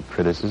social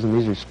criticism.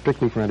 These are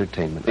strictly for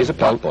entertainment. These are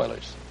pot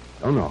boilers.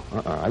 Oh, no.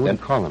 I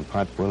wouldn't call them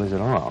potboilers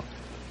at all.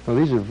 No,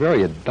 these are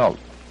very adult,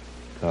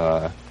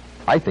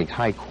 I think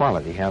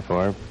high-quality,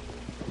 half-hour,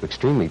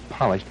 extremely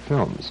polished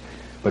films.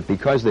 But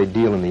because they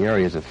deal in the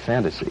areas of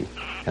fantasy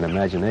and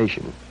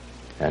imagination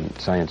and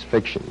science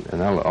fiction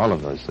and all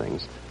of those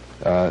things,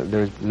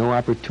 there's no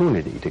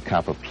opportunity to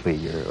cop a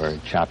plea or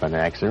chop an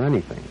axe or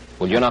anything.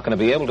 Well, you're not going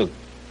to be able to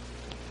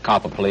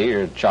cop a plea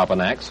or chop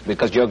an axe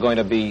because you're going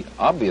to be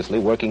obviously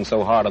working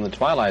so hard on the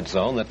Twilight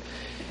Zone that,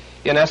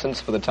 in essence,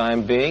 for the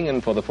time being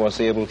and for the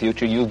foreseeable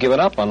future, you've given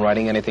up on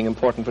writing anything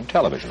important for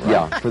television,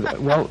 right?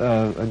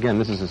 Yeah. Again,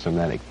 this is a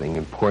semantic thing.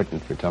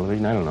 Important for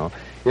television? I don't know.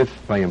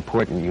 If by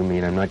important you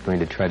mean I'm not going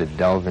to try to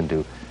delve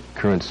into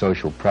current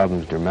social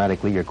problems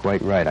dramatically, you're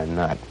quite right. I'm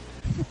not.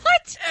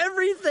 What?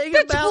 Everything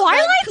The about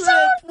Twilight that clip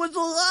Zone? was a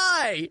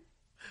lie.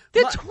 The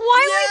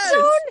Twilight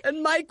Zone?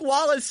 And Mike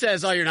Wallace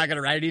says, "Oh, you're not going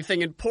to write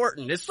anything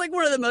important." It's like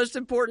one of the most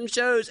important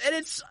shows, and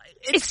it's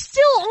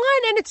still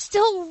on, and it's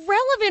still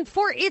relevant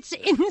for its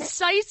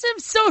incisive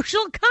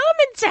social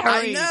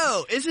commentary. I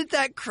know. Isn't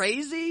that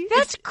crazy?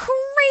 That's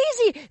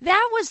crazy.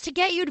 That was to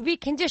get you to be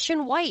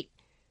conditioned white,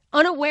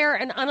 unaware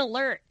and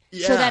unalert,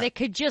 so that it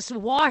could just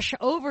wash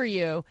over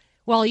you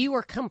while you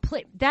were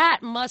complete. That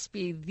must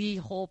be the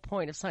whole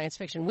point of science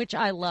fiction, which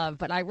I love,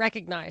 but I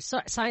recognize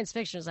science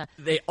fiction is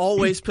they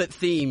always put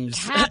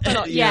themes.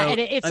 Capital, and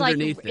it's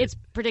underneath like it's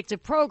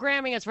predictive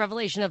programming, it's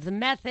revelation of the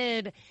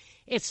method,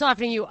 it's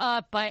softening you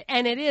up,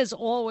 and it is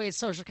always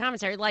social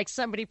commentary. Like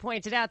somebody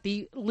pointed out,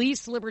 the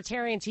least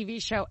libertarian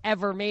TV show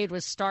ever made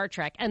was Star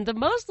Trek, and the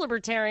most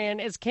libertarian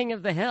is King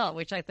of the Hill,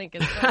 which I think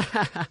is.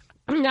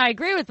 I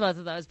agree with both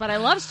of those, but I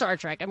love Star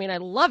Trek. I mean, I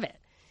love it.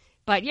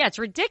 But yeah, it's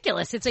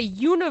ridiculous. It's a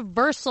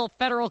universal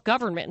federal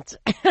government.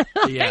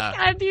 Yeah.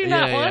 I do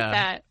not want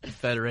that.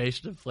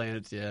 Federation of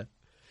Planets, yeah.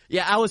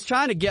 Yeah, I was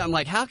trying to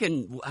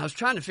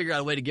figure out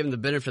a way to give him the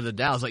benefit of the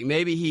doubt. I was like,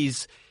 maybe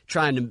he's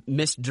trying to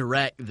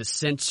misdirect the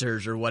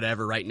censors or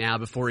whatever right now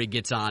before he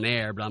gets on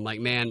air. But I'm like,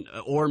 man,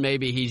 or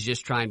maybe he's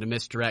just trying to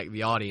misdirect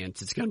the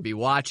audience. It's going to be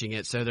watching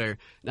it so they're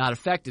not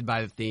affected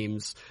by the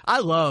themes. I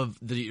love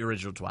the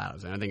original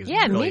Twilight Zone. I think it's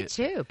brilliant. Me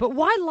too. But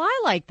why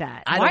lie like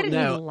that? Why did he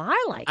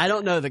lie like that? I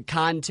don't know the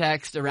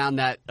context around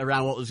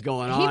what was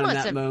going on in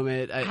that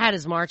moment. He had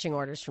his marching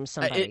orders from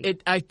somebody.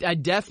 I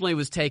definitely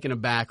was taken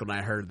aback when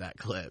I heard that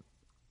clip.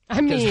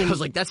 I mean, I was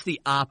like, that's the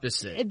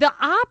opposite. The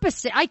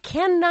opposite. I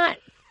cannot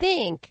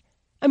think.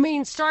 I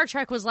mean, Star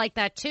Trek was like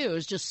that too. It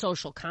was just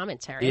social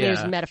commentary. Yeah. It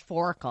was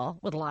metaphorical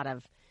with a lot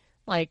of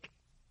like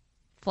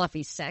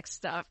fluffy sex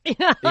stuff. You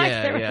know,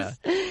 was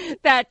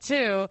that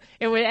too.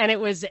 It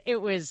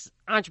was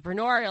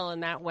entrepreneurial in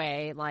that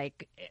way.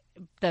 Like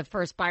the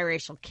first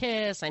biracial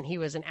kiss, and he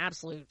was an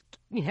absolute,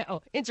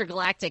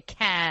 intergalactic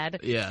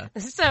cad. Yeah.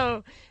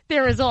 So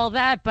there was all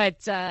that,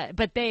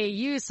 but they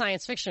use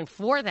science fiction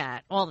for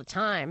that all the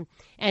time,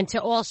 and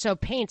to also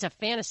paint a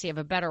fantasy of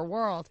a better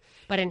world.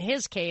 But in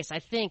his case, I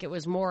think it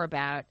was more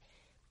about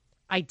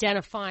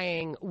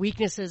identifying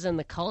weaknesses in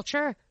the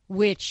culture,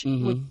 which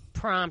would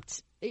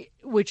prompt,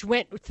 which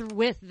went through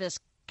with this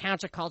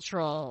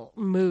countercultural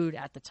mood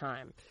at the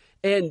time.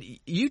 And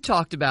you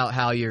talked about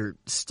how your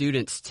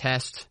students'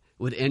 test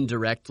would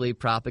indirectly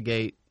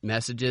propagate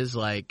messages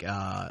like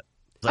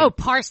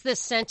parse this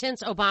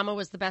sentence, Obama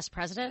was the best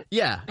president?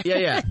 Yeah.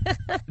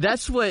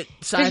 That's what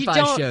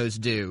sci-fi shows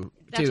do.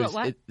 That's too.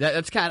 What?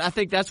 I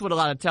think that's what a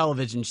lot of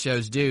television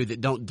shows do that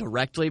don't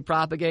directly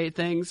propagate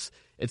things.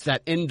 It's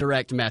that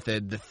indirect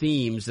method, the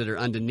themes that are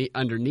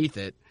underneath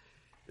it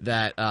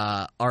that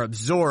are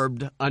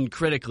absorbed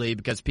uncritically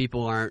because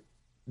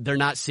they're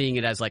not seeing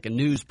it as like a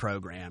news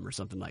program or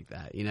something like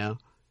that,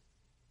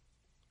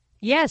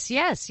 Yes,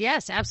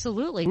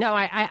 absolutely. No,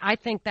 I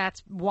think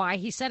that's why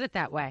he said it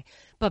that way.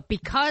 But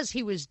because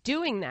he was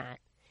doing that,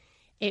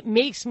 it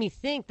makes me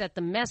think that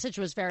the message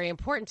was very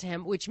important to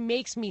him, which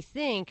makes me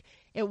think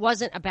it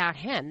wasn't about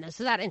him.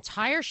 So that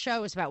entire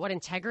show is about what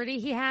integrity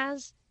he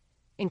has,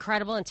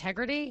 incredible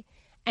integrity.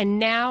 And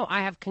now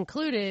I have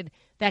concluded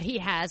that he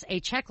has a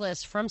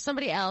checklist from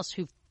somebody else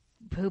who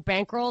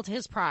bankrolled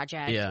his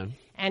project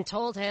and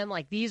told him,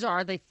 like, these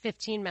are the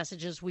 15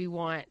 messages we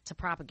want to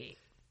propagate.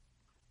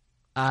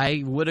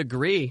 I would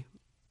agree.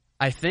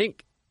 I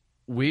think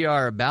we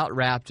are about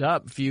wrapped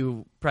up. If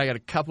you probably got a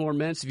couple more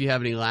minutes, if you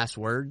have any last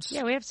words.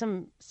 Yeah, we have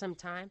some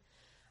time.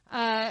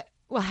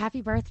 Well,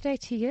 happy birthday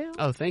to you.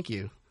 Oh, thank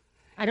you.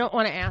 I don't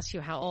want to ask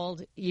you how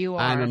old you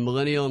are. I'm a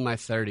millennial in my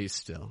 30s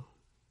still.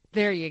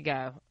 There you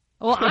go.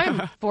 Well, I'm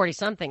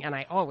 40-something, and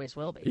I always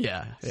will be.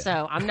 Yeah.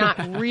 So I'm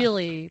not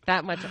really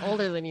that much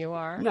older than you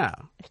are. No.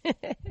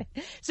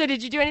 So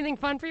did you do anything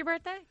fun for your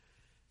birthday?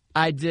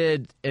 I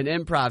did an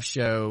improv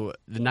show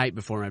the night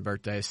before my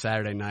birthday,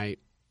 Saturday night.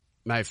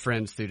 My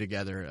friends threw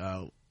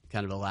together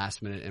kind of a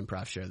last-minute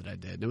improv show that I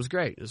did. It was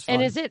great. It was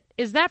fun. And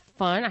is that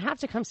fun? I have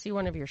to come see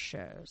one of your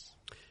shows.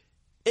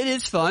 It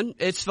is fun.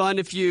 It's fun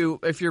if you're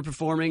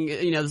performing.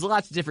 There's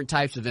lots of different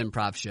types of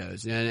improv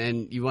shows,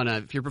 and you want to,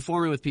 if you're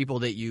performing with people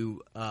that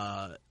you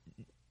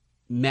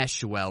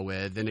mesh well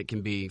with, then it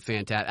can be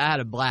fantastic. I had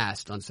a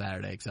blast on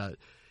Saturday because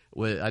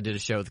I did a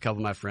show with a couple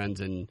of my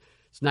friends, and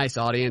it's a nice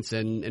audience,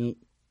 and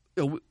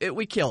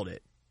we killed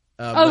it.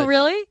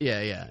 Really?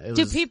 Yeah.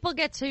 Do people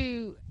get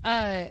to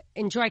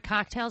enjoy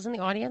cocktails in the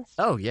audience?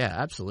 Oh, yeah,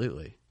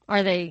 absolutely.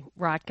 Are they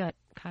rot gut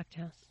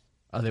cocktails?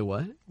 Are they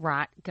what?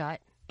 Rot gut.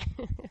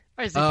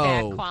 Or is it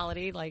bad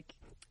quality? Like,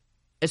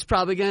 it's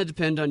probably going to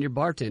depend on your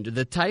bartender.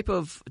 The type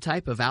of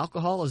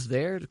alcohol is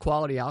there. The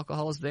quality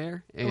alcohol is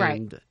there. And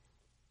right.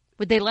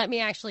 Would they let me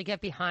actually get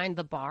behind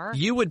the bar?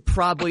 You would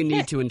probably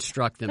need to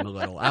instruct them a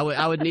little.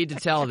 I would need to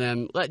tell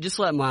them, just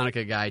let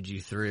Monica guide you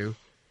through.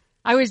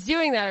 I was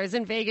doing that. I was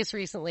in Vegas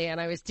recently,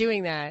 and I was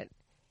doing that.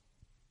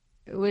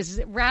 It was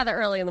rather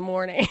early in the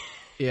morning.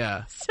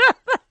 Yeah. So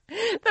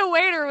the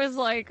waiter was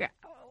like,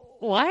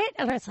 what?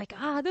 And I was like,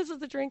 this is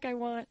the drink I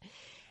want.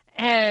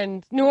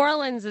 And New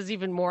Orleans is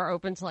even more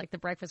open to, like, the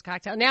breakfast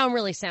cocktail. Now I'm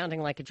really sounding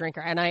like a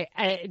drinker, and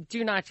I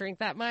do not drink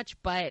that much,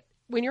 but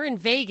when you're in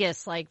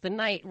Vegas, like, the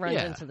night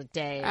runs into the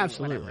day.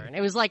 Absolutely. Whatever. And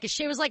it was like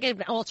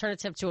an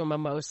alternative to a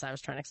mimosa, I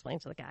was trying to explain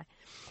to the guy.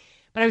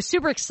 But I was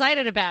super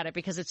excited about it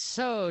because it's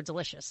so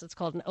delicious. It's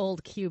called an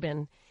Old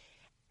Cuban.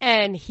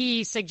 And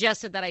he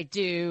suggested that I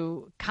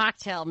do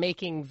cocktail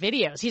making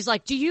videos. He's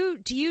like, do you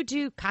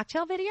do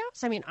cocktail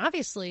videos? I mean,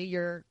 obviously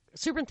you're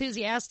super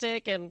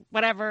enthusiastic and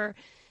whatever.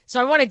 So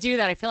I want to do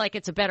that. I feel like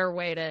it's a better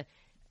way to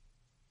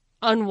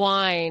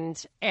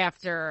unwind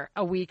after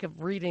a week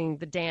of reading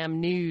the damn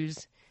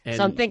news. And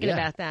so I'm thinking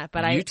about that.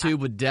 But YouTube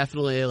would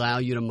definitely allow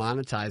you to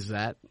monetize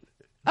that.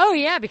 Oh,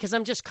 yeah, because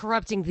I'm just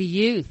corrupting the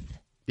youth.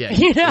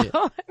 Yeah,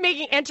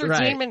 making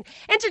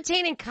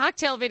entertaining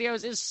cocktail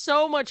videos is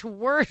so much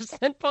worse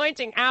than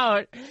pointing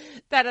out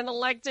that an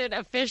elected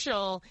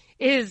official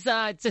is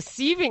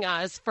deceiving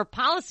us for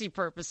policy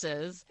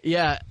purposes.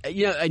 Yeah,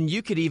 and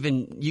you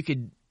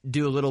could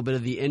do a little bit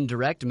of the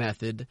indirect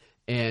method,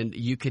 and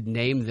you could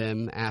name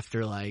them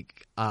after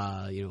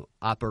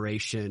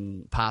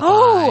Operation Popeye.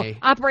 Oh,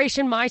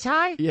 Operation Mai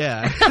Tai?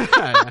 Yeah.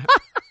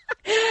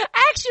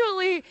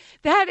 Actually,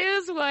 that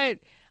is what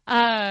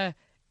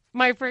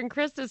my friend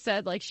Krista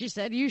said. Like, she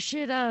said, you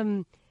should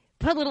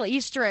put little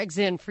Easter eggs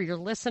in for your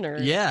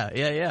listeners. Yeah.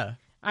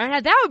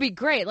 That would be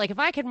great. Like, if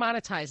I could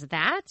monetize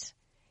that,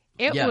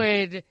 it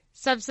would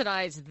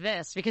subsidize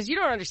this. Because you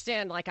don't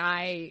understand, like,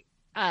 I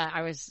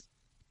have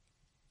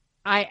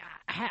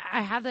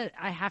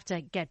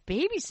to get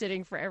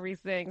babysitting for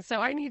everything. So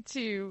I need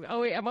to,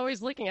 I'm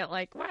always looking at,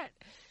 like, what?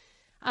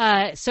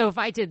 So if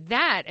I did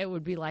that, it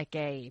would be like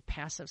a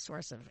passive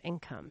source of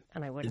income,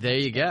 and I wouldn't. There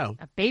you go.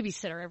 A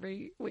babysitter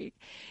every week.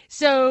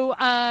 So,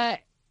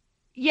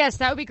 yes,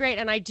 that would be great.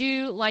 And I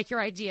do like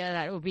your idea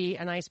that it would be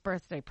a nice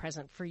birthday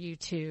present for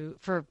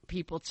for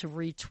people to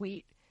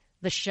retweet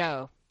the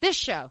show. This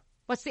show.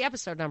 What's the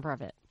episode number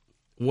of it?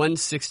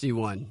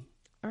 161.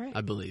 All right.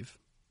 I believe.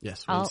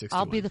 Yes, 161.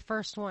 I'll be the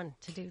first one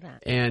to do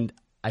that. And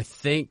I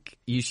think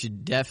you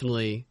should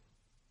definitely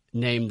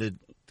name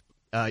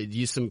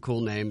use some cool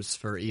names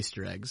for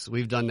Easter eggs.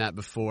 We've done that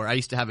before. I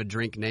used to have a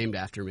drink named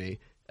after me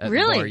at the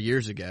bar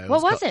years ago.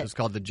 What was it? It was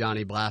called the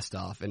Johnny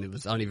Blastoff, and I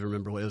don't even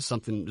remember what it was.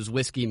 It was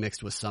whiskey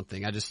mixed with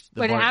something. Would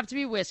it have to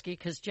be whiskey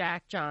because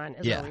Jack John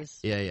is always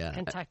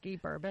Kentucky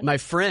bourbon. My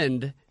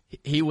friend,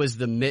 he was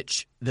the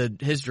Mitch.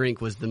 His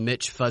drink was the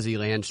Mitch Fuzzy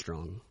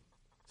Landstrong.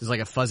 It's like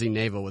a fuzzy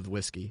navel with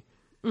whiskey.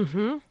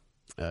 Mm-hmm.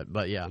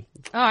 But yeah.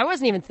 Oh, I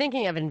wasn't even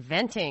thinking of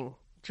inventing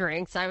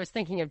drinks. I was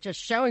thinking of just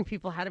showing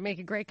people how to make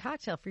a great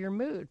cocktail for your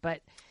mood.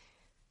 But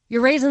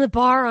you're raising the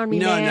bar on me,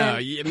 man. No.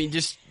 I mean,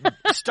 just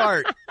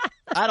start.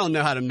 I don't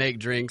know how to make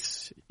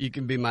drinks. You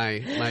can be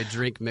my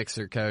drink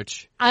mixer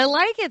coach. I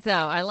like it, though.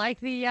 I like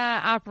the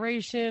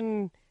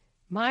Operation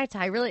Mai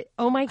Tai. Really,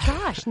 oh my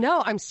gosh. No,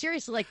 I'm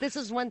seriously, like, this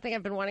is one thing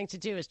I've been wanting to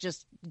do is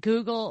just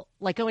Google,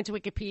 like, go into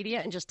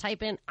Wikipedia and just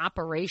type in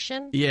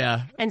Operation.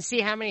 Yeah. And see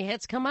how many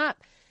hits come up.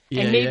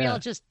 And maybe I'll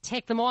just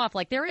take them off.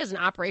 Like, there is an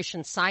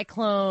Operation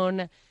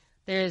Cyclone.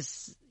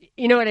 There's,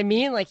 you know what I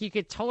mean? Like, you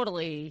could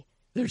totally...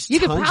 You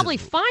could probably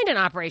find an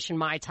Operation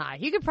Mai Tai.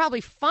 You could probably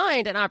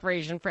find an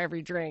operation for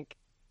every drink.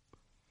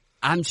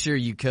 I'm sure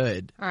you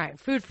could. All right,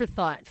 food for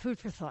thought. Food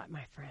for thought,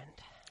 my friend.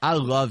 I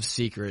love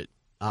secret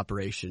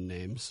operation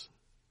names.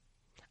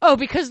 Oh,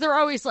 because they're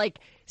always like,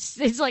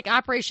 it's like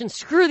Operation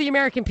Screw the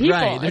American People.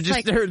 Right,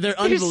 they're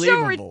unbelievable. They're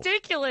so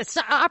ridiculous.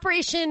 So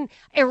Operation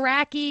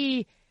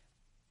Iraqi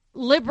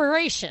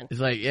Liberation.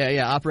 It's like,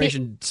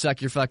 Operation Suck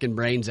Your Fucking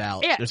Brains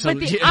Out. Yeah, but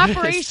the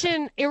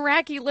Operation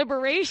Iraqi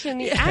Liberation,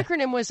 the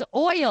acronym was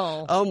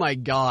OIL. Oh my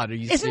God, are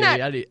you Isn't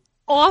serious? That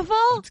awful?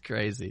 That's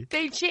crazy.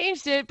 They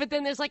changed it, but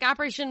then there's like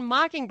Operation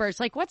Mockingbird. It's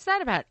like, what's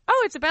that about?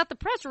 Oh, it's about the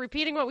press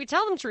repeating what we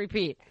tell them to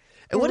repeat.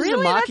 And what really? does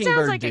a mockingbird that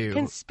sounds like do? A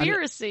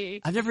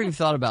conspiracy. I've never even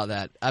thought about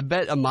that. I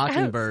bet a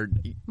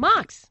mockingbird...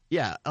 Mocks.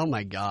 Yeah, oh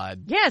my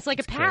God. Yeah, it's like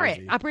That's a parrot.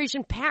 crazy.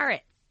 Operation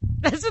Parrot.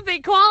 That's what they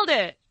called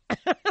it.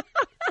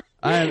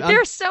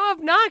 They're so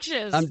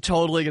obnoxious. I'm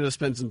totally going to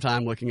spend some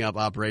time looking up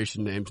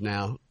operation names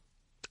now.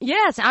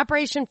 Yes,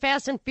 Operation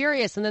Fast and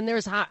Furious, and then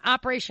there's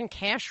Operation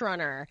Cash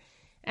Runner,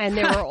 and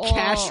they were all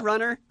Cash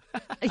Runner.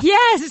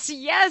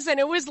 Yes, and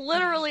it was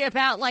literally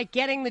about like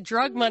getting the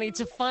drug money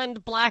to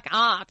fund black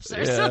ops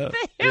or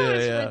something. It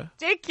was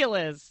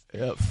ridiculous.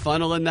 Yeah,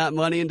 funneling that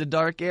money into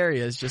dark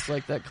areas, just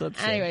like that clip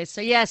said. Anyway,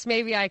 so yes,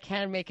 maybe I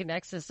can make a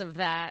nexus of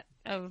that,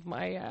 of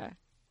my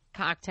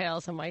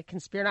cocktails and my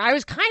conspiracy. I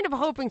was kind of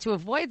hoping to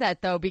avoid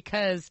that though,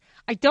 because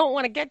I don't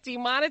want to get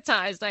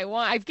demonetized.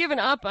 I've given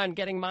up on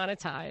getting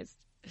monetized.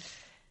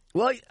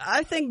 Well,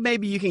 I think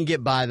maybe you can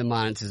get by the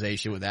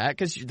monetization with that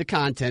because the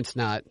content's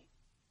not,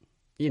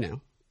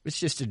 it's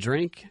just a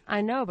drink.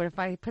 I know, but if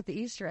I put the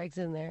Easter eggs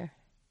in there,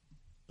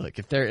 look,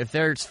 if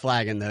they're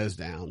flagging those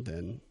down,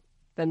 then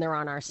they're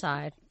on our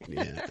side.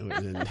 Yeah,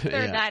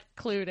 they're not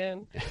clued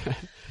in.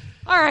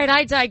 All right,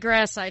 I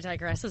digress.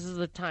 This is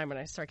the time when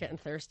I start getting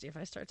thirsty if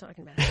I start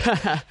talking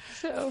about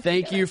it.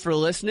 Thank you for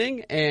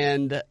listening,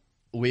 and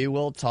we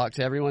will talk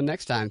to everyone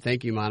next time.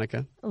 Thank you,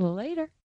 Monica. Later.